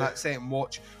anything on that second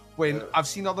watch. When I've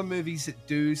seen other movies that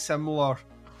do similar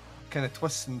kind of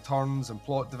twists and turns and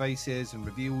plot devices and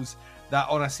reveals that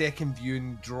on a second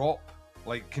viewing drop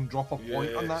can drop a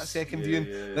point on that second viewing.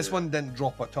 This one didn't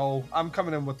drop at all. I'm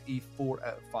coming in with a 4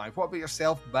 out of 5. What about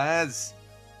yourself, Baz?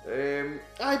 I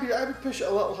would push it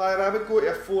a little higher. I would go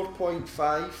to a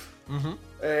 4.5.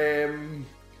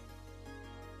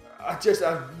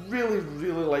 I really,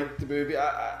 really liked the movie.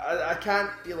 I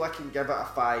can't feel I can give it a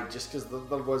 5 just because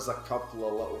there was a couple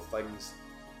of little things.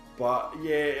 But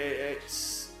yeah,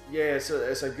 it's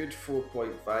a good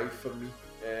 4.5 for me.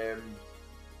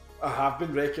 I have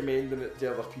been recommending it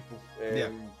to other people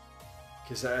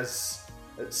because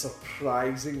it's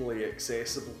surprisingly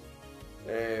accessible.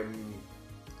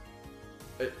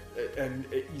 And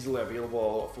easily available. A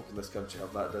lot of folk in this country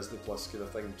have that Disney Plus kind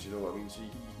of thing, do you know what I mean? So you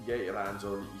can get your hands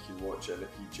on it, you can watch it, and if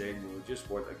you genuinely just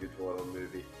want a good horror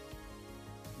movie,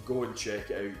 go and check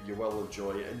it out. You will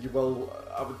enjoy it, and you will.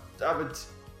 I would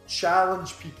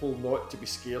challenge people not to be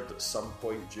scared at some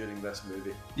point during this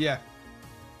movie. Yeah.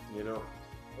 You know?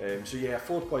 So yeah,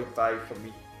 4.5 for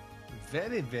me.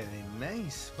 Very, very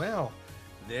nice. Well,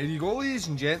 there you go, ladies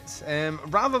and gents.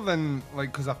 Rather than,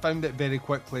 because I found it very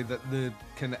quickly that the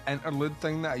kind of interlude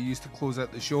thing that I used to close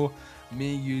out the show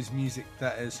may use music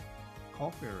that is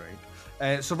copyright.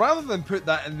 So rather than put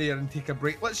that in there and take a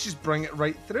break, let's just bring it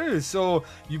right through. So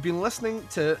you've been listening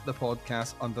to the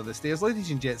podcast Under the Stairs.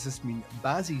 Ladies and gents, this has been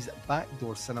Bazzy's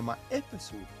Backdoor Cinema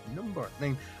episode number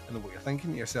 9. I know what you're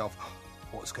thinking to yourself.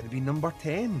 What's going to be number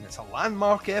 10? It's a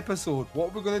landmark episode. What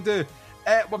are we going to do?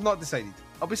 We've not decided.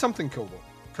 It'll be something cool though.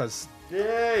 Because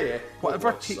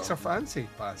whatever takes our fancy,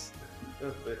 Baz.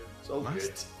 It's all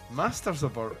good. Masters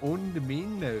of our own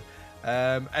domain now.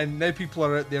 And now people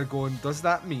are out there going, does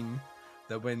that mean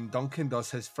that when Duncan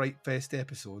does his Fright Fest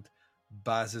episode,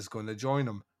 Baz is going to join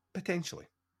him? Potentially.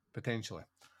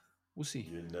 We'll see.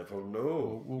 You never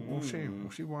know. We'll see.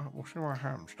 We'll see what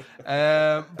happens.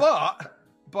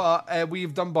 But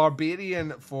we've done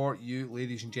Barbarian for you,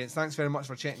 ladies and gents. Thanks very much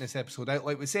for checking this episode out.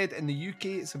 Like we said, in the UK,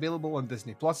 it's available on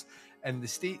Disney+. In the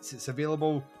States, it's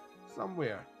available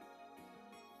somewhere.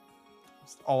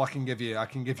 That's all I can give you. I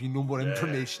can give you no more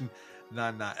information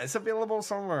than that. It's available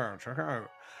somewhere. Check it out.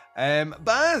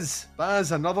 Baz,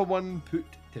 another one put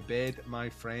to bed, my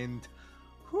friend.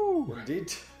 Whew.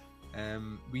 Indeed.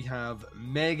 We have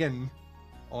Megan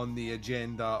on the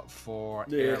agenda for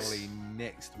early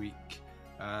next week.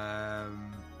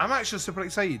 I'm actually super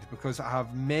excited because I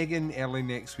have Megan early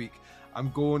next week. I'm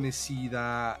going to see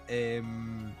that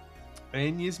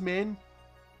Enya's Men.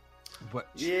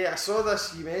 I saw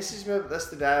this. You messaged me about this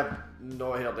today. I've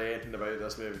not heard anything about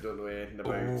this movie. Don't know anything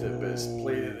about it. But it's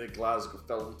playing at the Glasgow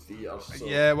Film Theatre. So.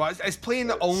 Yeah, well, it's playing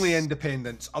at only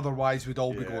independents. Otherwise, we'd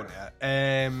all be going to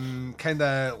it. Kind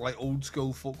of like old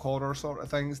school folk horror sort of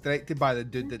things. Directed by the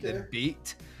dude that did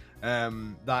Bait.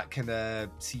 That kind of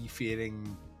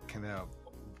seafaring, kind of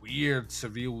weird,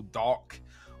 surreal, dark,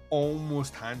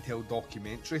 almost handheld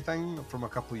documentary thing from a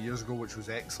couple of years ago, which was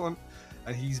excellent.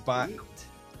 And he's back.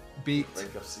 Bait. I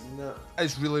think I've seen that.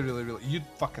 It's really, really, really. You'd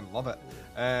fucking love it.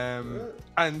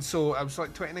 And so it was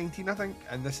like 2019, I think,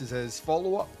 and this is his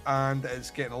follow-up, and it's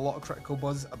getting a lot of critical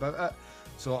buzz about it.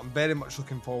 So I'm very much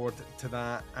looking forward to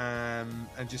that, and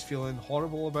just feeling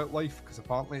horrible about life because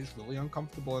apparently it's really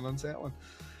uncomfortable and unsettling.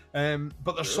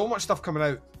 But there's so much stuff coming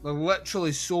out. There's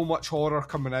literally so much horror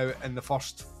coming out in the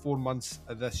first 4 months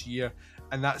of this year,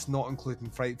 and that's not including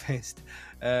Fright Fest.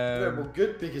 Well,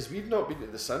 good, because we've not been to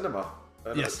the cinema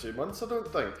in about 2 months, I don't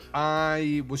think.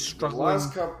 I was struggling. The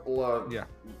last couple of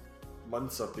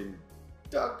months have been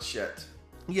dog shit.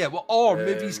 Yeah, well,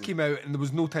 movies came out and there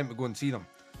was no time to go and see them.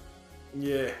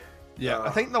 Yeah. I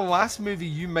think the last movie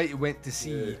you might have went to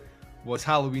see was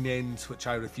Halloween Ends, which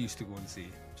I refused to go and see.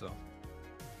 So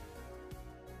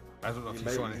I don't know if you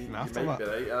saw anything after that. You might be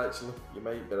right, actually. You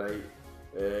might be right.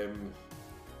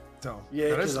 So,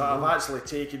 because I've actually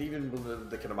taken even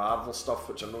the kind of Marvel stuff,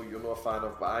 which I know you're not a fan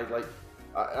of, but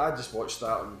I just watched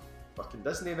that on fucking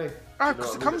Disney now.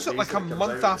 Because it comes out like a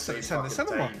month after it's in the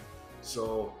cinema. Time.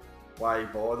 So why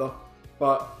bother?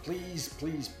 But please,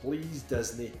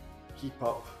 Disney, keep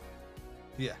up.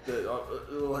 Yeah.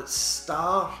 Let's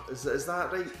Star. Is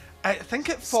that right? I think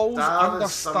it falls under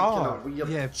some Star. Kind of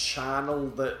weird channel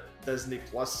that Disney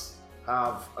Plus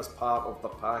have as part of the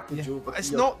package over it's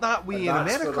here. Not that way in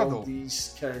America, where all though.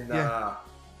 These kind of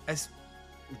it's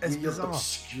weird, bizarre.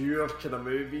 obscure kind of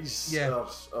movies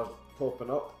are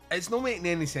popping up. It's not making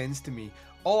any sense to me.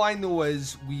 All I know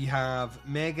is we have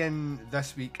Megan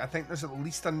this week. I think there's at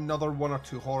least another 1 or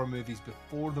 2 horror movies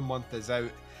before the month is out,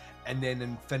 and then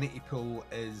Infinity Pool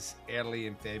is early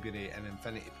in February, and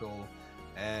Infinity Pool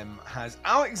has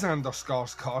Alexander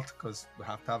Skarsgård, because we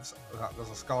have to have there's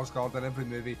a Skarsgård in every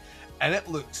movie, and it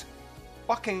looks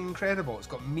fucking incredible. It's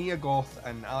got Mia Goth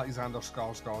and Alexander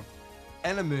Skarsgård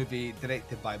in a movie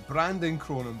directed by Brandon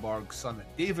Cronenberg, son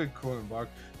of David Cronenberg,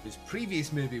 whose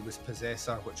previous movie was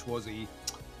Possessor, which was a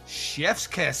chef's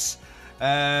kiss.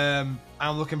 I'm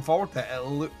looking forward to it. It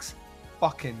looks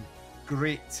fucking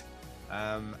great.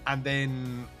 And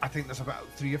then I think there's about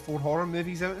 3 or 4 horror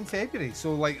movies out in February.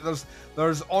 So like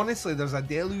there's honestly a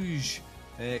deluge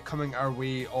coming our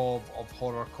way of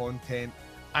horror content.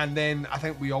 And then I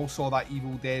think we all saw that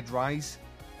Evil Dead Rise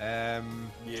trailer.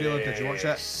 Did you watch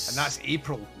it? And that's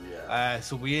April. Yeah.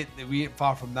 So we ain't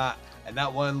far from that. And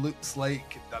that one looks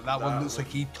like that one looks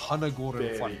like a ton of gore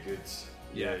and fun. Very good.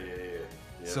 Yeah.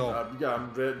 So I'm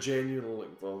genuinely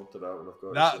looking forward to that one. I've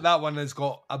got that one has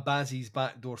got a Bazzy's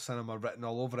Backdoor Cinema written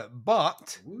all over it,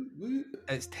 but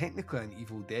it's technically an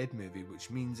Evil Dead movie,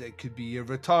 which means it could be a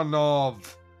return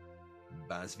of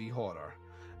Baz v Horror,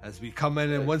 as we come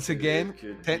in and once again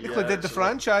technically did the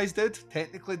franchise.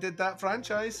 Technically did that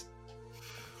franchise.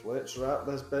 Let's wrap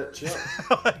this bitch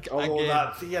up. Although again,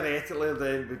 that theoretically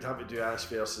then we'd have to do Ash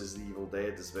versus the Evil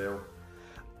Dead as well.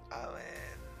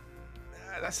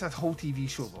 That's a whole TV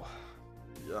show though.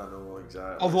 Yeah, I know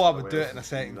exactly. Although I would do it in a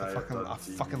second. I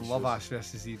fucking love Ash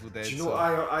vs Evil Dead. Do you know,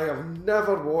 I have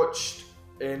never watched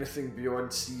anything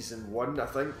beyond season 1. I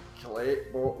think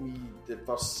Colette bought me the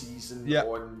first season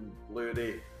on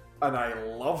Blu-ray, and I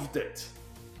loved it.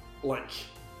 Like,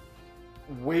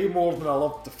 way more than I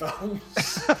loved the films.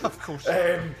 Of course.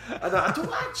 And I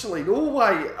don't actually know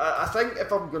why. I think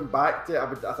if I'm going back to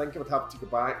it, I think I would have to go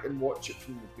back and watch it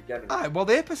from the beginning. Well,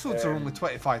 the episodes are only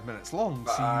 25 minutes long,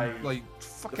 so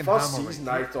fucking the first hammer season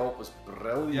right I thought was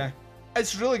brilliant. Yeah,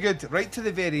 it's really good. Right to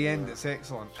the very end, it's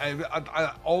excellent.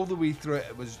 I all the way through it,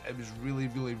 it was really,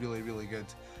 really, really, really good.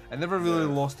 It never really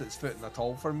lost its footing at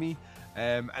all for me.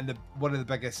 And one of the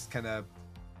biggest kind of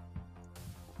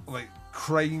like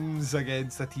crimes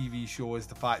against a TV show is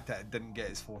the fact that it didn't get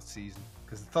its 4th season,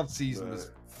 because the 3rd season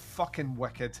was fucking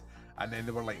wicked, and then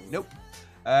they were like, nope.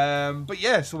 But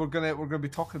yeah, so we're gonna be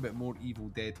talking about more Evil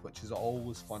Dead, which is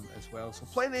always fun as well. So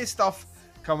plenty of stuff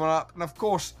coming up, and of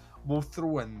course we'll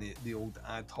throw in the old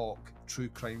ad hoc true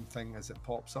crime thing as it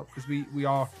pops up, because we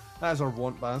are, that is our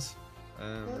want, Baz.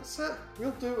 That's it.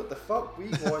 We'll do what the fuck we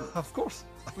want. Of course.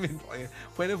 I mean, like,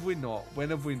 when have we not? We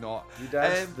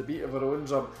danced the beat of our own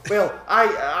drum. Well,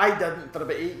 I didn't for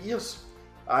about 8 years.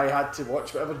 I had to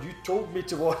watch whatever you told me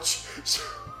to watch.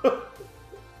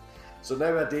 So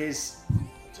nowadays,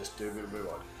 just do what we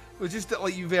want. Well, just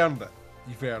like you've earned it.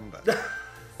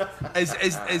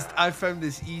 I found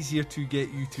this easier to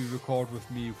get you to record with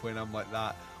me when I'm like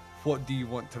that. What do you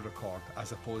want to record,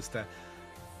 as opposed to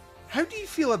how do you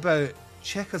feel about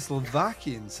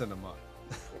Czechoslovakian cinema?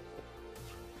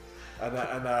 And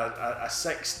a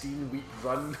 16-week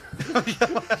run. You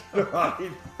know what I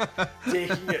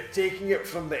mean? Taking it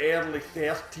from the early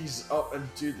 30s up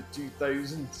into the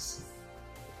 2000s.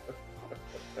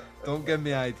 Don't give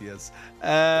me ideas.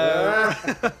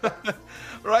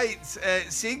 Right,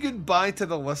 say goodbye to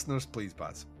the listeners, please,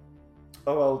 Baz.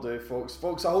 Oh, I'll do, folks.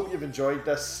 Folks, I hope you've enjoyed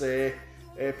this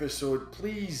episode.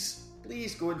 Please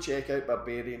go and check out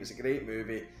Barbarian. It's a great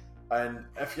movie. And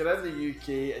if you're in the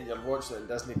UK and you're watching it on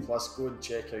Disney Plus, go and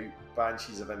check out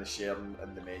Banshees of Inisherin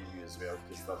in the menu as well,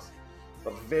 because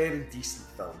they're very decent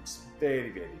films.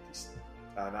 Very, very decent.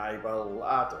 And I don't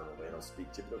know when I'll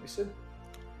speak to you probably soon.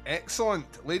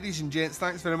 Excellent. Ladies and gents,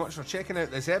 thanks very much for checking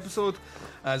out this episode.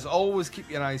 As always,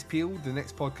 keep your eyes peeled. The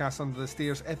next Podcast Under the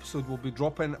Stairs episode will be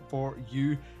dropping for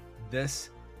you this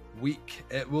week.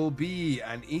 It will be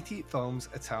an 88 Films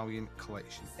Italian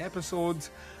Collection episode.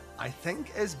 I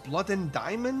think is Blood and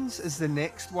Diamonds is the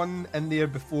next one in there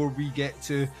before we get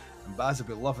to, and Baz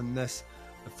will be loving this,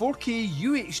 the 4K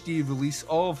UHD release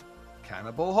of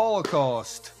Cannibal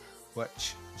Holocaust,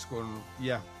 which is going,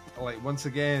 like once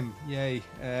again, yay.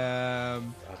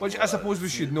 Which I suppose we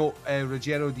should note,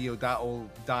 Ruggero Deodato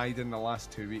died in the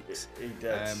last 2 weeks. He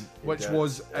did. Which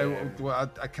was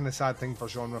a kind of sad thing for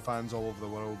genre fans all over the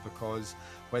world, because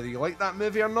whether you like that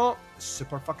movie or not, it's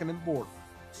super fucking important.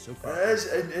 Super. It is,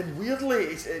 and weirdly,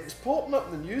 it's popping up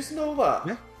in the news and all that.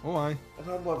 Yeah. Oh, aye.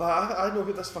 And I'm like, I know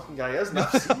who this fucking guy is, and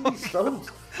I've seen these films.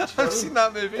 I've seen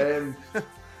that movie.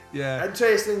 Yeah.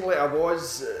 Interestingly, I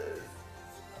was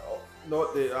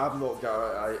I've not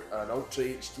got an Ultra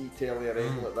HD telly or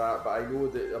anything like that, but I know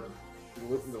that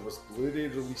there was Blu-ray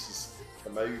releases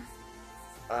come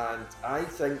out, and I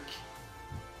think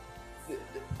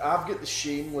I've got the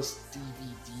Shameless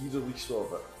DVD release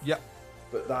of it. Yep.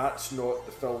 But that's not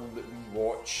the film that we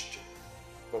watched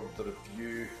from the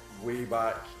review way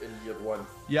back in year 1.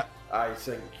 Yep. I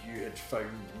think you had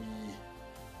found me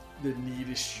the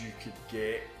nearest you could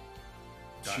get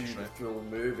to the full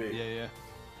movie. Yeah.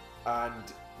 And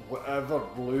whatever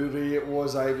Blu-ray it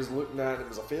was I was looking at, it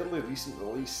was a fairly recent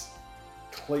release,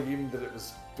 claimed that it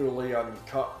was fully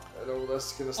uncut and all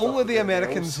this kind of stuff. Only the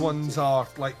Americans else ones are,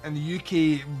 like in the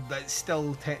UK, that's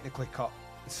still technically cut.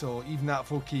 So even that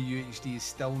 4K UHD is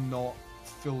still not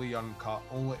fully uncut.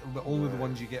 Only the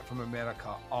ones you get from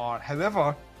America are.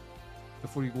 However,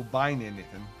 before you go buying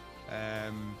anything,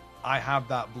 I have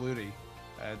that Blu-ray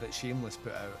that Shameless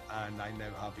put out, and I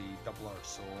now have a doubler,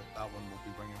 so that one will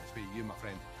be bringing its way to you, my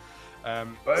friend.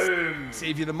 Boom!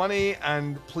 Save you the money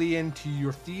and play into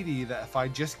your theory that if I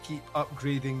just keep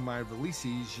upgrading my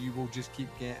releases, you will just keep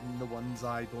getting the ones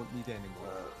I don't need anymore.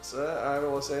 That's it. I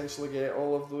will essentially get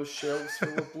all of those shelves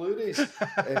full of Blu-rays.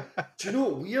 Do you know,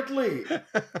 weirdly,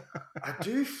 I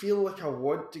do feel like I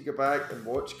want to go back and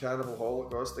watch Cannibal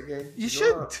Holocaust again. You know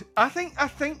should. that? I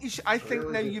think you should. I think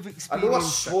Really now do. you've I experienced. know I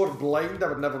swore blind I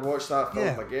would never watch that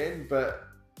film again, but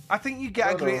I think you get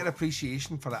a No. greater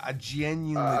appreciation for it. I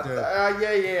genuinely do.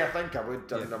 yeah, I think I would.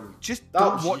 Yeah. I'm- Just that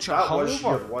don't was- watch it that was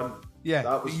hungover. year one. Yeah, That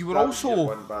but was, you were that was also year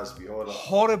one Basby horror.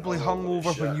 horribly Holy hungover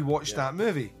when shit, you watched yeah. that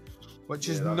movie, which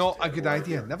is Yeah, that's not a a good terrible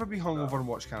idea. idea. Never be hungover and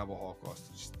watch Cannibal Holocaust.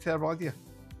 It's just a terrible idea.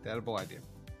 Terrible idea.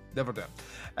 Never do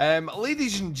it.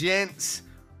 Ladies and gents,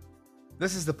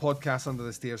 this is the podcast Under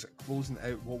the Stairs, closing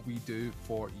out what we do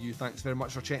for you. Thanks very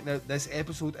much for checking out this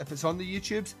episode. If it's on the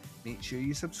YouTubes, make sure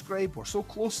you subscribe. We're so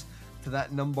close to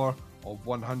that number of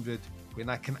 100 when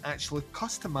I can actually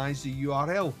customize the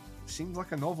URL. Seems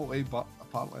like a novelty, but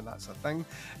apparently that's a thing.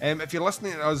 If you're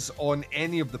listening to us on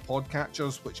any of the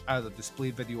podcatchers, which either display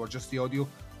video or just the audio,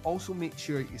 also make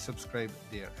sure you subscribe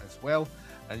there as well,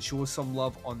 and show us some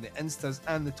love on the Instas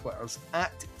and the Twitters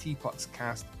at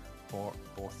TeaputsCast for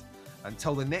both.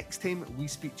 Until the next time we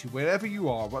speak to you, wherever you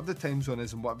are, whatever the time zone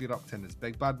is and whatever you're up to in this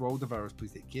big bad world of ours,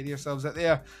 please take care of yourselves out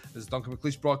there. This is Duncan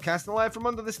McLeish broadcasting live from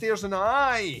Under the Stairs, and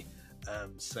I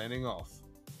am signing off.